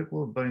 months. It's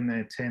people who've been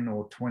there 10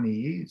 or 20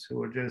 years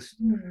who are just,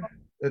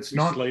 it's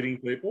not misleading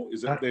people.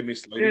 Is that they're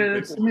misleading yeah, people?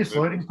 it's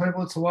misleading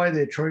people. It's the way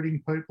they're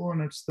treating people,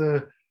 and it's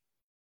the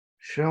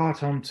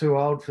shite, I'm too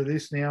old for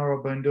this now, or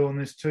I've been doing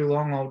this too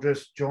long, I'll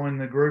just join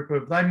the group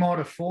of, they might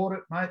afford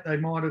it, mate. They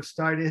might have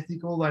stayed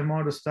ethical. They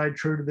might have stayed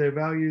true to their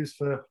values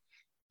for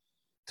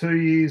 2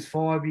 years,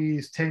 5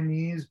 years, 10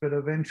 years, but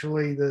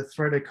eventually the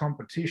threat of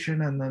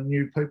competition and the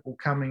new people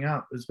coming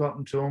up has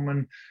gotten to them.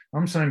 And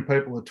I'm seeing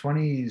people at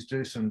 20 years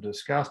do some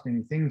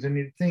disgusting things, and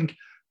you'd think,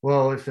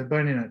 well, if they've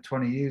been in it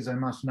 20 years, they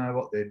must know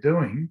what they're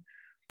doing.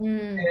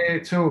 Yeah,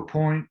 to a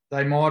point,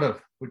 they might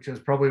have, which is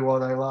probably why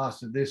they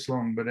lasted this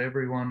long, but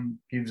everyone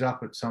gives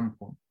up at some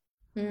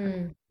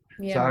point.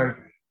 Yeah. So,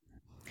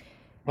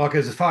 like,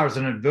 as far as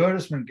an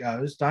advertisement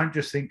goes, don't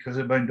just think because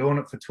they've been doing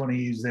it for 20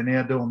 years, they're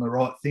now doing the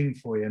right thing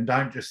for you. And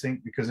don't just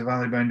think because they've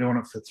only been doing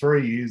it for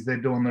 3 years, they're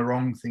doing the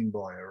wrong thing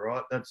by you,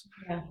 right? That's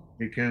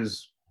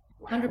because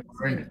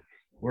 100%.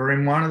 we're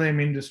in one of them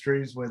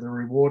industries where the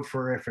reward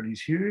for effort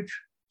is huge.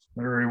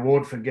 The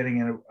reward for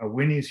getting a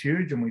win is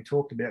huge. And we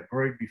talked about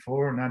greed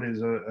before, and that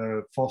is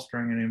a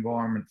fostering an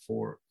environment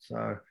for it.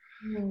 So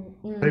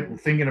people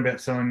thinking about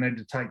selling need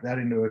to take that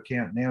into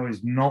account. Now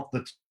is not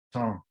the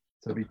time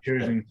to be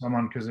choosing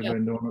someone because they've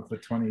been doing it for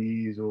 20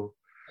 years or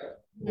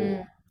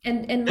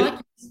and like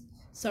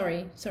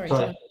sorry So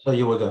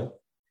you were going.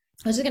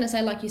 I was just going to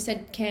say, like you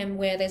said, Cam,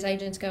 where there's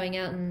agents going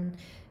out and,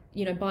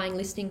 you know, buying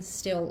listings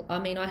still. I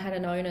mean, I had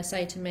an owner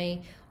say to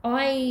me,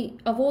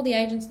 of all the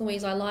agents,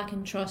 Louise, I like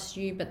and trust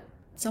you, but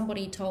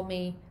somebody told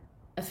me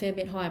a fair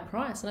bit higher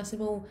price. And I said,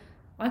 well,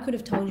 I could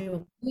have told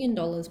you $1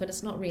 million, but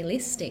it's not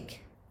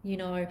realistic. You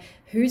know,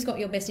 who's got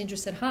your best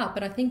interest at heart?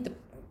 But I think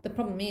the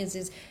problem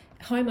is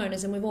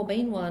homeowners, and we've all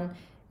been one,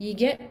 you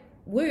get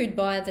wooed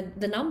by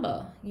the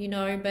number, you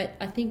know, but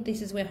I think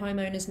this is where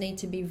homeowners need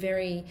to be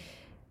very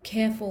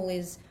careful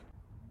is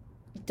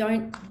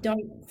don't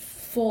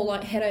fall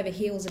like head over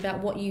heels about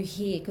what you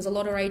hear, because a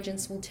lot of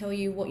agents will tell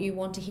you what you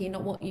want to hear,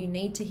 not what you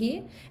need to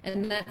hear.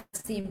 And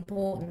that's the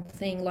important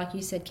thing, like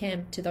you said,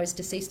 Cam, to those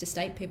deceased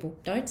estate people,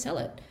 don't sell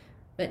it.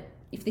 But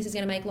if this is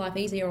going to make life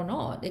easier or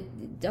not,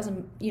 it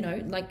doesn't, you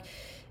know, like,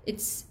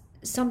 it's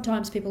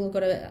sometimes people have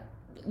got to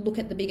look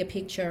at the bigger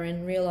picture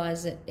and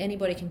realize that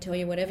anybody can tell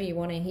you whatever you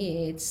want to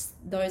hear. It's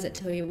those that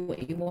tell you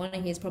what you want to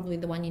hear is probably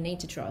the one you need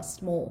to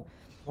trust more.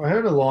 I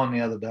heard a line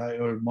the other day,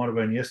 or it might have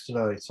been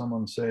yesterday.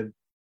 Someone said,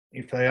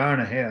 if they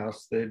own a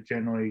house, they're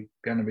generally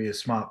going to be a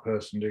smart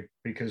person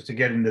because to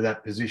get into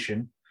that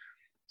position,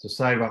 to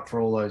save up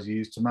for all those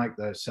years, to make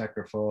those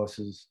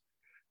sacrifices,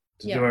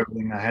 to do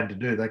everything they had to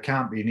do, they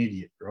can't be an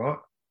idiot, right?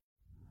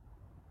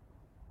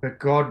 But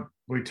God,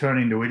 we turn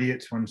into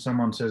idiots when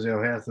someone says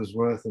our house is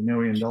worth $1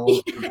 million.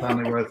 It's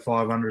only worth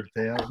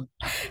 500,000.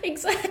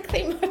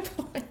 Exactly my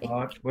point.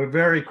 Right? We're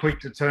very quick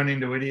to turn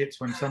into idiots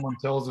when someone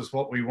tells us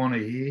what we want to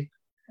hear.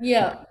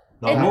 Yeah.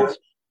 No,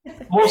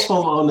 most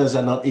homeowners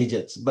are not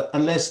idiots, but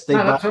unless they.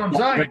 No, that's what I'm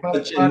saying.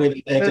 But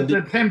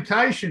the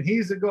temptation.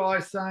 Here's a guy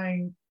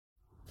saying,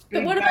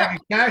 "Big bag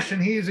of cash,"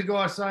 and here's a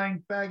guy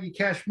saying, "Bag of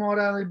cash might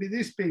only be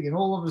this big," and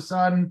all of a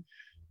sudden,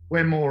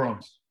 we're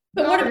morons.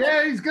 But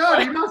yeah, he's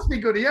good. He must be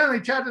good. He only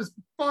charges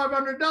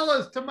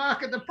 $500 to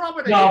market the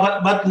property.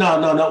 No, but no.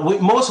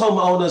 Most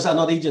homeowners are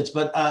not idiots.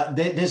 But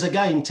there's a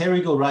guy in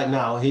Terrigal right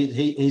now.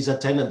 He's a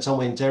tenant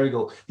somewhere in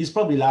Terrigal. He's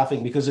probably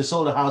laughing because they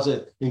sold a house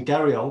in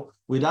Carrion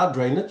without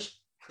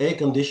drainage, air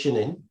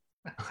conditioning.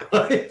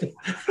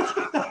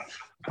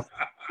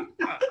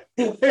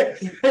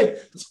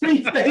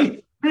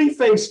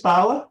 Three-phase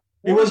power.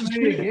 It was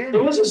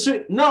a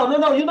sweet. No.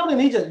 You're not an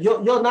idiot.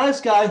 You're a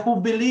nice guy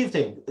who believed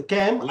him,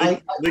 Cam.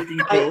 I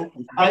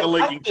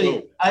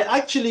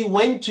actually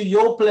went to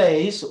your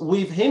place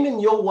with him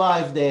and your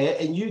wife there,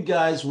 and you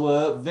guys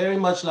were very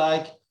much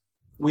like,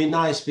 we're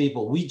nice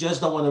people. We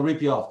just don't want to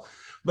rip you off.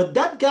 But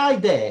that guy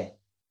there,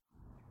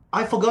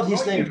 I forgot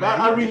his name.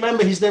 I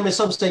remember his name at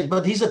some stage,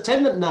 but he's a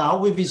tenant now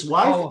with his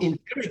wife in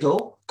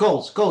Terrigal.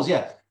 Coles,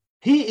 yeah.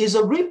 He is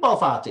a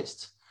rip-off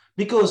artist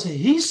because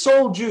he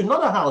sold you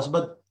not a house,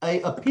 but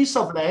a piece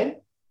of land,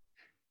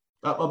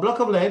 a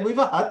block of land with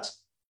a hut.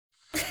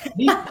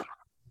 With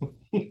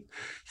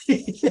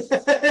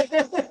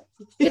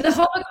a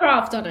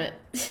hovercraft on it.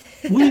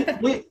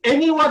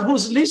 Anyone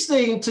who's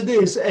listening to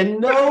this and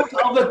knows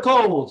Albert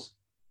Coles,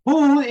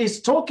 who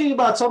is talking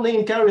about something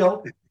in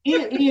Carrion,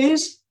 he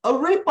is a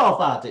rip-off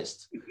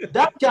artist.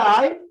 That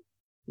guy,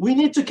 we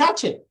need to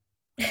catch him.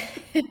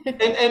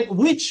 and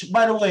which,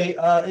 by the way,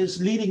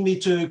 is leading me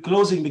to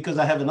closing because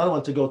I have another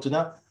one to go to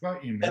now.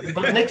 But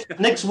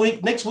next week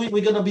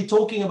we're going to be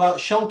talking about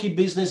shonky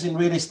business in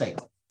real estate,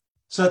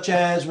 such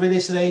as real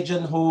estate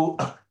agent who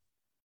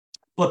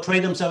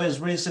portray themselves as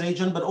real estate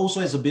agent, but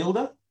also as a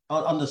builder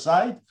on the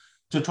side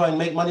to try and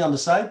make money on the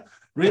side.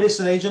 Real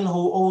estate agent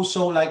who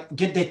also like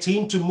get their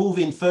team to move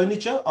in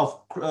furniture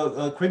of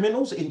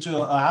criminals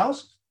into a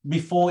house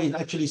before it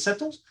actually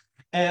settles.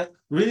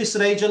 real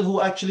estate agent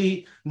who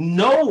actually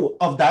know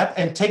of that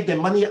and take their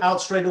money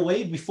out straight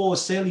away before a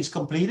sale is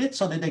completed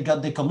so that they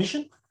got their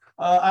commission.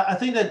 I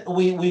think that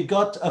we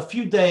got a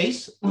few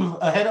days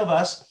ahead of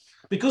us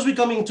because we're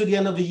coming to the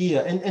end of the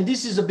year. And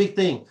this is a big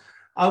thing.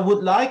 I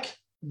would like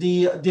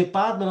the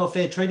Department of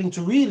Fair Trading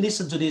to really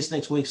listen to this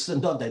next week. So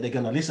not that they're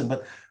going to listen,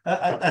 but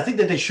I think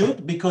that they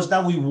should, because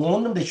now we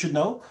warn them, they should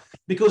know,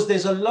 because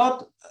there's a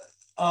lot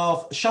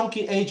of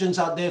shonky agents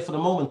out there for the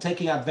moment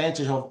taking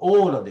advantage of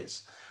all of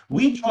this.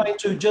 We try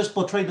to just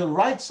portray the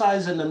right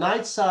size and the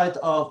nice side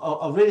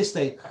of real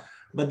estate,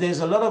 but there's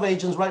a lot of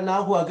agents right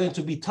now who are going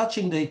to be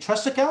touching the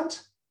trust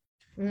account.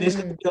 There's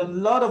going to be a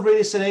lot of real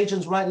estate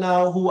agents right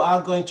now who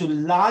are going to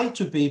lie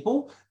to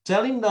people,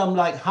 telling them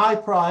like high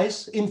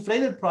price,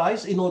 inflated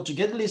price in order to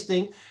get a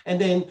listing, and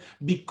then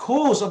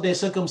because of their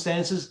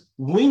circumstances,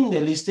 win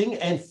their listing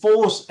and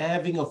force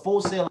having a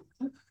for sale.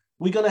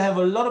 We're going to have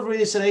a lot of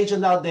real estate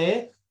agents out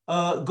there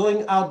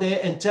going out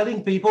there and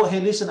telling people, hey,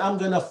 listen, I'm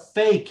going to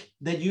fake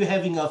that you're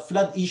having a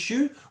flood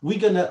issue. We're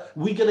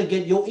gonna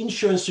get your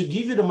insurance to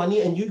give you the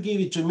money and you give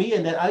it to me,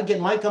 and then I get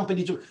my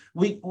company to,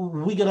 we're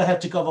going to have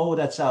to cover all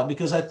that stuff,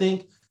 because I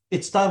think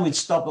it's time we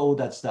stop all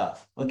that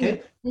stuff.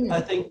 Okay. I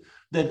think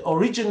that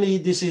originally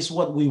this is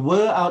what we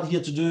were out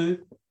here to do.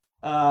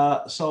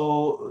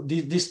 So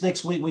this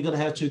next week, we're going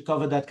to have to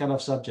cover that kind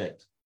of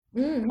subject.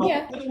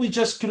 Why don't we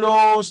just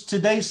close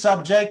today's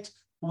subject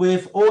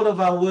with all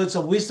of our words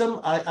of wisdom?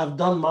 I've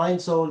done mine,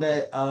 so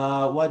that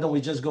why don't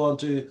we just go on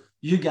to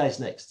you guys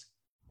next?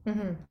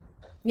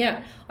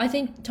 Yeah, I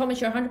think,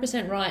 Thomas, you're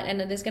 100% right. And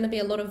there's going to be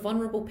a lot of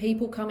vulnerable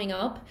people coming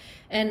up,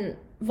 and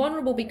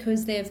vulnerable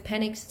because they've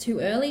panicked too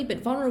early, but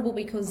vulnerable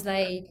because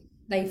they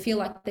feel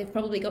like they've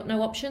probably got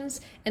no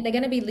options, and they're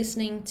going to be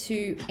listening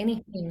to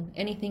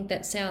anything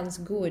that sounds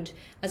good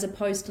as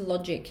opposed to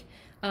logic.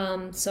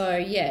 So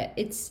yeah,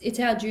 it's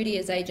our duty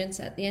as agents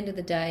at the end of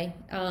the day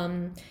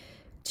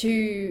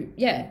to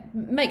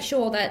make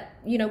sure that,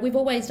 you know, we've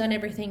always done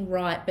everything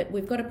right, but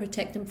we've got to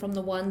protect them from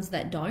the ones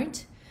that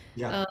don't.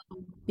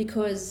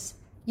 Because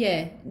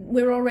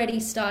we're already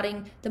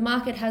starting, the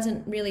market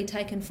hasn't really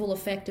taken full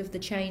effect of the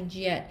change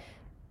yet.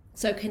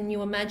 So can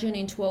you imagine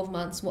in 12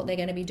 months what they're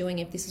going to be doing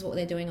if this is what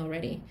they're doing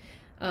already?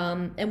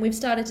 And we've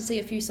started to see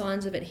a few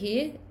signs of it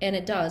here, and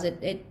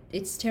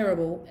it's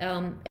terrible.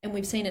 And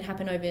we've seen it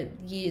happen over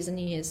years and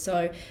years.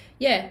 So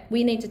yeah,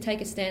 we need to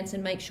take a stance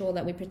and make sure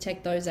that we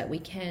protect those that we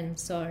can.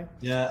 So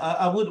yeah,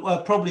 I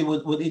would probably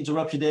would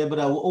interrupt you there, but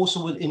I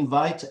also would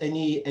invite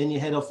any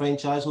head of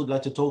franchise who'd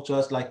like to talk to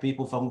us, like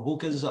people from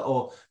Hookers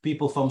or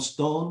people from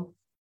Stone,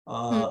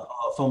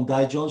 from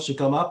Dow Jones, to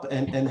come up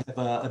and have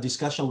a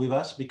discussion with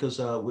us, because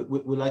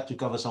we like to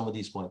cover some of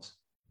these points.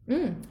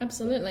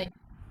 Absolutely.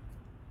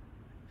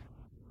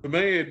 For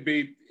me, it'd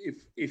be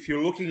if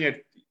you're looking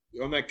at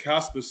on that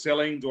cusp of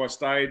selling, do I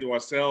stay, do I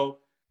sell?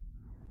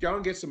 Go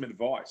and get some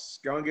advice.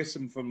 Go and get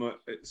some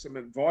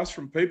advice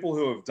from people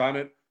who have done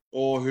it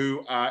or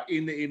who are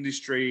in the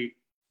industry.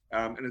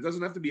 And it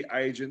doesn't have to be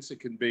agents.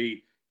 It can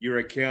be your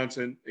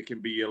accountant. It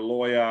can be your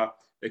lawyer.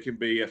 It can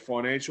be a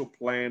financial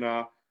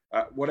planner,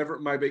 whatever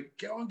it may be.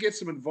 Go and get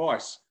some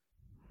advice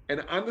and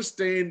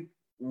understand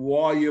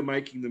why you're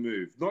making the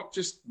move. Not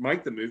just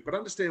make the move, but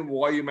understand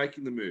why you're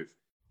making the move.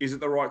 Is it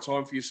the right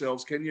time for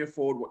yourselves? Can you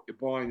afford what you're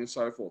buying and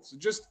so forth? So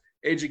just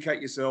educate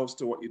yourselves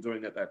to what you're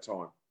doing at that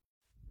time.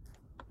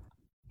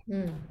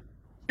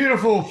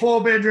 Beautiful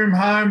 4-bedroom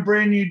home,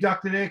 brand new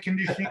ducted air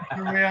conditioning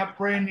throughout,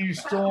 brand new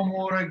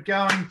stormwater,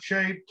 going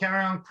cheap,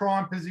 carry on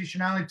prime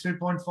position, only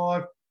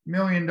 $2.5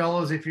 million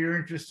if you're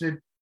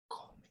interested.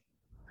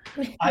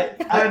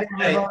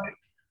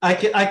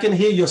 I can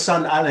hear your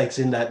son Alex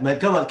in that, man.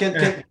 Come on,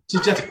 can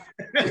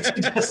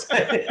just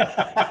say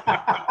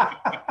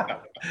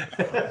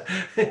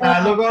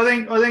look,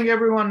 I think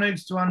everyone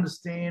needs to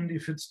understand,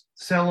 if it's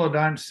sell or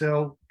don't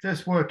sell,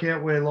 just work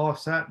out where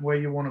life's at and where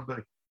you want to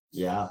be.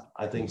 Yeah,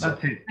 I think so.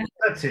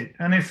 That's it.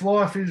 And if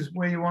life is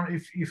where you want,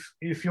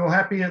 if you're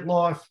happy at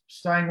life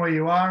staying where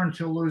you are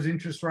until those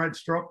interest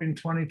rates drop in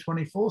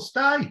 2024,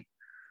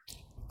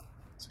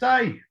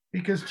 stay,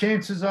 because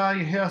chances are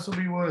your house will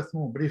be worth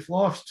more. But if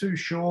life's too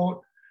short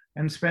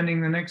and spending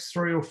the next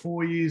 3 or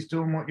 4 years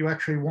doing what you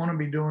actually want to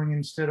be doing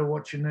instead of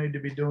what you need to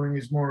be doing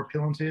is more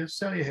appealing to you,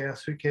 sell your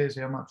house. Who cares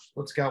how much?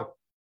 Let's go.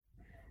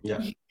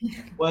 Yeah.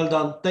 Well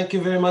done. Thank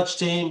you very much,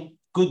 team.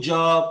 Good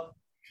job.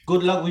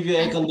 Good luck with your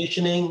air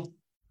conditioning.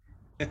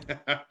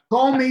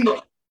 Call me.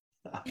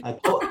 I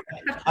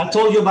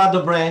told you about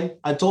the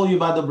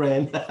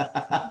brand.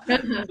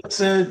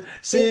 So,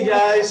 see you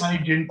guys.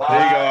 Agent.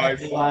 Bye.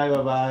 See you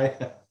guys. Bye.